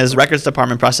desk in his records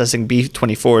department processing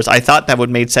B-24s. I thought that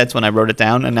would make sense when I wrote it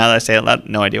down, and now that I say it loud,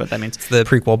 no idea what that means. It's the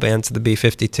prequel band to the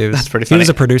B-52s. That's pretty funny. He was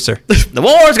a producer. The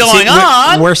war's going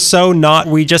on! We're so not...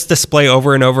 We just display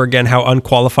over and over again how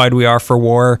unqualified we are for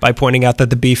war by pointing out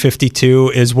that the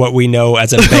B-52 is what we know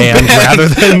as a band rather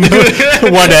than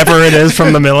whatever it is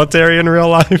from the military in real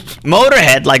life.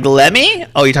 Motorhead, like Lemmy?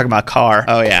 Oh, you're talking about car.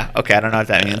 Oh, yeah. Okay, I don't know what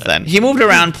that means then. He moved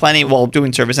around plenty while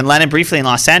doing service and landed briefly in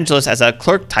Los Angeles as a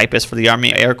clerk typist for the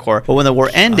Army Air Corps. But when the war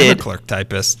ended... I'm a clerk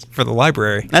typist for the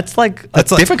library. That's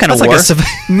different kind of war.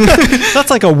 That's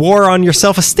like a war on your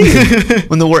self-esteem.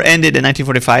 When the war ended in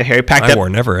 1945, Harry packed up... My war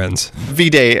never ends.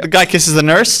 V-Day. A guy kisses a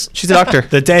nurse. She's a doctor.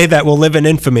 The day that will live in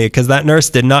infamy because that nurse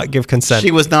did not give consent.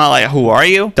 She was not like, who are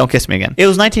you? Don't kiss me again. It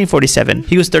was 1947.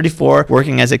 He was 34,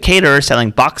 working as a caterer,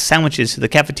 selling boxed sandwiches to the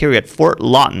cafeteria at Fort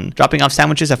Lawton. Dropping off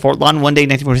sandwiches at Fort Lawton one day in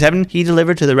 1947, he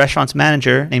delivered to the restaurant's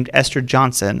manager named named Esther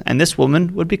Johnson, and this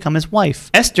woman would become his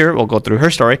wife. Esther, we'll go through her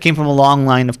story, came from a long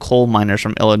line of coal miners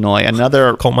from Illinois.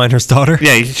 Another Coal miner's daughter?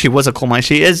 Yeah, she was a coal miner.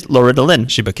 She is Loretta Lynn.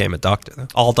 She became a doctor, though.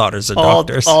 All daughters are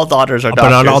doctors. All daughters are doctors. But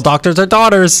not all doctors are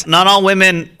daughters. Not all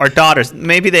women are daughters.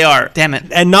 Maybe they are. Damn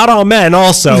it. And not all men,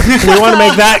 also. We want to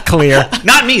make that clear.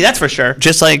 Not me, that's for sure.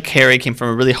 Just like Harry came from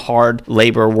a really hard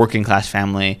labor working class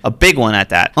family, a big one at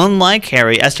that. Unlike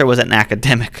Harry, Esther was an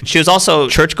academic. She was also a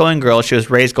church-going girl. She was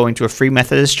raised going to a Free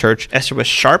Methodist church. Esther was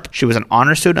sharp. She was an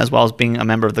honor student, as well as being a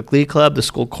member of the Glee Club, the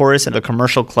school chorus, and the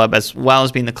commercial club, as well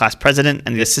as being the class president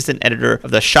and the assistant editor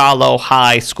of the Shiloh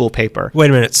High school paper. Wait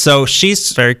a minute. So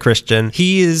she's very Christian.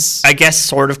 He is, I guess,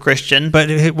 sort of Christian. but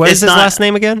what is his last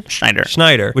name again? Schneider.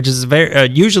 Schneider, which is very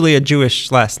usually a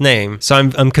Jewish last name. So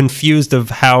I'm confused of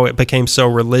how it became so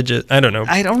religious. I don't know.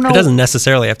 It doesn't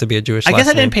necessarily have to be a Jewish last name. I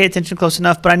guess I didn't pay attention close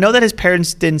enough, but I know that his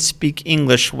parents didn't speak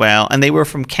English well, and they were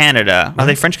from Canada. Are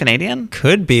they French-Canadian?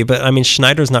 Could be, but I mean,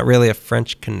 Schneider's not really a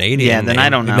French-Canadian Yeah, then name. I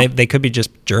don't know. They could be just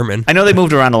German. I know they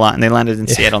moved around a lot, and they landed in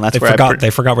Seattle, and that's where they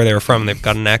forgot where they were from. They've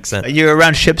got an accent. You're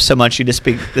around ships so much, you just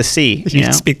speak the sea. You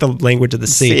know? speak the language of the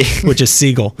sea, Sea. which is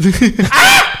seagull.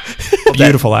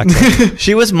 Beautiful accent.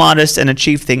 She was modest and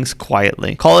achieved things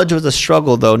quietly. College was a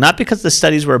struggle, though, not because the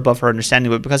studies were above her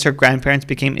understanding, but because her grandparents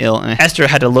became ill and Esther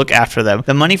had to look after them.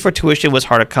 The money for tuition was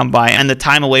hard to come by, and the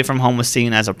time away from home was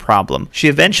seen as a problem. She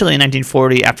eventually, in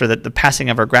 1940, after the passing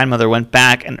of her grandmother, went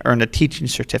back and earned a teaching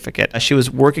certificate. She was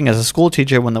working as a school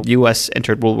teacher when the U.S.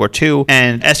 entered World War II,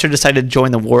 and Esther decided to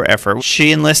join the war effort.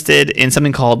 She enlisted in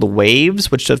something called the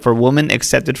WAVES, which stood for Women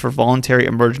Accepted for Voluntary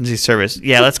Emergency Service.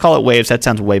 Yeah, let's call it WAVES. That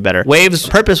sounds way better. WAVES'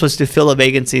 purpose was to fill the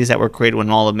vacancies that were created when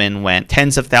all the men went.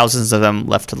 Tens of thousands of them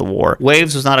left to the war.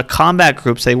 WAVES was not a combat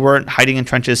group, so they weren't hiding in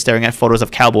trenches staring at photos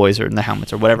of cowboys or in the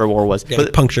helmets or whatever war was.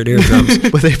 But punctured eardrums.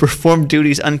 But they performed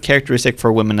duties uncharacteristic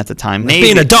for women at the time.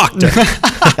 Being a doctor.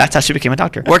 That's how she became a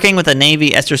doctor. Working with the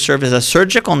Navy, Esther served as a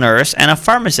surgical nurse and a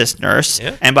pharmacist nurse.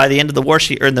 Yeah. And by the end of the war,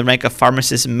 she earned the rank of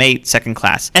pharmacist mate, second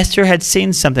class. Esther had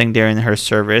seen something during her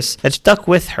service that stuck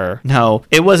with her. No,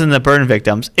 it wasn't the burn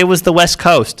victims. It was the West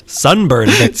Coast. Sunburn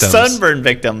victims. Sunburn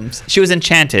victims. She was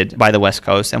enchanted by the West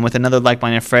Coast, and with another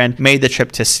like-minded friend, made the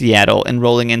trip to Seattle,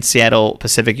 enrolling in Seattle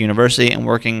Pacific University and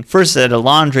working first at a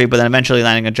laundry, but then eventually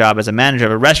landing a job as a manager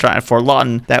of a restaurant at Fort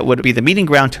Lawton that would be the meeting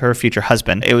ground to her future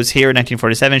husband. It was here in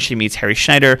 1947 she meets Harry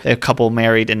Schneider. The couple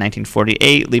married in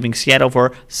 1948, leaving Seattle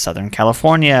for Southern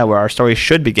California, where our story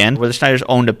should begin, where the Schneiders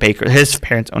owned a bakery. His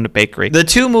parents owned a bakery. The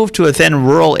two moved to a then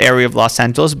rural area of Los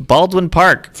Angeles, Baldwin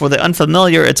Park. For the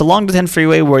unfamiliar, it's along the 10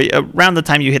 freeway where around the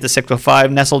time you hit the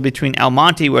 605, nestled between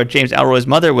Almonte, where James Ellroy's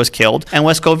mother was killed, and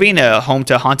West Covina, home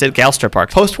to haunted Galster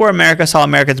Park. Post-war America saw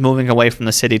Americans moving away from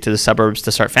the city to the suburbs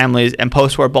to start families, and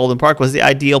post-war Baldwin Park was the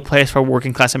ideal place for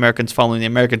working-class Americans following the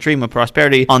American dream of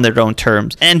prosperity on their own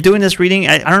terms. And doing this reading,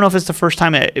 I don't know if it's the first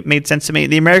time it made sense to me.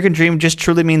 The American dream just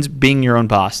truly means being your own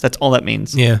boss. That's all that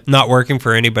means. Yeah, not working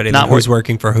for anybody. Not who's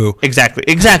working for who. Exactly.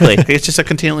 It's just a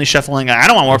continually shuffling. I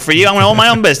don't want to work for you. I want to own my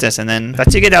own business. And then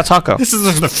that's you get Del Taco. This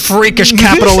is the freakish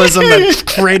capitalism that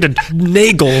created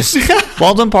Nagels.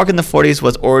 Baldwin Park in the 40s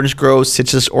was orange groves,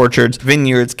 citrus orchards,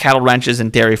 vineyards, cattle ranches,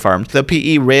 and dairy farms. The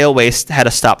PE Railway had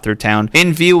a stop through town.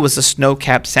 In view was the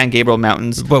snow-capped San Gabriel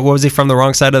Mountains. But was he from the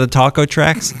wrong side of the taco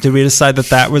tracks? Did we decide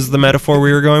that was the metaphor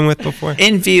we were going with before?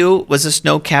 In view was the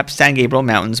snow-capped San Gabriel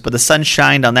Mountains, but the sun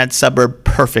shined on that suburb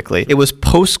perfectly. It was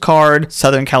postcard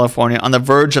Southern California, on the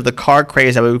verge of the car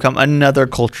craze that would become another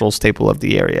cultural staple of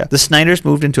the area. The Schneiders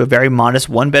moved into a very modest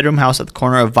one-bedroom house at the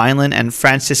corner of Vineland and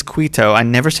Francisquito. I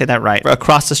never say that right.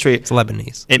 Across the street. It's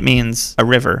Lebanese. It means a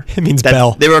river. It means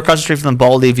bell. They were across the street from the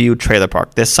Baldy View trailer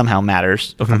park. This somehow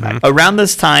matters. Around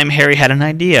this time, Harry had an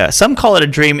idea. Some call it a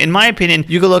dream. In my opinion,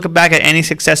 you could look back at any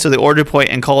success to the order point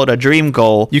and call it a dream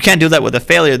goal. You can't do that with a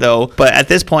failure, though. But at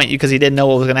this point, because he didn't know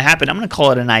what was going to happen, I'm going to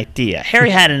call it an idea. Harry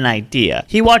had an idea.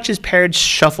 He watched his parents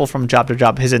shuffle from job to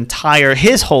job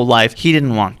his whole life. He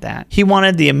didn't want that. He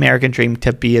wanted the American dream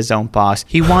to be his own boss.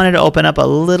 He wanted to open up a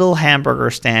little hamburger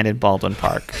stand in Baldwin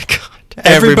Park.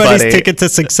 Everybody's ticket to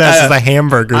success is a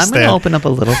hamburger stand. I'm going to open up a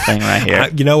little thing right here.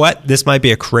 You know what? This might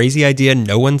be a crazy idea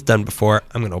no one's done before.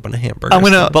 I'm going to open a hamburger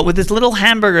stand. But with this little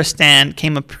hamburger stand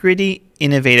came a pretty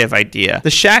innovative idea.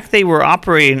 The shack they were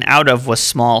operating out of was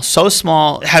small, so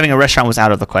small having a restaurant was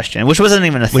out of the question, which wasn't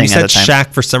even a thing at the time. When you said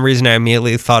shack, for some reason I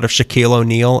immediately thought of Shaquille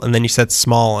O'Neal, and then you said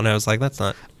small, and I was like, that's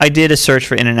not. I did a search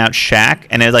for In-N-Out Shack,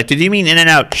 and I was like, did you mean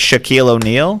In-N-Out Shaquille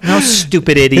O'Neal? No,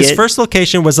 stupid idiot. His first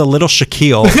location was a little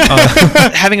Shaquille.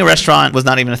 Having a restaurant was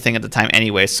not even a thing at the time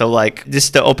anyway, so like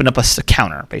just to open up a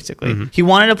counter, basically. He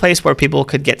wanted a place where people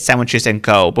could get sandwiches and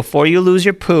go. Before you lose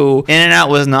your poo, In-N-Out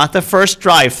was not the first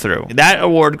drive-thru. That That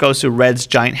award goes to Red's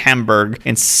Giant Hamburg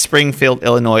in Springfield,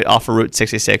 Illinois, off of Route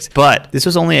 66. But this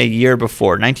was only a year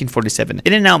before, 1947.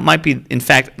 In-N-Out might be, in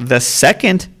fact, the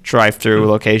second drive-through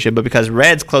location, but because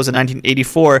Red's closed in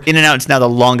 1984, In-N-Out is now the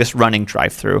longest running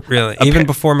drive-through. Really? Even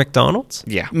before McDonald's?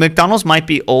 Yeah. McDonald's might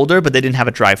be older, but they didn't have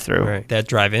a drive-through. Right. They had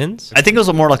drive-ins? I think it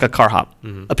was more like a car hop.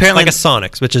 Apparently, Like a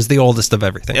Sonic's, which is the oldest of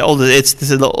everything. this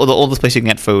is the oldest place you can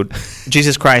get food.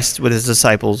 Jesus Christ with his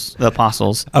disciples, the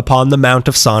apostles, Upon the Mount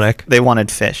of Sonic, they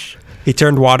wanted fish. he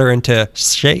turned water into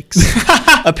shakes.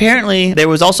 Apparently, there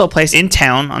was also a place in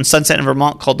town on Sunset in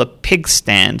Vermont called the Pig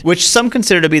Stand, which some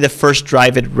consider to be the first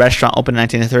drive-in restaurant opened in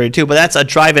 1932. But that's a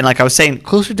drive-in, like I was saying,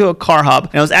 closer to a car hop.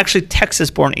 And it was actually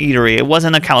Texas-born eatery. It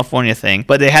wasn't a California thing,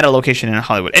 but they had a location in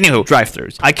Hollywood. Anywho,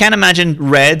 drive-thrus. I can't imagine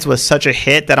Red's was such a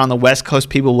hit that on the West Coast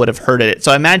people would have heard of it.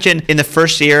 So I imagine in the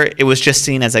first year, it was just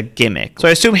seen as a gimmick. So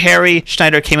I assume Harry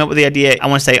Schneider came up with the idea, I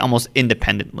want to say almost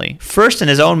independently. First, in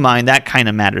his own mind, that kind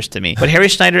of matters to me. But Harry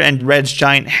Schneider and Red's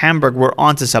Giant Hamburg were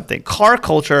onto something. Car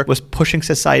culture was pushing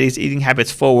society's eating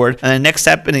habits forward, and the next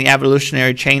step in the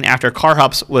evolutionary chain after car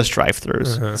hops was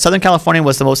drive-thrus. Southern California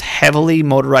was the most heavily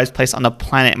motorized place on the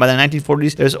planet. By the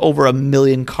 1940s, there's over 1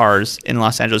 million cars in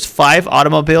Los Angeles, 5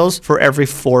 automobiles for every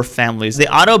 4 families.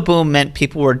 The auto boom meant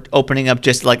people were opening up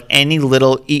just like any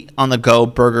little eat-on-the-go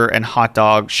burger and hot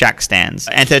dog shack stands.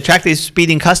 And to attract these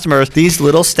speeding customers, these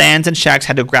little stands and shacks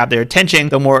had to grab their attention,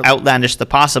 the more outlandish the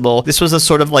possible. This was a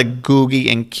sort of like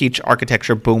googie and kitsch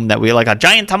architecture boom that we like a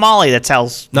giant tamale that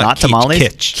sells not kitsch, tamales.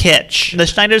 kitsch. Kitsch. The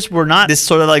Schneiders were not this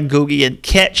sort of like googie and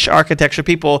kitsch architecture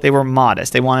people. They were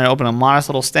modest. They wanted to open a modest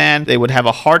little stand. They would have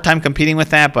a hard time competing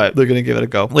with that, but they're going to give it a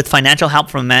go. With financial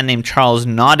help from a man named Charles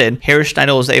Naudin, Harry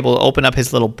Schneider was able to open up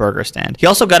his little burger stand. He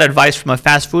also got advice from a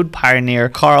fast food pioneer,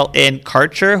 Carl N.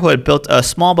 Karcher, who had built a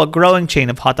small but growing chain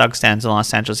of hot dog stands in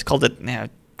Los Angeles. He called it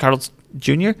Carl's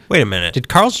Jr.? Wait a minute. Did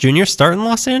Carl's Jr. start in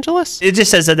Los Angeles? It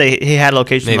just says that he had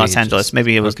locations in Maybe Los Angeles. just-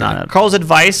 Maybe it was okay. not. Carl's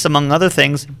advice, among other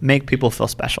things, make people feel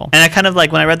special. And I kind of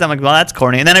like, when I read that, I'm like, well, that's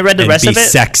corny. And then I read the And rest be of it.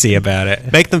 sexy about it.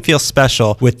 Make them feel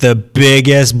special with the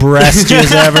biggest breast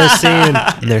you've ever seen.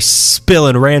 And they're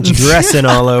spilling ranch dressing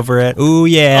all over it. Ooh,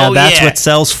 yeah, Oh, that's yeah. what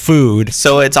sells food.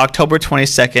 So it's October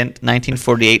 22nd,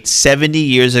 1948, 70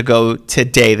 years ago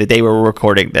today, the day we're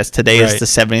recording this. Today is Right. the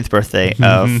 70th birthday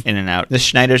of In-N-Out. The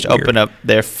Schneiders opened up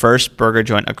their first burger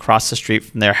joint across the street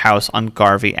from their house on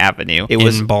Garvey Avenue. It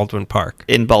was in Baldwin Park.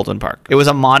 in Baldwin Park. It was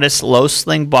a modest,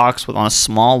 low-sling box on a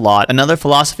small lot. Another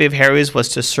philosophy of Harry's was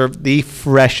to serve the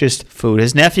freshest food.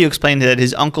 His nephew explained that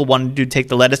his uncle wanted to take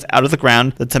the lettuce out of the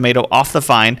ground, the tomato off the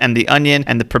vine, and the onion,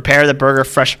 and to prepare the burger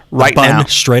fresh right Bun now.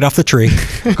 straight off the tree.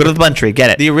 Go to the bun tree, get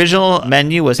it. The original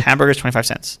menu was hamburgers, 25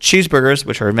 cents. Cheeseburgers,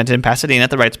 which were invented in Pasadena at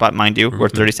the right spot, mind you, were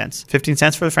 30 cents. 15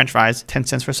 cents for the french fries, 10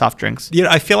 cents for soft drinks. You know,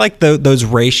 I feel like those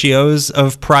ratios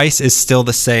of price is still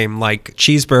the same. Like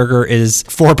cheeseburger is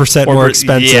 4% more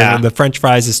expensive, yeah. and the French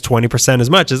fries is 20% as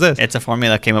much as this. It's a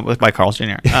formula that came up with by Carl's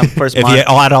Jr. First If you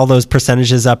add all those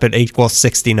percentages up, it equals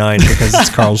 69 because it's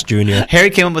Carl's Jr. Harry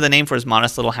came up with a name for his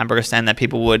modest little hamburger stand that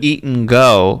people would eat and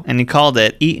go, and he called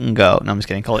it Eat and Go. No, I'm just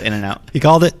kidding. He called it In-N-Out. He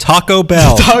called it Taco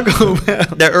Bell. Taco Bell.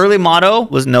 Their early motto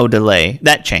was no delay.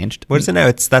 That changed. What is it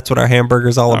now? That's what our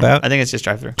hamburger's all about. I think it's just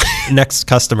drive-through. Next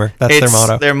customer. That's their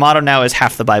motto. Their motto now is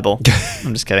half the Bible.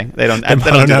 I'm just kidding. They don't. Their they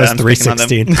motto don't do now that. is I'm picking on them.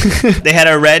 316. They had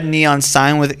a red neon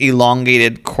sign with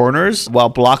elongated corners, while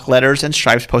block letters and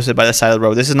stripes posted by the side of the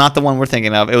road. This is not the one we're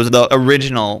thinking of. It was the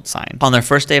original sign. On their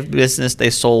first day of business, they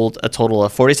sold a total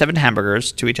of 47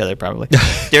 hamburgers to each other, probably.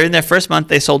 During their first month,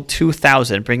 they sold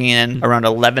 2,000, bringing in around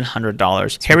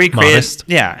 $1,100. Harry created, Modest.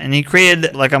 yeah, and he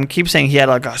created, like I'm keep saying, he had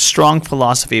like a strong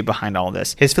philosophy behind all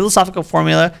this. His philosophical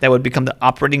formula that would become the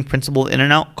operating principle in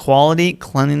and out: quality,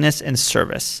 cleanliness, and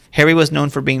service. Harry was known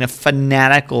for being a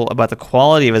fanatical about the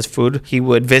quality of his food. He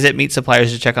would visit meat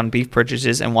suppliers to check on beef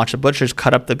purchases and watch the butchers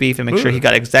cut up the beef and make sure he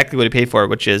got exactly what he paid for,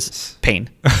 which is pain.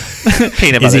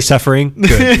 Pain about Is he it. suffering?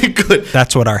 Good. Good.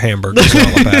 That's what our hamburger's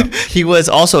all about. He was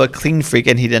also a clean freak,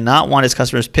 and he did not want his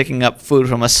customers picking up food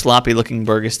from a sloppy-looking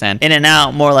burger stand.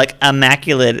 In-N-Out, more like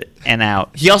immaculate and out.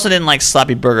 He also didn't like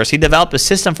sloppy burgers. He developed a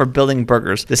system for building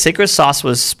burgers. The secret sauce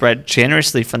was spread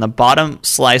generously from the bottom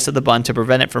slice of the bun to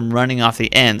prevent it from running off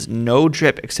the ends. No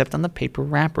drip except on the paper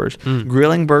wrappers.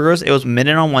 Grilling burgers, it was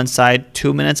minute on one side,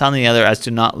 2 minutes on the other, as to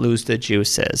not lose the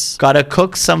juices. Gotta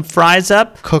cook some fries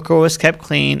up. Cooker was kept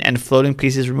clean and floating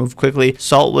pieces removed quickly.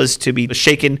 Salt was to be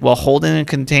shaken while holding the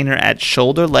container at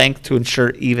shoulder length to ensure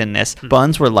evenness.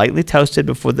 Buns were lightly toasted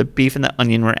before the beef and the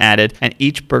onion were added, and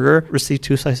each burger received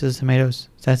 2 slices of tomatoes.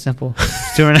 It's that simple.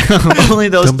 Just do it now. Only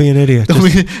those. Don't be an idiot.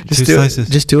 Just do it.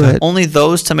 Just do it. Only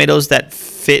those tomatoes that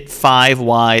fit 5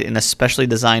 wide in a specially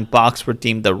designed box were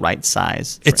deemed the right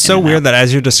size. It's so weird that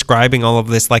as you're describing all of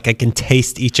this, like I can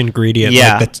taste each ingredient.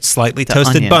 Yeah. Like the slightly The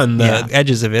toasted onion, bun, the yeah.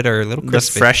 edges of it are a little The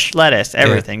crispy. fresh lettuce,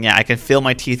 everything. Yeah, I can feel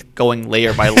my teeth going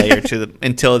layer by layer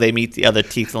until they meet the other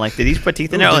teeth. And like, did these put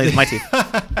teeth in there? Oh, these are my teeth.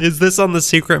 Is this on the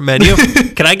secret menu?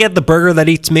 Can I get the burger that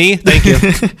eats me? Thank you.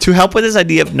 To help with his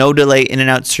idea of no delay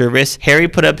In-N-Out service, Harry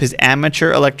put up his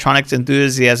amateur electronics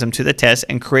enthusiasm to the test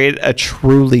and created a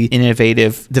truly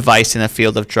innovative device in the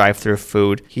field of drive-thru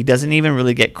food. He doesn't even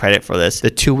really get credit for this. The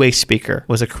two-way speaker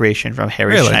was a creation from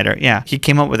Harry Really? Schneider. Yeah, he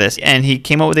came up with this, and he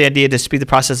came up with the idea to speed the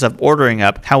process of ordering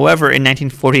up. However, in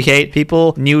 1948,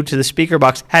 people new to the speaker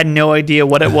box had no idea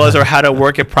what it was or how to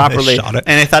work it properly, shot it.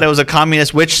 and they thought it was a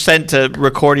communist witch sent to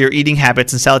record your eating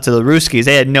habits and sell it to the Ruskies.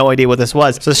 They had no idea what this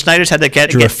was. So Schneider's had to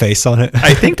Drew a face on it.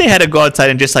 I think they had to go outside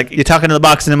and just like, you're talking to the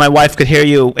box and then my wife could hear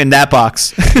you in that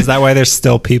box. Is that why there's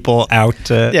still people out?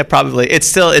 Yeah, probably.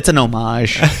 It's an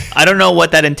homage. I don't know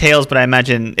what that entails, but I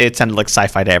imagine it sounded like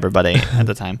sci-fi to everybody at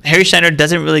the time. Harry Schneider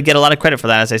doesn't really get a lot of credit for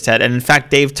that, as I said. And in fact,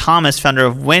 Dave Thomas, founder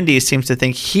of Wendy's, seems to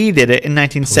think he did it in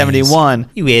 1971.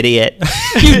 You idiot.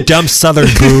 You dumb southern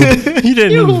boob. You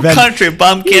didn't You invent. country You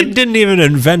bumpkin. didn't even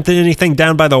invent anything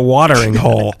down by the watering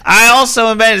hole. I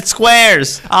also invented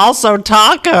squares. Also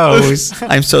tacos.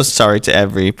 I'm so sorry to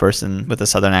every person with a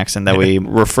southern accent that we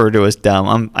refer to as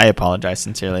dumb. I apologize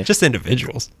sincerely. Just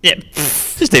individuals. Yeah,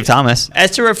 just Dave Thomas.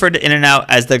 Esther referred to In-N-Out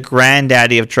as the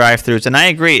granddaddy of drive-thrus, and I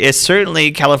agree. It's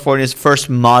certainly California's first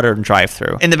modern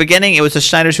drive-thru. In the beginning, it was the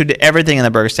Schneiders who did everything in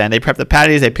the burger stand. They prepped the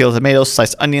patties, they peeled tomatoes,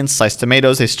 sliced onions, sliced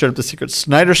tomatoes. They stirred up the secret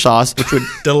Schneider sauce, which would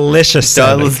Delicious.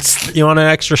 Del- You want an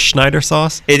extra Schneider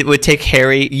sauce? it would take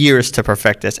Harry years to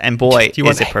perfect this, and boy, Do you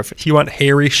want is it perfect. Do you want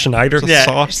Harry Schneider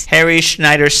sauce? Harry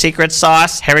Schneider's secret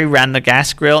sauce. Harry ran the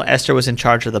gas grill. Esther was in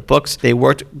charge of the books. They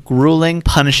worked grueling,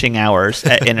 punishing hours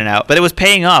at In-N-Out, but it was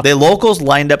paying off. The locals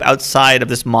lined up outside of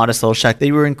this modest little shack.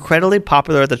 They were incredibly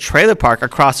popular at the trailer park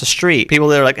across the street. People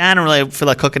that were like, I don't really feel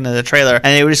like cooking in the trailer, and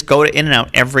they would just go to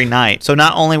In-N-Out every night. So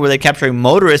not only were they capturing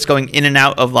motorists going in and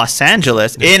out of Los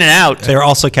Angeles, in and out. They're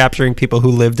also capturing people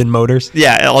who lived in motors.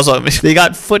 Yeah, also they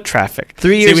got foot traffic.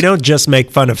 3 years. See, we don't just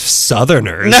make fun of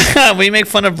Southerners. We make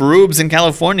fun of rubes in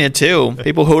California too.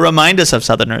 People who remind us of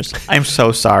Southerners. I'm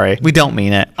so sorry. We don't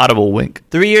mean it. Audible wink.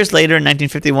 3 years later, in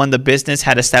 1951, the business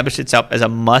had established itself as a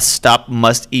must-stop,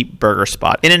 must-eat burger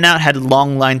spot. In-N-Out had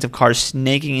long lines of cars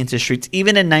snaking into streets,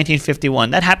 even in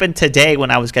 1951. That happened today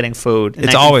when I was getting food.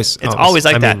 It's always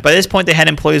like I that. mean- By this point, they had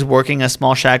employees working a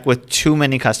small shack with too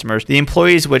many customers. The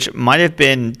employees, which might have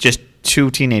been just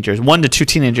 1 to 2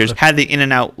 teenagers, had the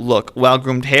In-N-Out look.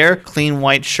 Well-groomed hair, clean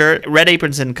white shirt. Red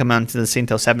aprons didn't come onto the scene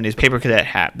until 70s. Paper cadet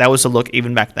hat. That was the look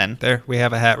even back then. There, we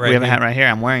have a hat right We have a here. hat right here.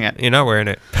 I'm wearing it. You're not wearing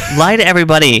it. Lie to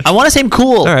everybody. I want to seem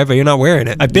cool. All right, but you're not wearing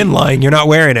it. I've been lying. You're not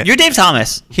wearing it. You're Dave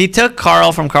Thomas. He took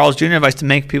Carl from Carl's Jr. advice to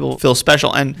make people feel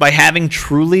special, and by having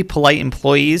truly polite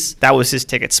employees, that was his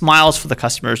ticket. Smiles for the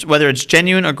customers, whether it's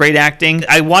genuine or great acting.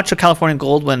 I watched a California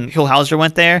Gold when Hill Hauser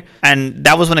went there, and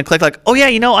that was when it clicked. Like, oh yeah,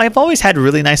 I've always had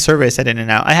really nice service at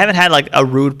In-N-Out. I haven't had like a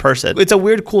rude person. It's a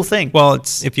weird, cool thing. Well,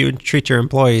 it's if you treat your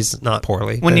employees not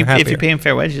poorly. When they're if you happier. pay them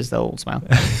fair wages, they'll smile.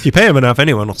 If you pay them enough,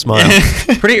 anyone will smile.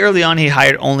 Pretty early on, he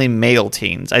hired only male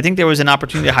teens. I think there was an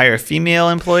opportunity to hire a female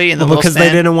employee in the Well, little because they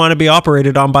stand. didn't want to be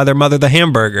operated on by their mother, the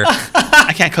hamburger.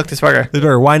 I can't cook this burger. This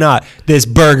burger, why not? This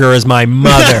burger is my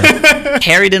mother.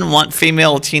 Harry didn't want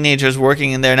female teenagers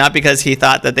working in there, not because he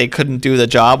thought that they couldn't do the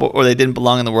job or they didn't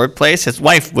belong in the workplace. His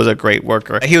wife was a great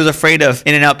worker. He was afraid of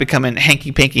In-N-Out becoming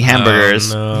hanky-panky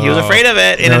hamburgers. Oh, no. He was afraid of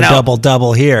it. No In-N-Out.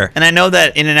 double here. And I know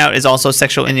that In-N-Out is also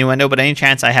sexual innuendo, but any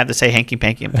chance I have to say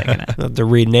hanky-panky, I'm taking it. I'll have to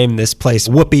rename this place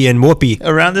Whoopi and Whoopi.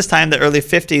 Around this time, the early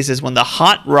 50s, is when the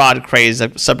hot rod craze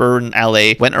of suburban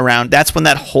LA went around. That's when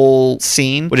that whole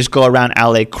scene would just go around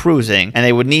LA cruising, and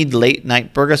they would need late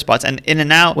night burger spots, and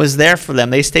In-N-Out was there for them.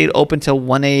 They stayed open till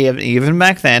 1 a.m. even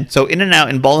back then. So In-N-Out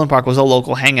in Baldwin Park was a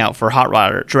local hangout for hot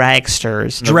rodder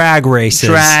dragsters, Drag races.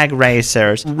 drag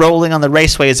racers, rolling on the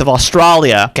raceways of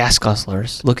Australia, gas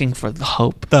guzzlers, looking for the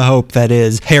hope. The hope that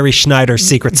is Harry Schneider's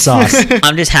secret sauce.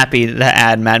 I'm just happy to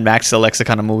add Mad Max to the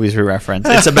lexicon of movies we reference.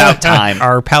 It's about time.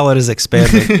 Our palate is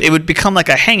expanding. It would become like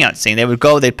a hangout scene. They would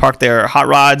go, they'd park their hot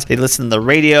rods, they'd listen to the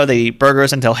radio, they'd eat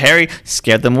burgers until Harry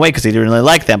scared them away because he didn't really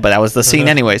like them, but that was the scene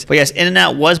anyways. But yes,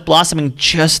 In-N-Out was blossoming blossoming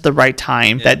just the right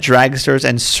time that dragsters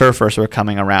and surfers were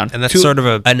coming around. And that's sort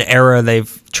of an era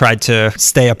they've tried to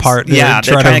stay apart. Yeah,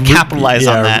 they're trying to capitalize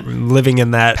on that. Living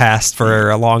in that past for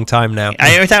a long time now.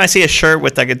 Every time I see a shirt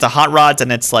with like it's a hot rods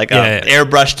and it's like a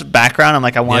airbrushed background, I'm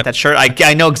like, I want that shirt.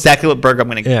 I know exactly what burger I'm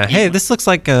gonna get. Hey, this looks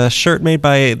like a shirt made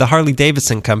by the Harley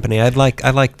Davidson company. I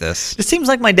like this. It seems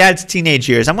like my dad's teenage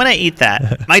years. I'm gonna eat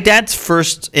that. My dad's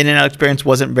first In-N-Out experience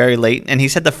wasn't very late, and he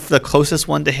said the closest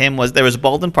one to him was there was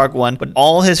Baldwin Park one, but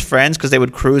all his friends, because they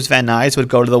would cruise Van Nuys, would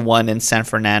go to the one in San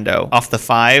Fernando off the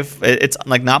 5. It's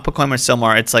like not Pacoima or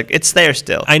Sylmar. It's like it's there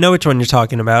still. I know which one you're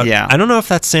talking about. Yeah. I don't know if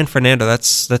that's San Fernando.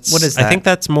 That's what is that? I think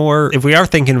that's more. If we are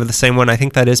thinking of the same one, I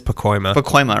think that is Pacoima.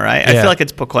 Pacoima, right? I feel like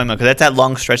it's Pacoima because that's that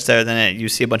long stretch there. Then you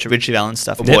see a bunch of Ridgely Valley and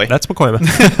stuff. Oh boy, that's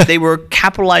Pacoima. They were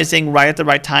capitalizing right at the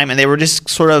right time, and they were just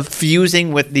sort of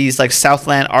fusing with these like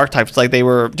Southland archetypes. Like they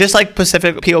were just like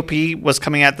Pacific POP was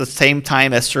coming at the same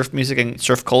time as surf music and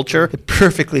surf culture. It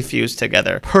perfectly fused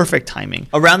together. Perfect timing.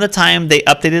 Around the time they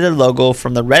updated their logo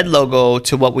from the red logo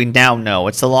to what we now know.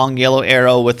 It's the long yellow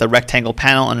arrow with the rectangle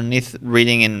panel underneath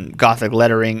reading in Gothic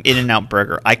lettering, In-N-Out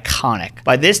Burger. Iconic.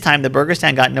 By this time, the burger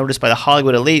stand got noticed by the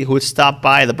Hollywood elite who would stop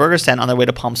by the burger stand on their way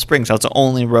to Palm Springs. So it's the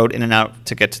only road in and out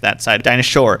to get to that side. Dinah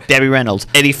Shore, Debbie Reynolds,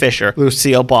 Eddie Fisher,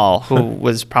 Lucille Ball, who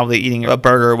was probably eating a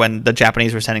burger when the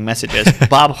Japanese were sending messages.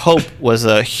 Bob Hope was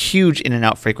a huge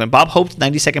In-N-Out frequent. Bob Hope's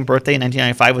 92nd birthday in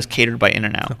 1995 was catered by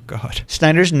In-N-Out. Oh, God.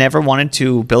 Schneider's never wanted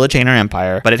to build a chain or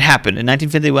empire, but it happened. In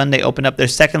 1951, they opened up their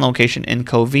second location in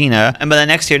Covina, and by the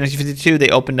next year, 1952, they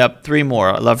opened up 3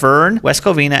 more: Laverne, West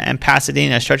Covina, and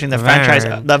Pasadena, stretching the franchise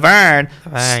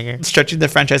stretching the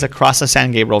franchise across the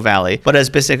San Gabriel Valley. But as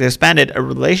business expanded, a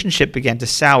relationship began to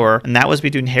sour, and that was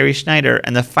between Harry Schneider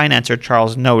and the financier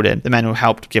Charles Noden, the man who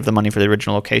helped give the money for the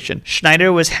original location.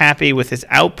 Schneider was happy with his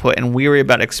output and weary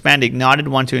about expanding. Noden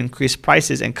wanted to increase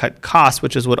prices and cut costs,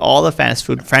 which is what all the fast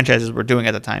food franchises were doing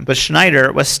at the time. But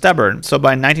Schneider was stubborn, so by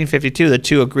 1952, the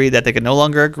two agreed that they could no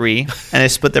longer agree, and they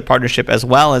split their partnership as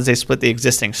well as they split the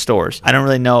existing stores. I don't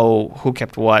really know who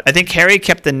kept what. I think Harry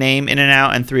kept the name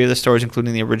In-N-Out and 3 of the stores,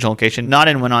 including the original location.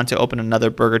 Noden went on to open another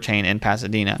burger chain in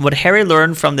Pasadena. What Harry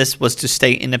learned from this was to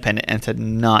stay independent and to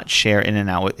not share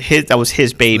In-N-Out with his. That was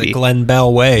his baby. The Glen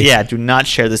Bell way. Yeah, do not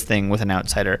share this thing with an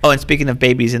outsider. Oh, and speaking of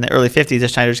babies, in the early 50s, the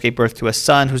Schneiders gave birth to a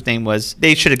son whose name was,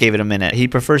 they should have gave it a minute. He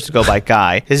prefers to go by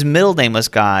Guy. His middle name was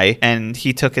Guy, and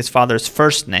he took his father's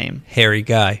first name. Harry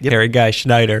Guy. Yep. Harry Guy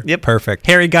Schneider. Yep. Perfect.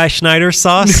 Harry Guy Schneider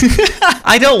sauce.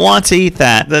 I don't want to eat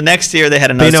that. The next year, they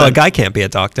had another But you know, son. a guy can't be a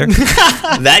doctor.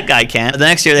 That guy can. The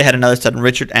next year, they had another son,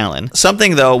 Richard Allen.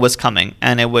 Something, though, was coming,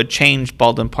 and it would change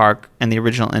Baldwin Park and the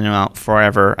original In-N-Out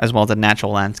forever, as well as the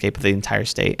natural landscape of the entire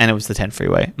state. And it was the 10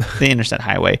 freeway, the Interstate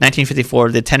Highway.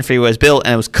 1954, the 10 freeway was built,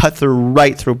 and it was cut through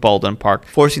right through Baldwin Park,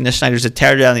 forcing the Schneiders to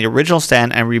tear down the original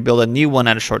stand and rebuild a new one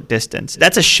at a short distance.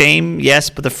 That's a shame,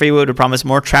 yes, but the freeway would promise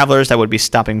more travelers that would be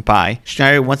stopping by.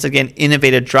 Schneider once again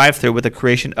innovated drive-through with the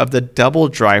creation of the double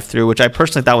drive-through, which I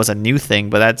personally thought was a new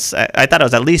thing, but I thought it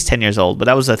was at least 10 years old, but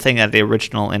that was a thing at the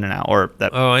original In-N-Out.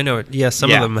 Oh, I know it. Yeah, some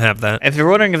of them have that. If you're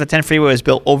wondering if the 10 freeway was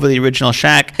built over the original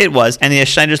shack, it was, and the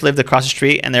Schneiders lived across the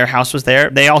street and their house was there.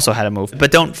 They also had to move.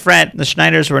 But don't fret, the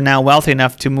Schneiders were now wealthy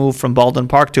enough to move from Baldwin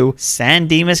Park to San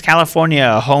Dimas,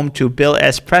 California, home to Bill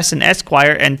S. Preston,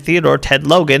 Esquire, and Theodore Ted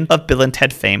Logan of Bill and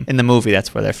Ted fame. In the movie,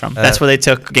 that's where they're from. That's where they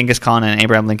took Genghis Khan and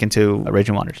Abraham Lincoln to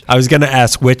Raging Waters. I was going to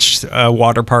ask, which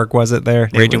water park was it there?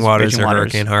 Raging Waters or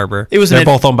Waters. Hurricane Harbor? They're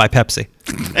both owned by Pepsi.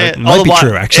 It might be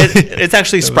true, actually. It's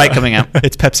actually Sprite coming out.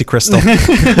 It's Pepsi Crystal.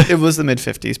 It was the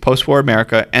mid-50s, post-war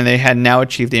America, and they had now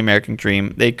achieved the American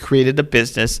dream. They created a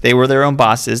business. They were their own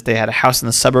bosses. They had a house in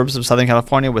the suburbs of Southern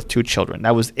California with 2 children.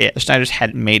 That was it. The Schneiders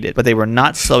had made it, but they were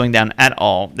not slowing down at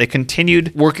all. They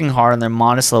continued working hard on their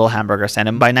modest little hamburger stand,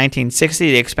 and by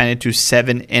 1960, they expanded to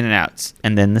 7 In-N-Outs.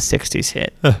 And then the 60s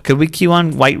hit. Could we cue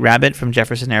on White Rabbit from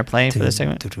Jefferson Airplane for this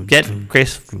segment? Get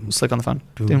Grace Slick on the phone.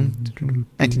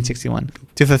 1961.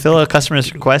 To fulfill a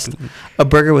customer's request, a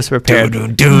burger was prepared. A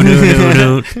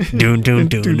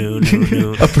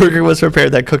burger was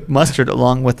prepared that cooked mustard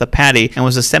along with the patty and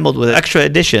was assembled with extra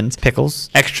additions, pickles,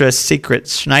 extra secret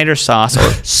Schneider sauce,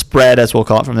 or spread as we'll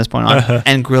call it from this point on,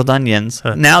 and grilled onions.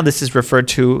 Now this is referred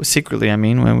to secretly,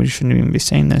 when we shouldn't even be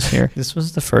saying this here. This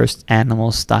was the first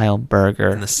animal-style burger.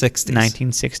 In the 60s.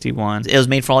 1961. It was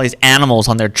made for all these animals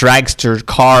on their dragster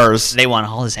cars. They want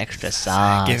all this extra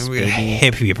sauce, baby.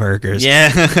 Hippie burgers.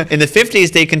 Yeah. In the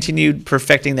 50s, they continued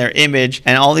perfecting their image,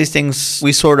 and all these things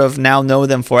we sort of now know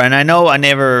them for. And I know I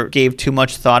never gave too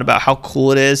much thought about how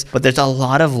cool it is, but there's a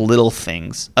lot of little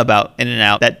things about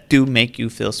In-N-Out that do make you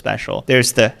feel special.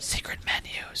 There's the secret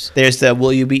menus. There's the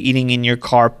will you be eating in your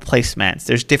car placemats.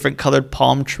 There's different colored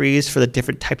palm trees for the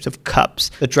different types of cups.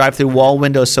 The drive-through wall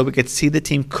windows so we could see the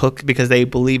team cook because they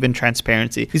believe in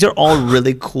transparency. These are all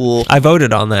really cool. I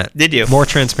voted on that. Did you? More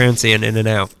transparency in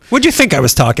In-N-Out. What'd you think I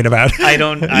was talking about?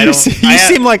 You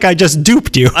seem like I just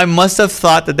duped you. I must have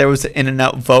thought that there was an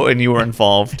In-N-Out vote and you were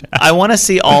involved. I want to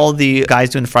see all the guys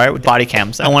doing fryer with body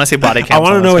cams. I want to see body cams. I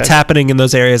want to know what's happening in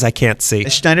those areas I can't see.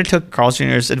 Schneider took Carl's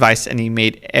Jr.'s advice and he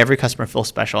made every customer feel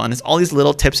special. And it's all these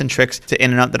little tips and tricks to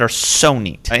In-N-Out that are so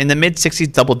neat. In the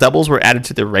mid-60s, double doubles were added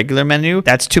to the regular menu.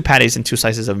 That's 2 patties and 2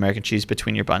 slices of American cheese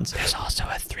between your buns. There's also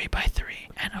a 3x3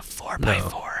 and a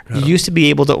 4x4. You used to be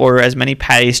able to order as many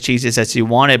patties, cheeses as you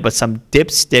wanted, but some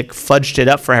dipstick fudged it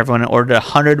up for everyone and ordered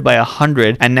 100 by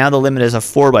 100, and now the limit is a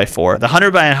 4x4. The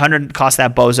 100 by 100 cost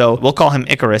that bozo. We'll call him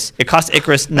Icarus. It cost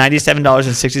Icarus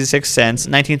 $97.66,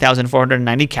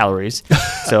 19,490 calories.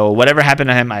 So whatever happened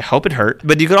to him, I hope it hurt.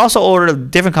 But you could also order a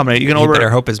different company. You better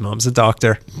hope his mom's a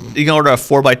doctor. You can order a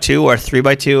 4x2 or a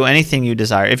 3x2, anything you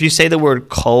desire. If you say the word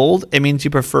cold, it means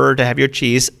you prefer to have your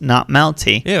cheese not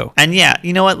melty. Ew. And yeah,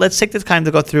 you know what? Let's take this time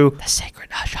to go through the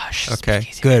sacred hush hush. Okay,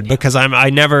 good, because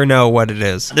I never know what it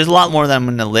is. There's a lot more than I'm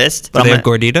going to list. Do they have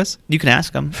gorditas? You can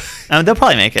ask them. They'll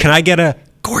probably make it. Can I get a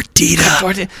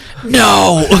gordita?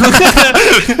 No.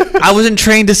 I wasn't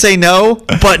trained to say no,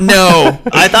 but no.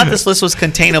 I thought this list was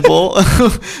containable,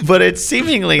 but it's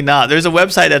seemingly not. There's a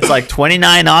website that's like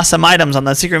 29 awesome items on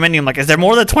the secret menu. I'm like, is there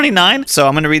more than 29? So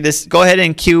I'm going to read this. Go ahead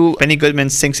and cue Benny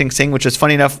Goodman's Sing Sing Sing, which is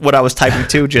funny enough what I was typing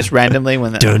to just randomly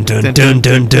when dun dun dun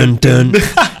dun dun dun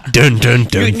dun dun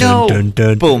dun dun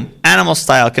dun. Boom. Animal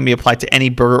style can be applied to any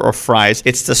burger or fries.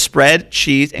 It's the spread,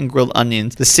 cheese, and grilled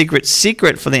onions. The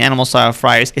secret for the animal style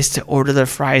fries is to order the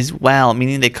fries well,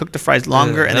 meaning they cook the fries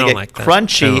longer and they get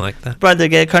crunchy. I don't like that. But they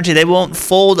get crunchy. They won't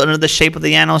fold under the shape of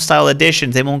the animal style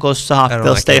editions. They won't go soft.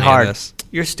 They'll stay hard.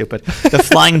 You're stupid. The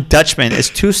Flying Dutchman is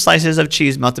 2 slices of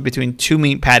cheese melted between 2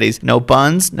 meat patties. No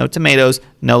buns, no tomatoes,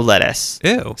 no lettuce.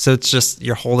 Ew. So it's just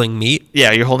you're holding meat?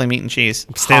 Yeah, you're holding meat and cheese.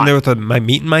 Stand there with my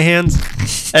meat in my hands?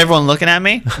 Everyone looking at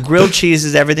me? Grilled cheese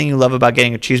is everything you love about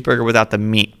getting a cheeseburger without the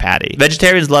meat patty.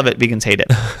 Vegetarians love it. Vegans hate it.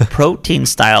 Protein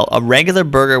style. A regular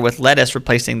burger with lettuce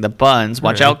replacing the buns.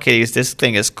 Watch out, kiddies. This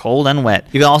thing is cold and wet.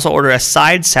 You can also order a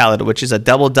side salad, which is a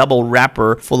double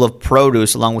wrapper full of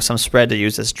produce along with some spread to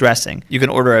use as dressing. You can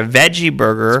order a veggie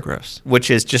burger, which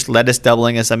is just lettuce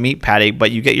doubling as a meat patty, but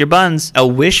you get your buns. A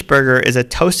wish burger is a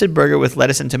toasted burger with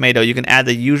lettuce and tomato. You can add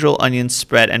the usual onion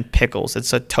spread and pickles.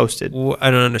 It's a toasted.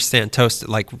 I don't understand. Toasted,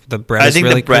 like the bread is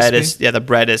really crispy? The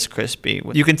bread is crispy.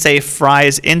 You can say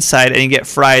fries inside and you get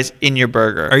fries in your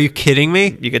burger. Are you kidding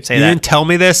me? You could say that. You didn't tell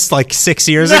me this like 6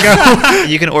 years ago?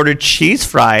 You can order cheese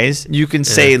fries. You can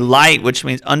say light, which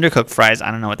means undercooked fries. I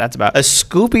don't know what that's about. A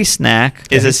Scoopy snack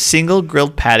is a single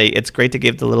grilled patty. It's great to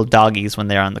give the little doggies when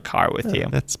they're on the car with you.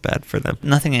 That's bad for them.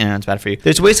 Nothing in it's bad for you.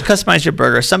 There's ways to customize your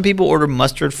burger. Some people order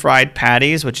mustard fried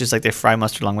patties, which is like they fry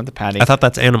mustard along with the patty. I thought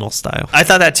that's animal style. I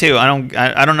thought that too.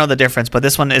 I don't know the difference, but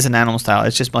this one isn't animal style.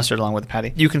 It's just mustard along with the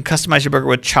patty. You can customize your burger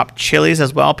with chopped chilies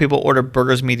as well. People order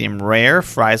burgers medium rare,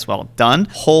 fries well done,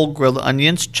 whole grilled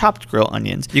onions, chopped grilled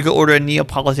onions. You can order a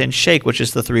Neapolitan shake, which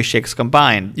is the 3 shakes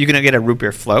combined. You can get a root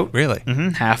beer float. Really?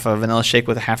 Half a vanilla shake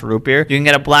with a half a root beer. You can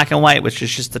get a black and white, which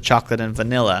is just the chocolate and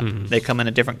vanilla. They come in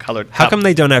a different colored cup. How come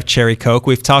they don't have cherry Coke?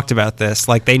 We've talked about this.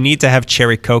 Like, they need to have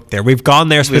cherry Coke there. We've gone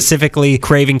there specifically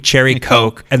craving cherry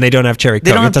Coke, and they don't have cherry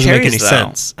Coke. It doesn't make any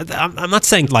sense. I'm not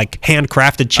saying like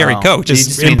handcrafted cherry Coke.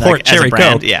 Just import like cherry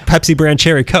brand, Coke. Yeah. Pepsi brand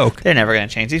cherry Coke. They're never going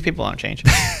to change. These people don't change.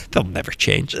 They'll never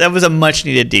change. That was a much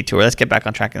needed detour. Let's get back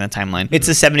on track in the timeline. It's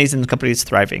the 70s and the company is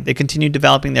thriving. They continue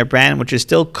developing their brand, which is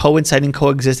still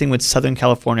coexisting with Southern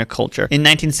California culture. In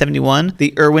 1971,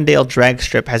 the Irwindale drag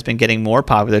strip has been getting more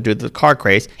popular due to the car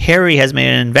craze. Harry has made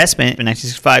an investment in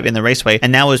 1965 in the raceway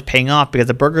and now is paying off because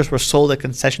the burgers were sold at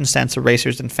concession stands to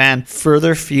racers and fans,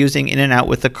 further fusing In-N-Out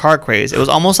with the car craze. It was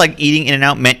almost like eating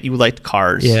In-N-Out meant you liked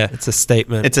cars. Yeah, it's a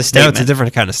statement. It's a statement. No, it's a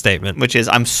different kind of statement. Which is,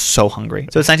 I'm so hungry.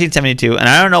 So it's 1972, and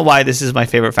I don't know why this is my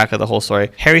favorite fact of the whole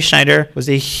story. Harry Schneider was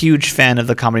a huge fan of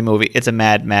the comedy movie It's a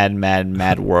Mad, Mad, Mad,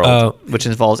 Mad World, which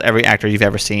involves every actor you've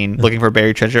ever seen looking for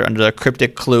buried treasure under a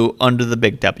cryptic clue under the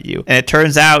big W. And it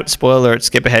turns out spoiler alert,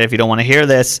 skip ahead if you don't want to hear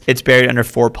this, it's buried under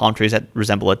 4 palm trees that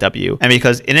resemble a W. And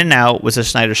because In-N-Out was a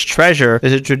Snyder's treasure,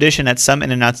 there's a tradition at some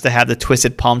In-N-Outs to have the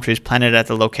twisted palm trees planted at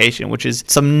the location, which is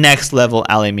some next level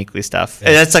Ali Meekley stuff.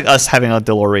 Yeah. That's like us having a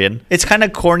DeLorean. It's kind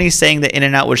of corny saying that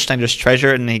In-N-Out was Snyder's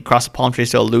treasure and he crossed the palm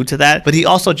trees to allude to that, but he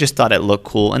also just thought it looked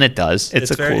cool, and it does.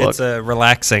 It's a cool look. It's a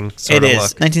relaxing sort of look. It is.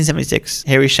 1976,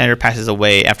 Harry Schneider passes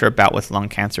away after a bout with lung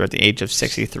cancer at the age of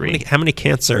 63. How many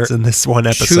cancers in this one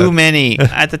episode? Too many.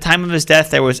 At the time of his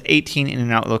death, there was 18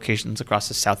 In-N-Out locations across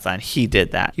the Southland. He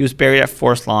did that. He was buried at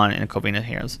Forest Lawn in Covina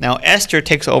Hills. Now, Esther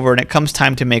takes over, and it comes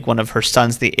time to make one of her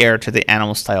sons the heir to the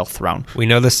animal-style throne. We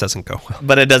know this doesn't go well.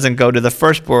 But it doesn't go to the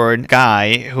firstborn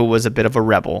guy, who was a bit of a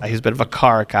rebel. He was a bit of a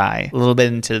car guy, a little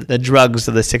bit into the drugs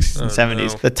of the 60s and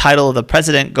 70s. No. The title of the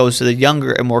president goes to the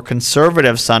younger and more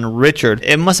conservative son, Richard.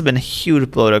 It must have been a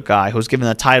huge blow to a guy who was given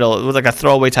the title, it was like a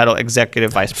throwaway title,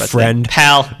 executive vice president. Friend.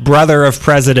 Pal. Brother of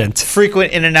president.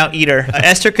 Frequent In-N-Out eater.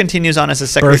 Esther continues on as a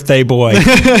secretary. Birthday boy.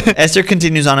 Esther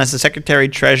continues on as the secretary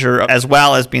treasurer, as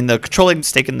well as being the controlling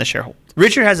stake in the shareholder.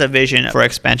 Richard has a vision for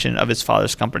expansion of his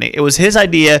father's company. It was his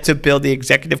idea to build the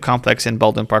executive complex in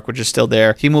Baldwin Park, which is still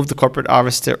there. He moved the corporate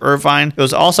office to Irvine. It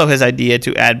was also his idea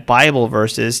to add Bible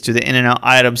verses to the In-N-Out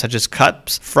items such as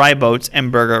cups, fry boats,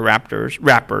 and burger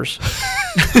wrappers.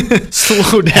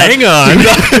 Slow down. Hang on.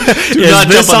 Do not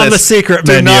jump on the secret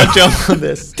menu. Do not jump on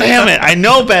this. Damn it. I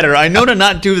know better. I know to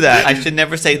not do that. I should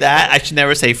never say that. I should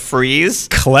never say freeze.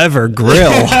 Clever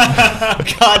grill.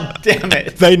 God damn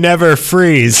it. They never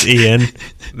freeze, Ian.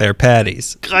 They're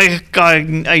patties.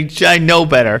 I know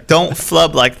better. Don't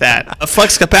flub like that. A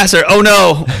flux capacitor. Oh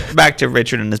no. Back to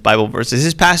Richard and his Bible verses.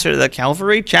 His pastor at the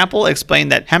Calvary Chapel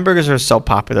explained that hamburgers are so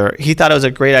popular. He thought it was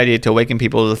a great idea to awaken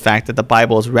people to the fact that the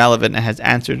Bible is relevant and has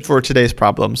answered for today's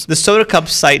problems. The soda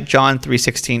cups cite John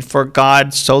 3:16. For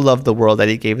God so loved the world that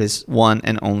he gave his one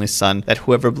and only son, that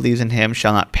whoever believes in him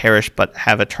shall not perish but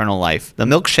have eternal life. The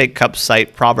milkshake cups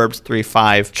cite Proverbs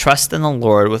 3:5. Trust in the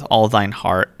Lord with all thine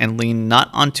heart, and lean not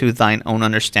unto thine own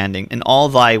understanding. In all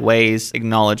thy ways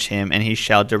acknowledge him, and he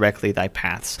shall direct thy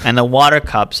paths. And the water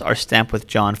cups are stamped with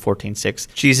John 14:6.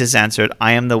 Jesus answered,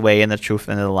 I am the way and the truth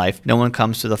and the life. No one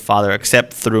comes to the Father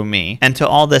except through me. And to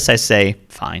all this I say,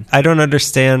 fine. I don't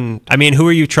understand. I mean, who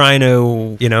are you trying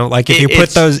to, like if you put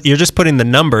those, you're just putting the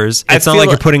numbers. It's not like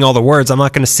you're putting all the words. I'm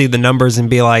not going to see the numbers and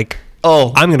be like,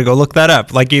 oh, I'm going to go look that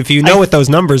up. Like, if you know what those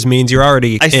numbers means, you're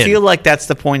already in. Feel like that's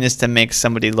the point, is to make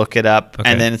somebody look it up,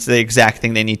 and then it's the exact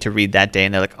thing they need to read that day,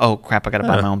 and they're like, oh, crap, I got to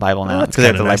buy my own Bible now, because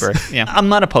they're at the library. Yeah, I'm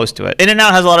not opposed to it.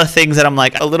 In-N-Out has a lot of things that I'm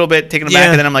like, a little bit taken aback,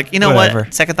 and then I'm like,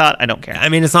 what? Second thought, I don't care. I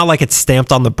mean, it's not like it's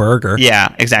stamped on the burger.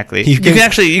 Yeah, exactly. You can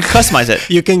customize it.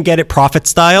 You can get it prophet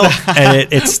style, and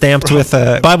it's stamped with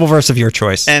a Bible verse of your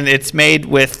choice. And it's made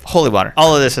with holy water.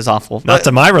 All of this is awful. Not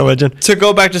to my religion. To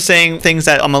go back to saying things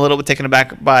that I'm a little bit taken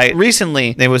aback by,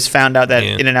 recently it was found out that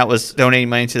In-N-Out was donating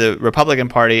money to the Republican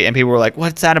Party, and people were like,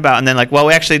 what's that about? And then like, well,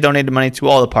 we actually donated money to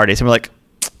all the parties, and we're like,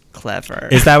 clever.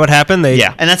 Is that what happened?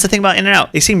 Yeah, and that's the thing about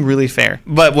In-N-Out. They seem really fair,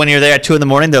 but when you're there at 2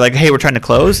 a.m, they're like, hey, we're trying to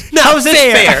close. How is this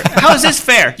fair? How is this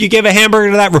fair? You gave a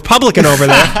hamburger to that Republican over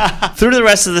there. Through the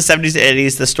rest of the 70s and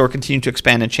 80s, the store continued to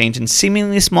expand and change in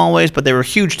seemingly small ways, but they were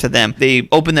huge to them. They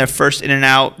opened their first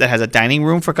In-N-Out that has a dining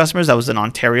room for customers. That was in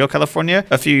Ontario, California.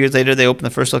 A few years later, they opened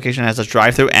the first location that has a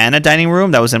drive-thru and a dining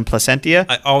room. That was in Placentia.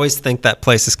 I always think that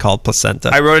place is called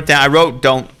Placenta. I wrote it down. I wrote,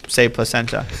 don't say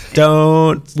placenta.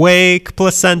 Don't wake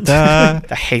placenta.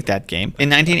 I hate that game. In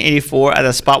 1984, at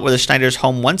a spot where the Schneider's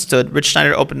home once stood, Rich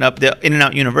Schneider opened up the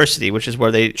In-N-Out University, which is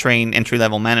where they train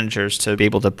entry-level managers to be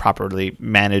able to properly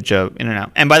manage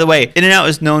In-N-Out. And by the way, In-N-Out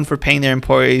is known for paying their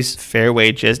employees fair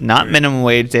wages, not minimum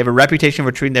wage. They have a reputation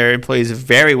for treating their employees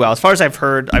very well. As far as I've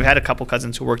heard, I've had a couple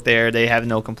cousins who work there. They have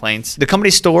no complaints. The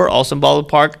company store, also in Baldwin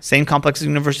Park, same complex as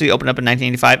University, opened up in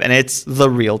 1985, and it's the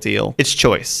real deal. It's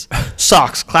choice.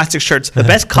 Socks, classic shirts, the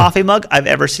best coffee mug I've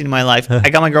ever seen in my life. I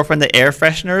got my girlfriend the air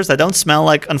fresheners that don't smell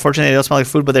like, unfortunately, they don't smell like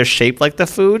food, but they're shaped like the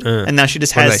food. And now she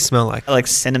just has, what do they smell like? Like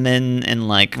cinnamon and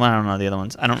like, well, I don't know the other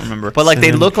ones. I don't remember. But like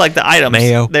they look like the items.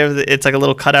 Mayo. It's like a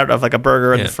little cutout of like a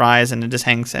burger and the fries, and it just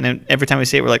hangs. And every time we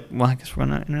see it, we're like, well, I guess we're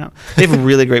going to In-N-Out. They have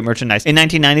really great merchandise. In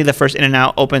 1990, the first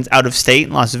In-N-Out opens out of state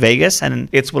in Las Vegas, and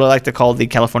it's what I like to call the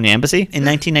California Embassy. In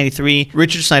 1993,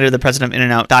 Richard Schneider, the president of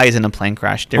In-N-Out, dies in a plane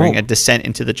crash during a descent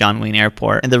into the John Wayne Wayne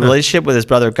Airport. And the relationship with his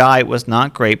brother Guy was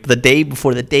not great. But the day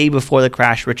before the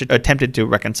crash, Richard attempted to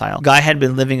reconcile. Guy had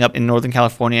been living up in Northern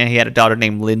California. He had a daughter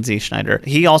named Lindsay Schneider.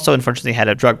 He also, unfortunately, had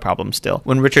a drug problem still.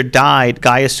 When Richard died,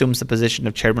 Guy assumes the position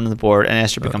of chairman of the board, and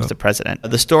Esther becomes the president.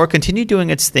 The store continued doing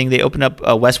its thing. They opened up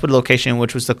a Westwood location,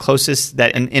 which was the closest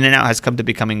that an In-N-Out has come to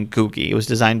becoming Googie. It was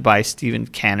designed by Stephen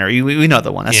Canner. We know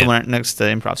the one. That's the one next to the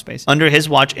Improv Space. Under his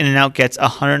watch, In-N-Out gets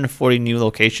 140 new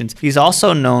locations. He's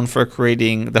also known for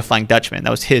creating the Flying Dutchman. That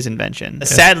was his invention.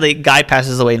 Sadly, Guy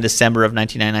passes away in December of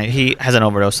 1999. He has an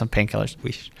overdose on painkillers.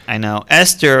 I know.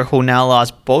 Esther, who now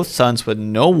lost both sons with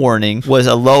no warning, was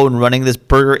alone running this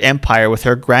burger empire with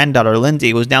her granddaughter,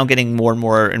 Lindsay, who was now getting more and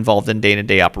more involved in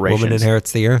day-to-day operations. Woman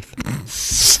inherits the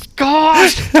earth.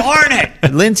 Gosh, darn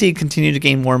it! Lindsay continued to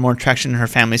gain more and more traction in her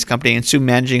family's company and soon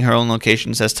managing her own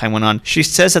locations as time went on. She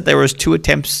says that there was 2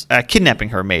 attempts at kidnapping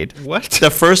her made. What?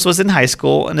 The first was in high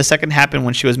school, and the second happened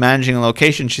when she was managing a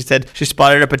location. She said she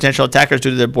spotted a potential attackers due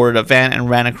to their boarded up van and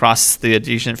ran across the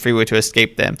adjacent freeway to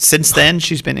escape them. Since then,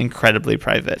 she's been incredibly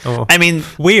private. Oh. I mean,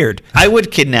 weird. I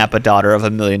would kidnap a daughter of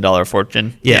 $1 million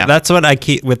fortune. Yeah, that's what I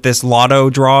keep with this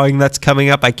lotto drawing that's coming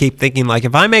up. I keep thinking, like,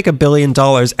 if I make $1 billion,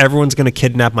 everyone's going to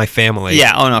kidnap my family.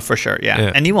 Yeah, oh no, for sure.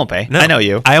 Yeah. And you won't pay. No, I know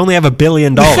you. I only have $1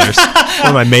 billion. What,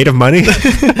 am I made of money?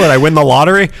 What, I win the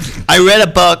lottery? I read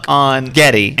a book on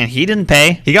Getty, and he didn't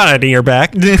pay. He got it in your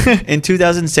back. In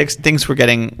 2006, things were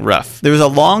getting rough. There was a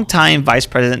long-time vice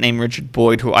president named Richard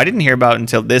Boyd, who I didn't hear about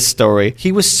until this story.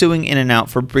 He was suing In-N-Out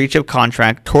for breach of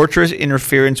contract, torturous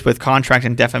interference with contract,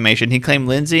 and defamation. He claimed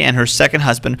Lindsay and her second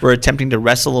husband were attempting to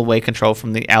wrestle away control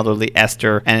from the elderly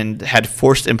Esther and had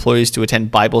forced employees to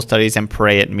attend Bible studies and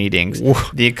pray at meetings.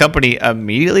 The company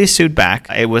immediately sued back.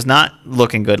 It was not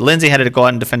looking good. Lindsay had to go out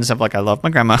and defend herself like, I love my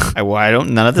grandma.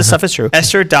 None of this stuff is true.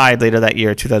 Esther died later that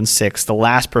year, 2006, the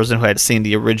last person who had seen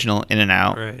the original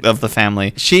In-N-Out of the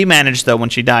family. She managed, though, when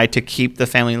she died, to keep the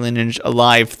family lineage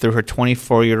alive through her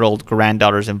 24-year-old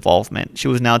granddaughter's involvement. She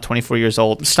was now 24 years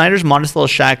old. Snyder's modest little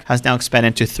shack has now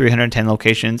expanded to 310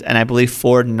 locations, and I believe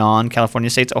 4 non-California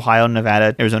states, Ohio,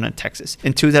 Nevada, Arizona, and Texas.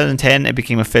 In 2010, it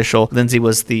became official. Lindsay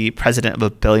was the president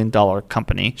of $1 billion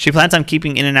company. She plans on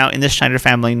keeping In-N-Out in the Schneider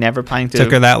family, never planning to...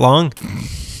 Took her that long?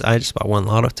 I just bought one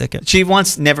lotto ticket. She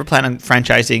wants never plan on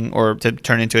franchising or to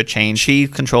turn into a chain. She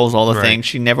controls all the things.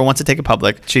 She never wants to take it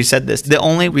public. She said this: the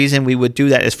only reason we would do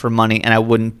that is for money, and I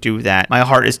wouldn't do that. My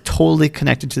heart is totally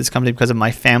connected to this company because of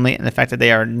my family and the fact that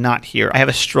they are not here. I have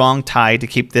a strong tie to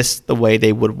keep this the way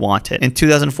they would want it. In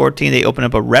 2014, they opened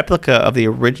up a replica of the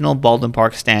original Baldwin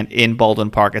Park stand in Baldwin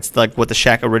Park. It's like what the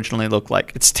shack originally looked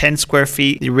like. It's 10 square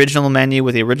feet. The original menu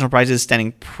with the original prices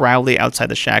standing proudly outside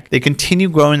the shack. They continue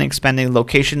growing and expanding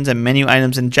locations and menu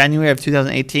items. In January of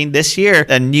 2018, this year,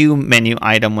 a new menu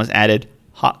item was added: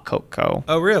 hot cocoa.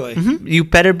 Oh, really? Mm-hmm. You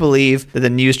better believe that the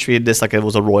news treated this like it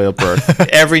was a royal birth.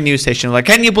 Every news station was like,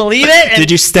 can you believe it? And did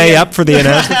you stay up for the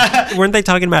announcement? Weren't they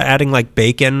talking about adding like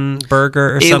bacon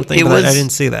burger or something? I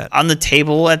didn't see that. On the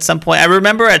table at some point. I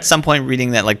remember at some point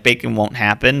reading that like bacon won't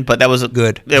happen, but that was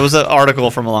good. It was an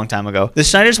article from a long time ago. The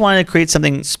Schneiders wanted to create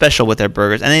something special with their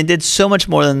burgers, and they did so much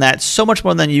more than that, so much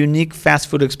more than a unique fast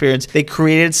food experience. They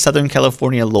created Southern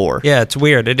California lore. Yeah, it's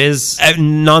weird. It is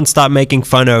nonstop making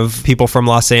fun of people from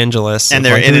Los Angeles. And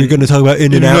they're like, you're going to talk about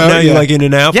In-N-Out now? You like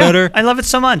In-N-Out better? I love it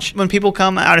so much. When people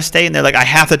come out of state and they're like, I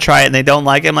have to try it, and they don't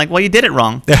like it, I'm like, well, you did it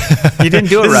wrong. You didn't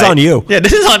do it This right. is on you. Yeah,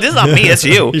 this is on me. It's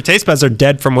you. Your taste buds are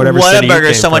dead from whatever city you Whataburger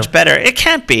came is so from. much better. It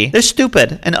can't be. They're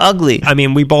stupid and ugly. I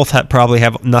mean, we both probably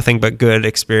have nothing but good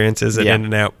experiences at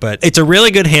In-N-Out, but it's a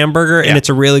really good hamburger and it's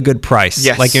a really good price.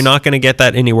 Yes. Like, you're not going to get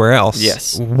that anywhere else.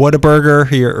 Yes. Whataburger,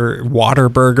 or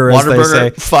Waterburger, as they say.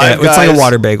 Five It's like a Guys.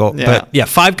 water bagel. Yeah. But yeah,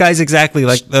 Five Guys exactly.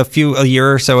 Like a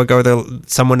year or so ago,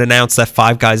 someone announced that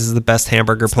Five Guys is the best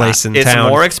hamburger place in town. It's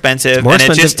more expensive. It's more and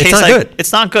expensive. It just It's tastes not like good.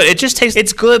 it's not good. It just tastes.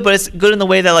 It's good, but it's good in the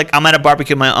way that like I'm at a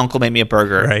barbecue. My uncle made me a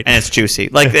burger, Right. and it's juicy.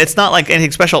 Like it's not like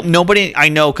anything special. Nobody I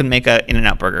know can make a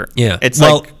In-N-Out burger. Yeah. It's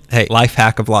well, like hey, life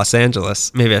hack of Los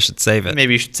Angeles. Maybe I should save it.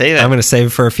 maybe you should say that. I'm going to save it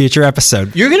for a future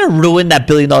episode. You're gonna ruin that $1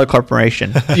 billion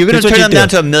corporation. You're gonna Here's what turn you them do. down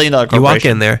to $1 million corporation. You walk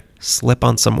in there, slip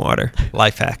on some water.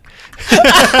 Life hack.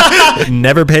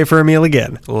 Never pay for a meal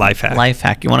again. Life hack. Life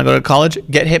hack. You want to go to college?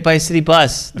 Get hit by a city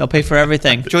bus. They'll pay for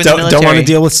everything. Join the military. Don't want to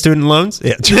deal with student loans?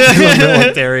 Yeah. Join the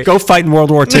military. Go fight in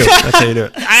World War II. That's how you do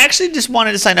it. I actually just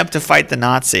wanted to sign up to fight the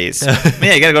Nazis.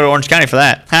 Yeah, you got to go to Orange County for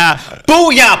that. Ha!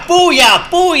 Booyah! Booyah!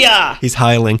 Booyah! He's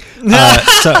hiling.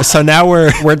 So now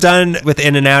we're done with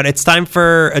In-N-Out. It's time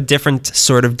for a different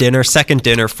sort of dinner, second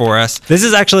dinner for us. This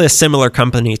is actually a similar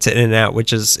company to In-N-Out,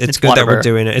 which is it's good that we're Whataburger.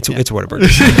 doing it. It's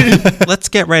Whataburger. Let's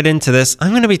get right into this.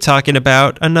 I'm going to be talking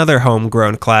about another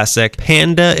homegrown classic,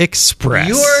 Panda Express.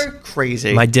 You're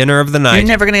crazy. My dinner of the night. You're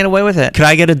never going to get away with it. Could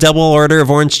I get a double order of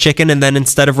orange chicken and then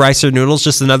instead of rice or noodles,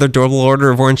 just another double order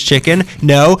of orange chicken?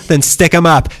 No? Then stick them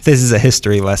up. This is a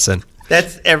history lesson.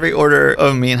 That's every order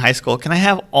of me in high school. Can I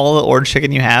have all the orange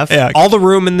chicken you have? Yeah. All the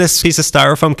room in this piece of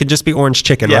styrofoam could just be orange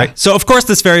chicken, Yeah. right? So, of course,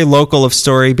 this very local of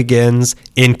story begins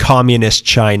in communist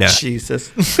China. Jesus.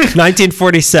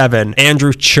 1947,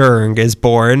 Andrew Chung is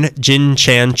born, Jin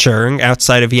Chan Chung,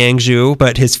 outside of Yangzhou,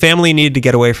 but his family needed to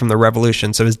get away from the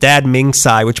revolution. So his dad, Ming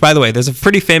Tsai, which, by the way, there's a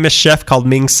pretty famous chef called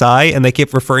Ming Tsai, and they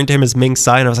keep referring to him as Ming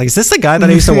Tsai, and I was like, is this the guy that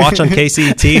I used to watch on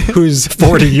KCET who's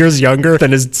 40 years younger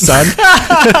than his son?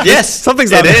 Yes.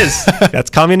 Something's it up. is. That's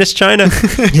communist China.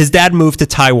 His dad moved to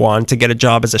Taiwan to get a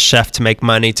job as a chef to make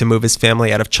money to move his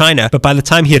family out of China. But by the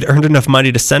time he had earned enough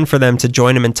money to send for them to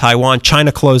join him in Taiwan,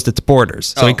 China closed its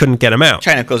borders. So he couldn't get him out.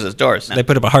 China closes doors. They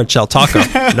put up a hard shell taco.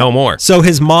 No more. So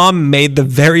his mom made the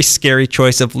very scary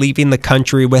choice of leaving the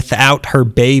country without her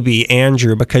baby,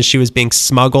 Andrew, because she was being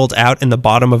smuggled out in the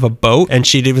bottom of a boat and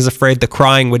she was afraid the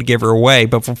crying would give her away.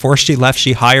 But before she left,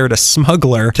 she hired a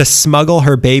smuggler to smuggle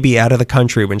her baby out of the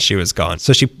country when she was gone.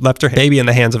 So she left her baby in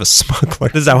the hands of a smuggler.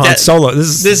 This is how Han Solo.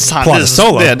 This is plot of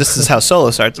Solo. Yeah, this is how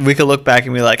Solo starts. We could look back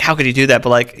and be like, how could you do that? But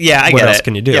like, yeah, I get it. What else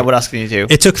can you do? Yeah, what else can you do?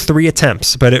 It took 3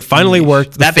 attempts, but it finally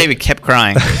worked. That baby kept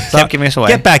crying. Kept giving us away.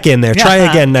 Get back in there. Try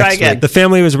again next again. week. The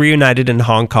family was reunited in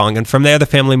Hong Kong, and from there the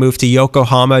family moved to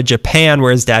Yokohama, Japan,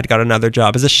 where his dad got another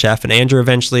job as a chef, and Andrew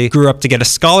eventually grew up to get a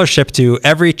scholarship to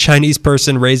every Chinese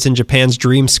person raised in Japan's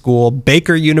dream school,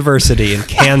 Baker University in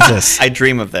Kansas. I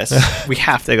dream of this. We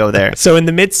have to go there. So in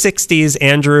the mid-60s,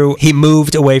 Andrew, he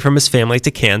moved away from his family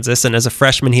to Kansas, and as a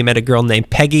freshman, he met a girl named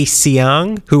Peggy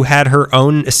Siang, who had her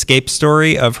own escape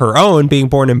story of her own, being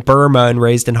born in Burma and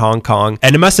raised in Hong Kong.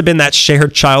 And it must have been that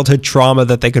shared childhood trauma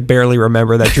that they could barely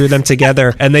remember that drew them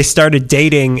together, and they started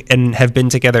dating and have been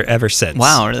together ever since.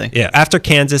 Wow, really? Yeah. After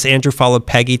Kansas, Andrew followed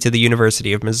Peggy to the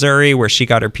University of Missouri, where she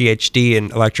got her PhD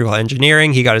in electrical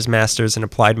engineering. He got his master's in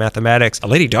applied mathematics. A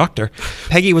lady doctor.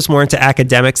 Peggy was more into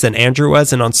academics than Andrew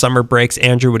was, and on summer breaks,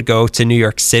 Andrew would go to New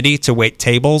York City to wait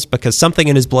tables because something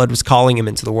in his blood was calling him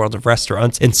into the world of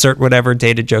restaurants. Insert whatever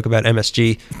dated joke about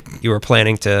MSG you were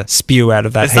planning to spew out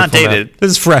of that. It's not hateful dated. mouth.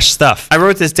 This is fresh stuff. I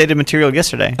wrote this dated material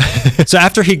yesterday. So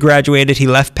after he graduated, he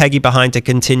left Peggy behind to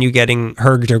continue getting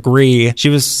her degree. She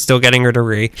was still getting her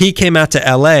degree. He came out to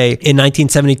LA in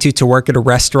 1972 to work at a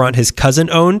restaurant his cousin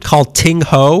owned called Ting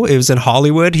Ho. It was in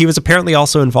Hollywood. He was apparently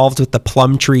also involved with the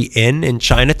Plum Tree Inn in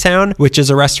Chinatown, which is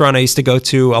a restaurant I used to go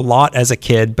to a lot as a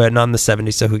kid, but not in the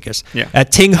 70s, so who cares? Yeah.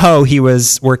 At Ting Ho, he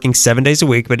was working 7 days a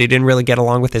week, but he didn't really get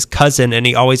along with his cousin, and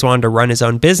he always wanted to run his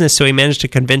own business, so he managed to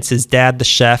convince his dad, the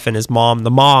chef, and his mom,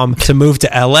 the mom, to move to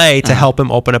LA to help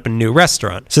him open up a new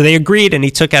restaurant. So they agreed, and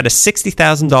he took out a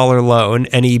 $60,000 loan,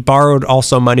 and he borrowed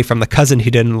also money from the cousin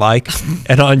he didn't like.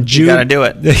 And on June... You gotta do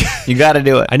it. You gotta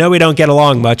do it. I know we don't get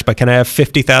along much, but can I have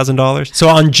 $50,000? So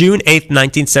on June 8th,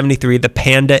 1973, the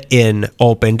Panda Inn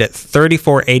opened at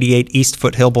 3488 East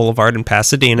Foothill Boulevard in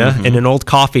Pasadena in an old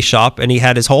coffee shop, and he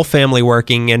had his whole family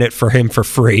working in it for him for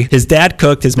free. His dad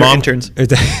cooked, his mom... interns.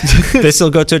 This will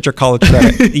go to your college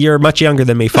credit. You're much younger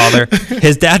than me, father.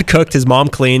 His dad cooked, his mom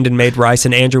cleaned and made rice,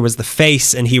 and Andrew was the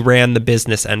face, and he ran the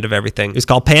business end of everything. It was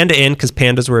called Panda Inn because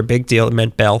pandas were a big deal. It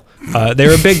meant bell. They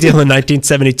were a big deal in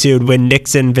 1972 when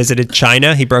Nixon visited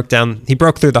China. He broke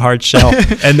through the hard shell,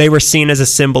 and they were seen as a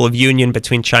symbol of union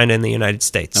between China and the United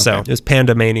States. So it was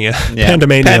Pandamania. Yeah.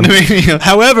 Pandamania.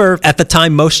 However, at the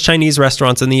time, most Chinese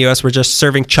restaurants in the U.S. were just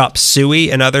serving chop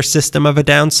suey and other System of a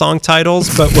Down song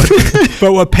titles. But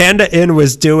what Panda Inn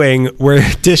was doing were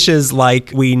dishes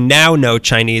like we now know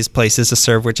Chinese places to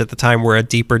serve, which at the time were a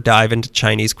deeper dive into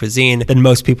Chinese cuisine than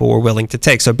most people were willing to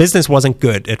take. So business wasn't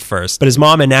good at first. But his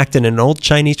mom enacted an old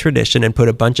Chinese tradition and put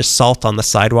a bunch of salt on the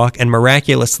sidewalk, and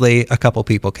miraculously, a couple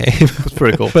people came. That's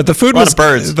pretty cool. But the food A lot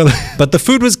was of birds. But the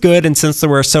food was good, and since there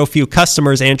were so few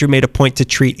customers, Andrew made a point to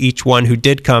treat each one who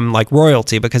did come like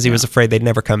royalty because he was afraid they'd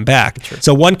never come back.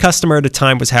 So one customer at a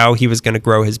time was how he was going to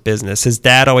grow his business. His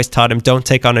dad always taught him, don't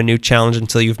take on a new challenge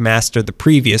until you've mastered the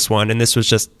previous one, and this was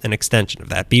just an extension of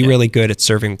that. Be really good at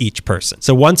serving each person.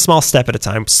 So one small step at a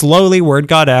time. Slowly, word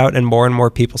got out, and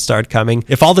more people started coming.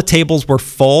 If all the tables were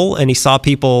full and he saw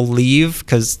people leave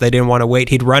because they didn't want to wait,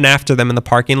 he'd run after them in the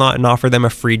parking lot and offer them a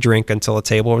free drink until a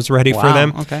table was ready for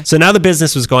them. Okay. So now the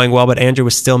business was going well, but Andrew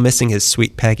was still missing his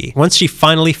sweet Peggy. Once she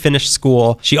finally finished school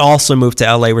school. She also moved to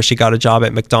LA where she got a job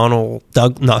at McDonald's.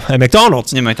 Yeah,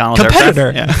 McDonald's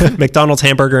competitor. Aircraft. Yeah. McDonald's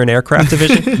Hamburger and Aircraft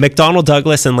Division. McDonnell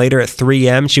Douglas, and later at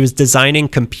 3M. She was designing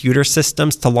computer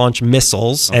systems to launch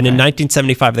missiles. And in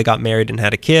 1975, they got married and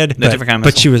had a kid. Different kind of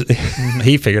missile. But she was,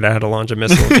 he figured out how to launch a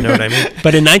missile, if you know what I mean.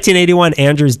 But in 1981,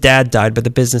 Andrew's dad died, but the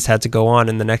business had to go on.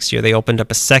 And the next year, they opened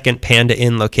up a second Panda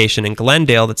Inn location in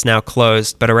Glendale that's now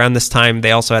closed. But around this time,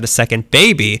 they also had a second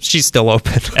baby. She's still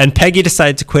open. And Peggy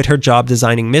decided to quit her job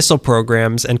designing missile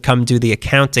programs and come do the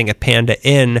accounting at Panda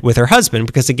Inn with her husband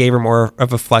because it gave her more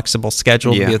of a flexible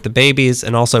schedule to be with the babies.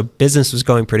 And also, business was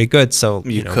going pretty good. So,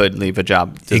 you could leave a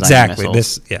job designing exactly.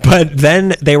 missiles. But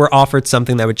then they were offered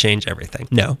something that would change everything.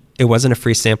 No. It wasn't a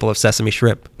free sample of sesame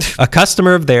shrimp. A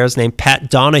customer of theirs named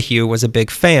Pat Donahue was a big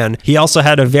fan. He also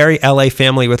had a very LA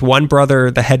family with one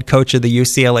brother, the head coach of the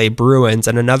UCLA Bruins,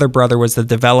 and another brother was the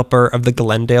developer of the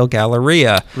Glendale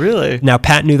Galleria. Really? Now,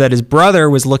 Pat knew that his brother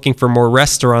was looking for more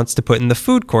restaurants to put in the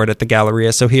food court at the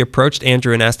Galleria, so he approached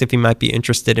Andrew and asked if he might be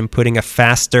interested in putting a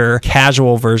faster,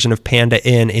 casual version of Panda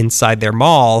Inn inside their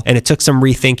mall. And it took some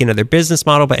rethinking of their business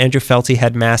model, but Andrew felt he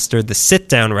had mastered the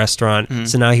sit-down restaurant,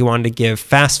 so now he wanted to give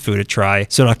fast food a try.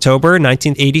 So in October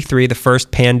 1983, the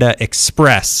first Panda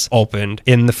Express opened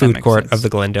in the food court of the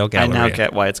Glendale Galleria. I now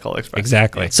get why it's called Express.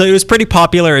 Exactly. So it was pretty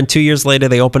popular, and 2 years later,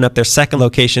 they opened up their second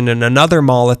location in another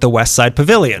mall at the West Side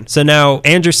Pavilion. So now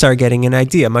Andrew started getting an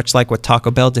idea, much like what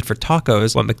Taco Bell did for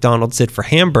tacos, what McDonald's did for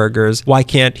hamburgers. Why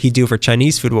can't he do for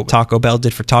Chinese food what Taco Bell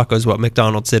did for tacos, what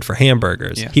McDonald's did for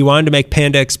hamburgers? Yeah. He wanted to make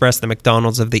Panda Express the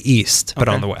McDonald's of the East, but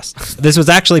on the West. This was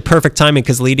actually perfect timing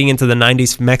because leading into the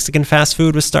 90s, Mexican fast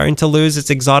food was starting to lose its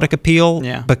exotic appeal.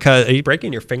 Yeah. Because are you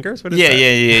breaking your fingers? What is that?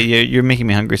 You're making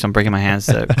me hungry, so I'm breaking my hands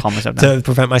to calm myself down. To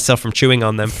prevent myself from chewing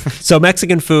on them. So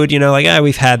Mexican food,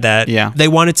 we've had that. Yeah. They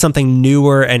wanted something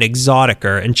newer and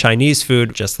exoticer, and Chinese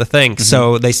food, just the thing.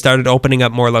 So they started opening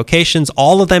up more locations,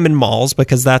 all of them in malls,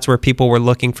 because that's where people were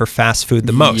looking for fast food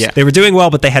the most. Yeah. They were doing well,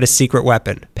 but they had a secret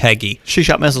weapon, Peggy. She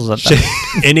shot missiles at them.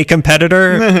 Any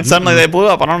competitor? Suddenly they blew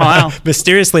up. I don't know how.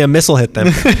 Mysteriously, a missile hit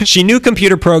them. She knew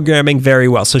computer programming very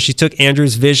well, so she took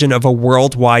Andrew's vision of a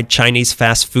worldwide Chinese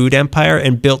fast food empire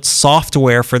and built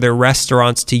software for their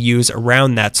restaurants to use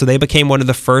around that. So they became one of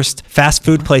the first fast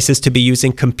food places to be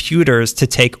using computers to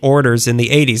take orders in the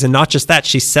 80s. And not just that,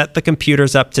 she set the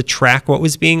computers up to track what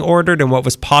was being ordered and what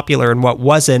was popular and what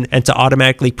wasn't, and to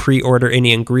automatically pre-order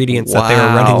any ingredients that they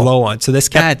were running low on. So this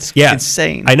kept... That's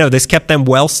insane. I know. This kept them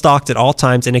well-stocked at all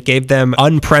times, and it gave them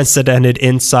unprecedented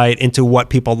insight into what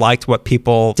people liked, what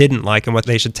people didn't like, and what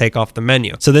they should take off the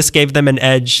menu. So this gave them an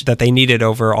edge that they needed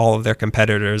over all of their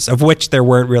competitors, of which there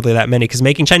weren't really that many, because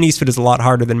making Chinese food is a lot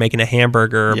harder than making a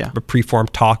hamburger or a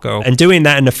preformed taco. And doing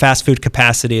that in a fast food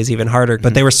capacity is even harder.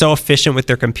 But they were so efficient with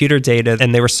their computer data,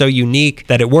 and they were so unique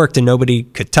that it worked and nobody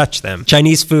could touch them.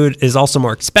 Chinese food is also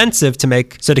more expensive to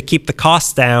make, so to keep the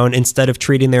costs down, instead of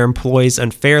treating their employees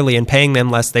unfairly and paying them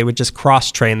less, they would just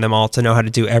cross-train them all to know how to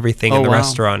do everything in the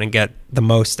restaurant and get the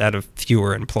most out of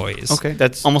fewer employees. Okay,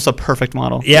 that's almost a perfect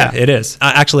model. Yeah, it is.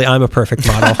 Actually, I'm a perfect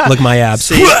model. Look at my abs.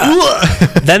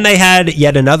 Then they had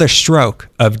yet another stroke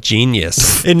of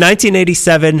genius. In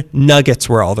 1987, nuggets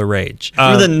were all the rage.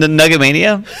 Remember the Nugget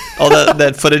Mania? All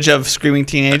that footage of screaming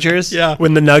teenagers? Yeah.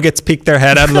 When the Nuggets peeked their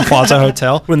head out of the Plaza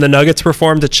Hotel. When the Nuggets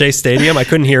performed at Shea Stadium, I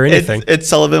couldn't hear anything. Ed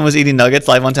Sullivan was eating nuggets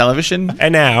live on television.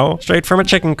 And now, straight from a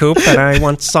chicken coop that I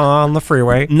once saw on the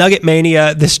freeway, Nugget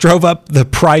Mania, this drove up the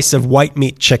price of white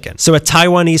meat chicken. So a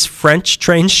Taiwanese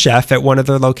French-trained chef at one of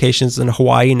their locations in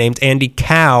Hawaii named Andy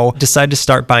Cow decided to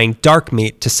start buying dark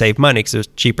meat to save money because it was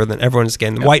cheaper than everyone's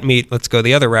getting the white meat. Let's go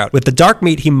the other route. With the dark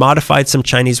meat, he modified some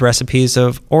Chinese recipes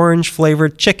of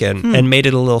orange-flavored chicken and made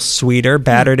it a little sweeter,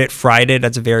 battered it, fried it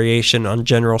as a variation on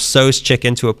General Tso's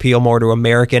chicken to appeal more to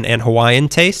American and Hawaiian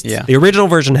tastes. Yeah. The original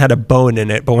version had a bone in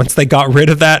it, but once they got rid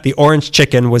of that, the orange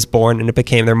chicken was born and it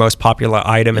became their most popular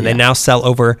item, and they now sell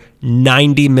over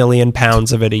 90 million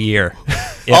pounds of it a year.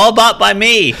 All bought by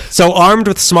me. So armed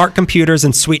with smart computers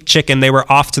and sweet chicken, they were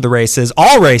off to the races.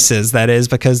 All races, that is,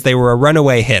 because they were a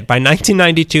runaway hit. By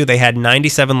 1992, they had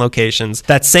 97 locations.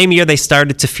 That same year, they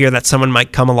started to fear that someone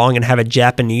might come along and have a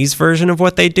Japanese version of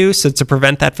what they do. So to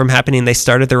prevent that from happening, they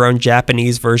started their own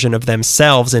Japanese version of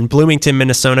themselves in Bloomington,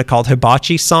 Minnesota, called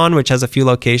Hibachi-san, which has a few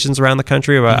locations around the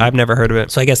country, but I've never heard of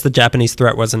it. So I guess the Japanese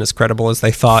threat wasn't as credible as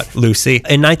they thought. Lucy.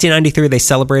 In 1993, they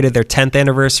celebrated their 10th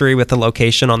anniversary with a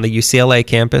location on the UCLA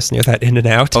campus campus near that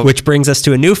In-N-Out, which brings us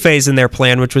to a new phase in their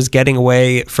plan, which was getting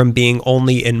away from being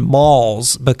only in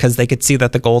malls because they could see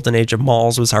that the golden age of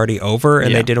malls was already over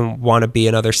and they didn't want to be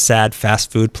another sad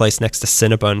fast food place next to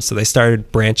Cinnabon, so they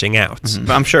started branching out.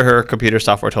 I'm sure her computer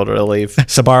software told her to leave.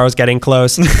 Sabaro's getting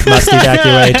close. Must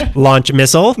evacuate. Launch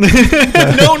missile.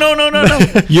 No.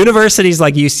 Universities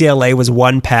like UCLA was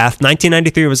one path.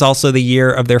 1993 was also the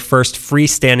year of their first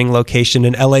freestanding location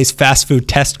in LA's fast food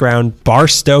test ground,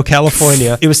 Barstow,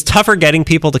 California. It was tougher getting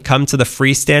people to come to the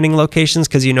freestanding locations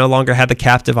because you no longer had the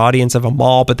captive audience of a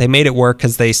mall, but they made it work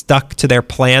because they stuck to their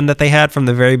plan that they had from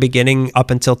the very beginning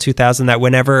up until 2000, that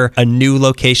whenever a new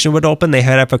location would open, they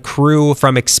had to have a crew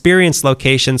from experienced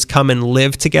locations come and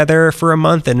live together for a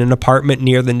month in an apartment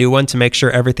near the new one to make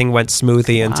sure everything went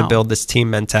smoothly and to build this team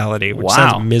mentality, which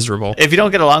sounds miserable. If you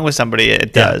don't get along with somebody,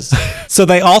 it does. So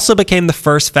they also became the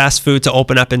first fast food to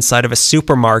open up inside of a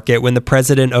supermarket when the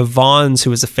president of Vons, who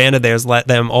was a fan of theirs, let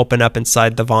them open up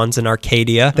inside the Vons in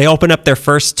Arcadia. They opened up their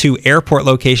first two airport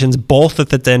locations, both at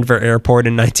the Denver airport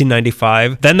in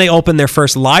 1995. Then they opened their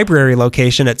first library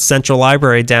location at Central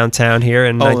Library downtown here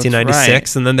in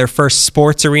 1996. And then their first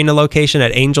sports arena location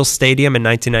at Angel Stadium in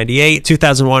 1998.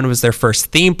 2001 was their first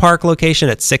theme park location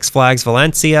at Six Flags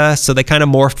Valencia. So they kind of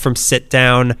morphed from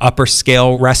sit-down,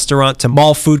 upper-scale restaurant to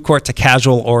mall food court to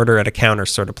casual order at a counter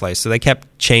sort of place. So they kept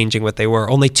changing what they were.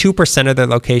 Only 2% of their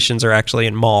locations are actually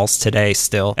in malls today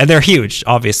still. And they're huge,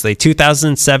 obviously.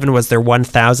 2007 was their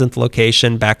 1,000th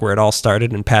location back where it all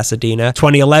started in Pasadena.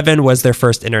 2011 was their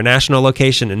first international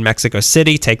location in Mexico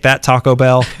City. Take that, Taco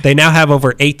Bell. They now have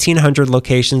over 1,800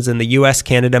 locations in the US,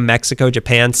 Canada, Mexico,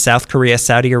 Japan, South Korea,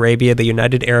 Saudi Arabia, the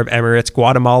United Arab Emirates,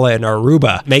 Guatemala, and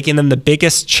Aruba, making them the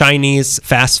biggest Chinese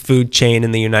fast food chain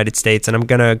in the United States. And I'm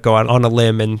going to go out on a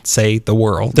limb and say the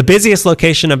world. The busiest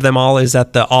location of them all is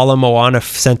at the Ala Moana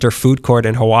Center food court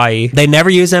in Hawaii. They never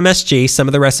use MSG. Some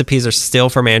of the recipes are still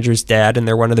from Andrew's dad, and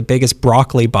they're one of the biggest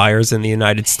broccoli buyers in the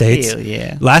United States. Hell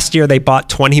yeah. Last year, they bought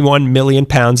 21 million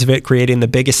pounds of it, creating the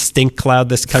biggest stink cloud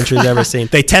this country's ever seen.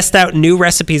 They test out new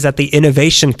recipes at the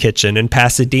Innovation Kitchen in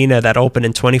Pasadena that opened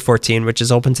in 2014, which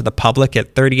is open to the public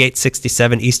at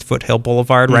 3867 East Foothill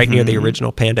Boulevard, right near the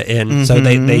original Panda Inn. So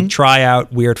they try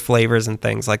out weird flavors and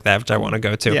things like that, which I want to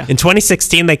go to. In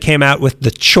 2016, they came out with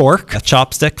the Chork, a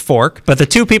chopstick fork. But the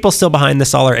two people still behind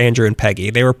this all are Andrew and Peggy.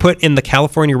 They were put in the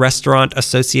California Restaurant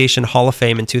Association Hall of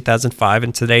Fame in 2005,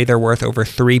 and today they're worth over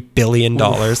 $3 billion.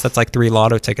 That's like 3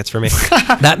 lotto tickets for me.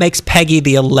 That makes Peggy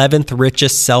the 11th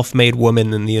richest self-made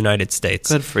woman in the United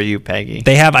States. Good for you, Peggy.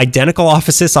 They have identical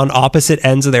offices on opposite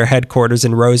ends of their headquarters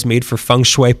in Rosemead for feng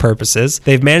shui purposes.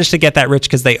 They've managed to get that rich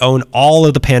because they own all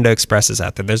of the Panda Expresses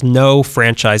out there. There's no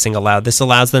franchising allowed. This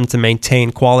allows them to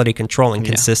maintain quality control and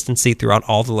consistency throughout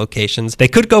all the locations. They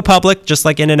could go public, just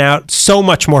like In-N-Out. So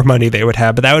much more money they would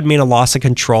have, but that would mean a loss of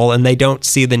control, and they don't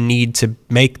see the need to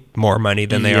make more money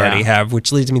than they already have,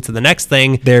 which leads me to the next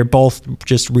thing. They're both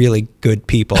just really good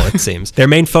people, it seems. Their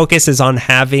main focus is on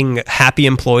having happy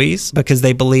employees because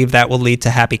they believe that will lead to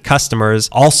happy customers.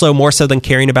 Also, more so than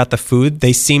caring about the food,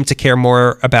 they seem to care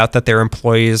more about that their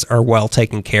employees are well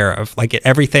taken care of. Like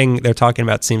everything they're talking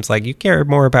about seems like you care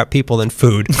more about people than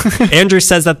food. Andrew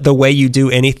says that the way you do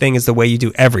anything is the way you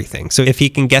do everything. So if he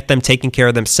can get them taking care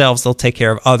of themselves, they'll take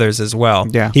care of others as well.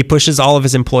 He pushes all of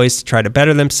his employees to try to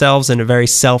better themselves in a very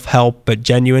self-help but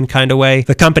genuine kind of way.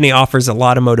 The company offers a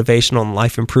lot of motivational and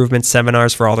life improvement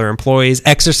seminars for all their employees,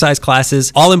 exercise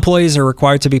classes. All employees are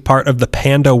required to be part of the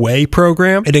Panda Way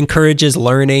program. It encourages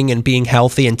learning and being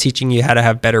healthy and teaching you how to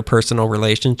have better personal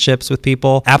relationships with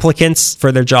people. Applicants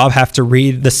for their job have to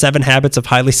read The 7 Habits of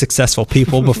Highly Successful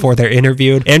People before they're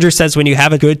interviewed. Andrew says when you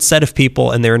have a good set of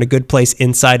people and they're in a good place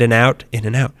inside and out, in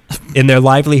and out, in their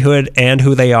livelihood and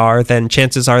who they are, then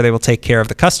chances are they will take care of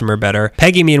the customer better.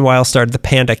 Peggy, meanwhile, started the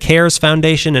Panda Cares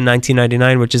Foundation in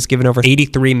 1999, which has given over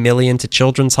 $83 million to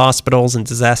children's hospitals and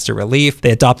disaster relief.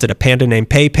 They adopted a panda named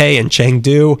Pei in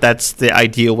Chengdu. That's the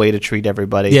ideal way to treat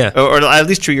everybody. Yeah. Or at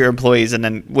least treat your employees, and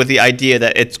then with the idea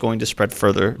that it's going to spread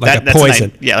further. Like a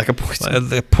poison. Like a poison.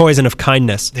 The poison of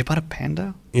kindness. They bought a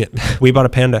panda? Yeah, we bought a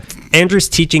panda. Andrew's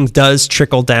teaching does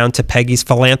trickle down to Peggy's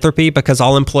philanthropy because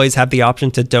all employees have the option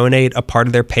to donate a part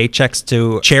of their paychecks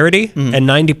to charity, and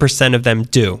 90% of them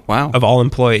do. Wow. Of all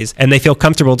employees. And they feel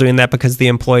comfortable doing that because the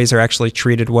employees are actually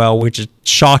treated well, which is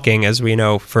shocking, as we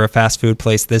know, for a fast food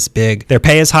place this big. Their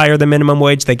pay is higher than minimum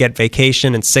wage. They get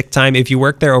vacation and sick time. If you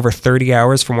work there over 30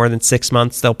 hours for more than 6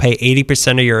 months, they'll pay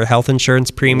 80% of your health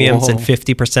insurance premiums and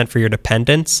 50% for your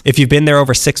dependents. If you've been there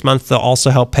over 6 months, they'll also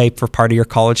help pay for part of your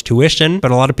college college tuition, but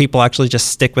a lot of people actually just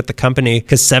stick with the company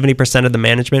because 70% of the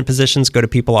management positions go to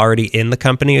people already in the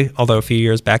company, although a few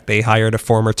years back they hired a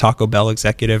former Taco Bell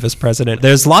executive as president.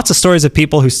 There's lots of stories of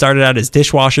people who started out as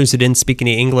dishwashers who didn't speak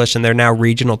any English and they're now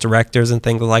regional directors and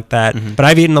things like that. But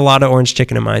I've eaten a lot of orange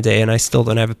chicken in my day and I still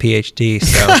don't have a PhD,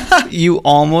 so... You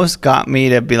almost got me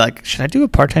to be like, should I do a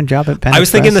part-time job at Panda I was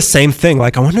Express? thinking the same thing.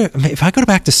 Like, I wonder if I go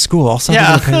back to school, also.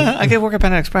 Yeah, I could work at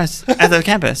Panda Express at the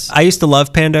campus. I used to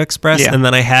love Panda Express, and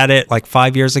then I had it like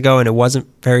 5 years ago, and it wasn't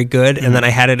very good. And then I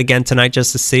had it again tonight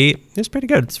just to see. It was pretty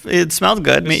good. It smelled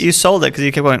good. I mean, you sold it because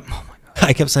you kept going, oh my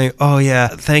I kept saying, oh, yeah,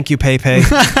 thank you, Pepe.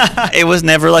 It was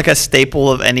never like a staple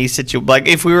of any situation. Like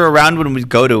if we were around when we'd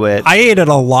go to it. I ate it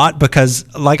a lot because,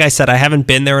 like I said, I haven't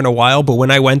been there in a while. But when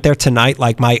I went there tonight,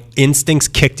 like my instincts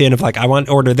kicked in of like, I want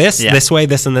to order this, this way,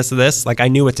 this and this and this. Like I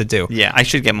knew what to do. Yeah, I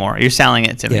should get more. You're selling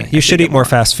it to me. Yeah, you should eat more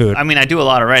fast food. I mean, I do a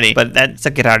lot already, but that's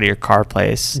a get out of your car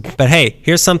place. But hey,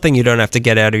 here's something you don't have to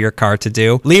get out of your car to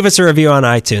do. Leave us a review on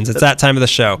iTunes. It's that time of the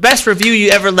show. Best review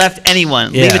you ever left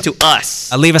anyone. Yeah. Leave it to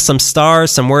us. Leave us some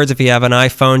stars, some words. If you have an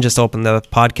iPhone, just open the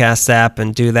podcast app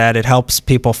and do that. It helps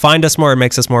people find us more. It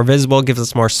makes us more visible, gives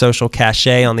us more social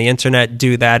cachet on the internet.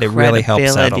 Do that. It really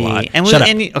helps out a lot.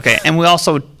 And we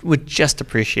also would just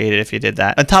appreciate it if you did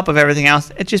that. On top of everything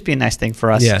else, it'd just be a nice thing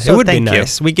for us. Yeah, so it would be thank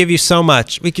nice. you. We give you so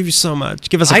much. Give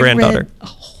us a granddaughter. Read a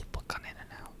whole book on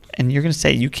In-N-Out. And you're going to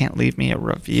say you can't leave me a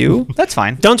review? That's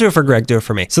fine. Don't do it for Greg, do it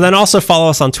for me. So then also follow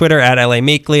us on Twitter at LA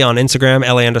Meekly, on Instagram,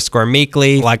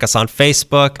 LA_Meekly. Like us on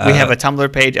Facebook. We have a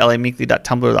Tumblr page,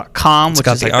 lameekly.tumblr.com. It's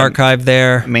got the archive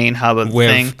there. Main hub of the We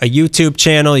thing. have a YouTube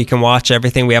channel. You can watch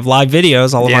everything. We have live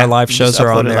videos. All of our live shows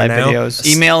are on there now. Videos.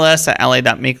 Email us at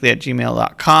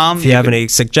la.meekly@gmail.com. If you have any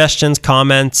suggestions,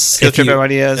 comments, Field trip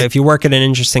ideas. If you work at an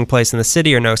interesting place in the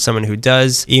city or know someone who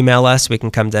does, email us. We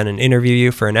can come down and interview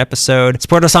you for an episode.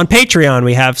 Support us on Patreon.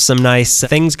 We have some nice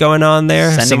things going on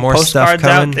there. Sending some more postcards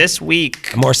stuff coming out this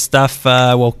week. More stuff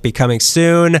will be coming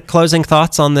soon. Closing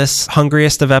thoughts on this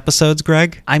hungriest of episodes,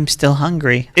 Greg? I'm still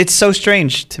hungry. It's so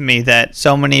strange to me that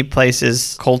so many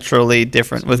places culturally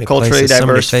different with culturally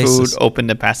diverse food open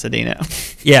to Pasadena.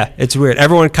 Yeah, it's weird.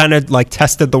 Everyone kind of like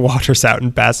tested the waters out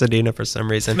in Pasadena for some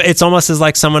reason. It's almost as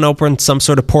like someone opened some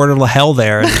sort of portal to hell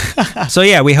there. So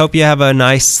yeah, we hope you have a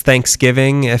nice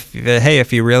Thanksgiving. If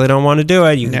you really don't want to do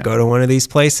it, you can go to one of these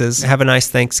places. Have a nice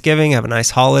Thanksgiving. Have a nice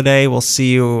holiday. We'll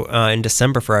see you in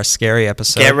December for our scary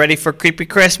episode. Get ready for Creepy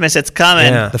Christmas. It's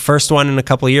coming. Yeah, the first one in a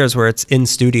couple of years where it's in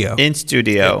studio. In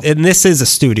studio. And this is a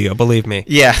studio, believe me.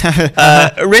 Yeah.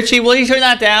 Richie, will you turn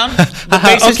that down? The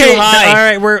bass is too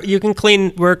high. All right, you can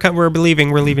clean. We're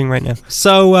leaving. We're leaving right now.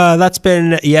 So that's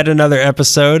been yet another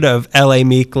episode of LA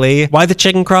Meekly. Why the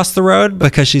chicken crossed the road?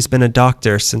 Because she's been a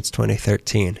doctor since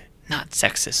 2013. Not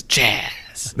sexist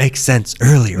jazz. Makes sense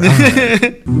earlier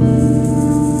on.